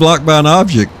not. She's blocked by an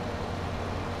object.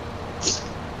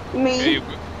 Me.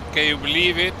 Can you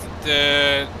believe it?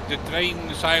 The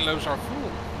train silos are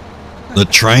full. The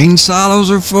train silos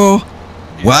are full?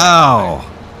 Yeah, Wow.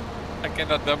 I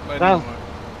cannot dump anymore.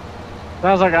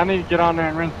 Sounds like I need to get on there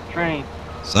and rinse the train.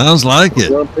 Sounds like it.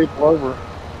 Run people over.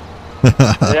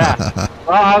 Yeah.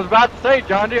 Well, I was about to say,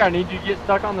 John Deere, I need you to get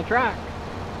stuck on the track.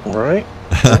 Right?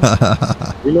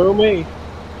 You know me.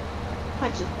 I'll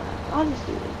just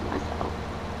do this myself.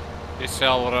 This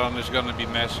cell run is gonna be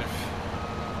massive.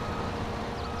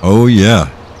 Oh yeah.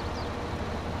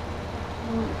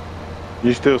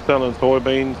 You still selling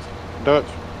soybeans, Dutch?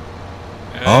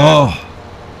 Oh.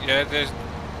 Yeah, there is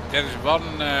one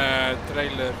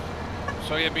trailer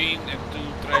soybean and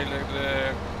 2 trailer.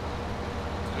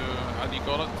 How do you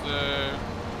call it?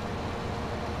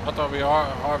 What are we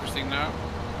harvesting now?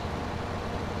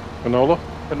 Canola?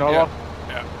 Canola?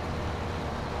 Yeah.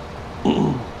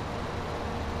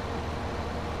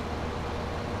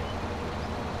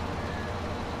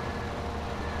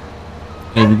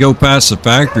 If you go past the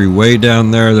factory, way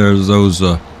down there, there's those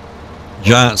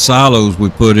giant silos we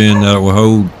put in that will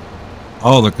hold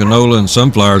all the canola and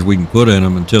sunflowers we can put in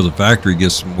them until the factory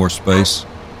gets some more space.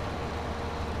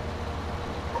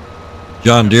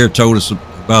 John Deere told us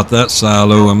about that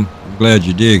silo. I'm glad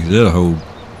you did, because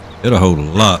it'll hold a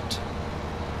lot.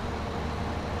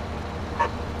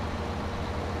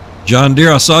 John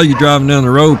Deere, I saw you driving down the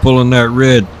road pulling that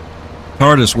red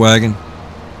TARDIS wagon.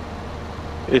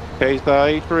 It's Case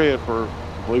IH Red for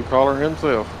Blue Collar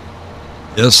himself.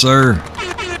 Yes, sir.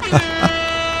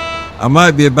 I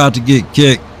might be about to get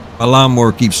kicked. My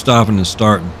lawnmower keeps stopping and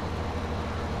starting.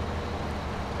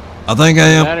 I think I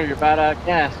am. That or you're about out of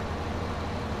gas.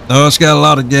 No, it's got a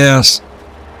lot of gas.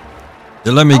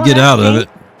 They let me get out of it.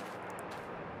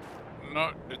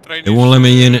 No, the train. They won't let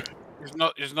me in it.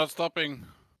 It's not stopping.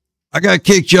 I got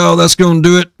kicked, y'all. That's going to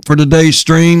do it for today's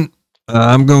stream.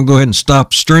 I'm going to go ahead and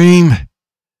stop stream.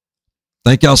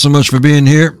 Thank y'all so much for being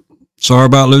here. Sorry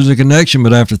about losing connection,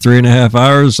 but after 3.5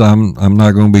 hours, I'm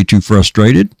not going to be too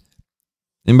frustrated.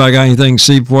 Anybody got anything to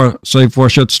say before I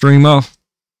shut the stream off?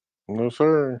 No,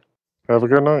 sir. Have a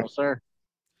good night. No, sir.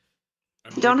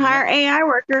 Don't hire AI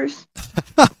workers.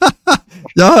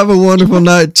 Y'all have a wonderful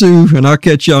night, too, and I'll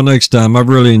catch y'all next time. I've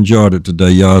really enjoyed it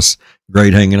today, y'all. It's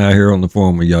great hanging out here on the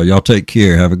phone with y'all. Y'all take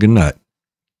care. Have a good night.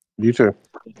 You too.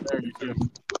 Yes, sir, you too.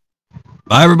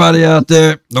 Bye, everybody out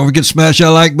there. Don't forget to smash that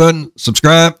like button.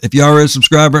 Subscribe if you're already a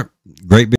subscriber. Great.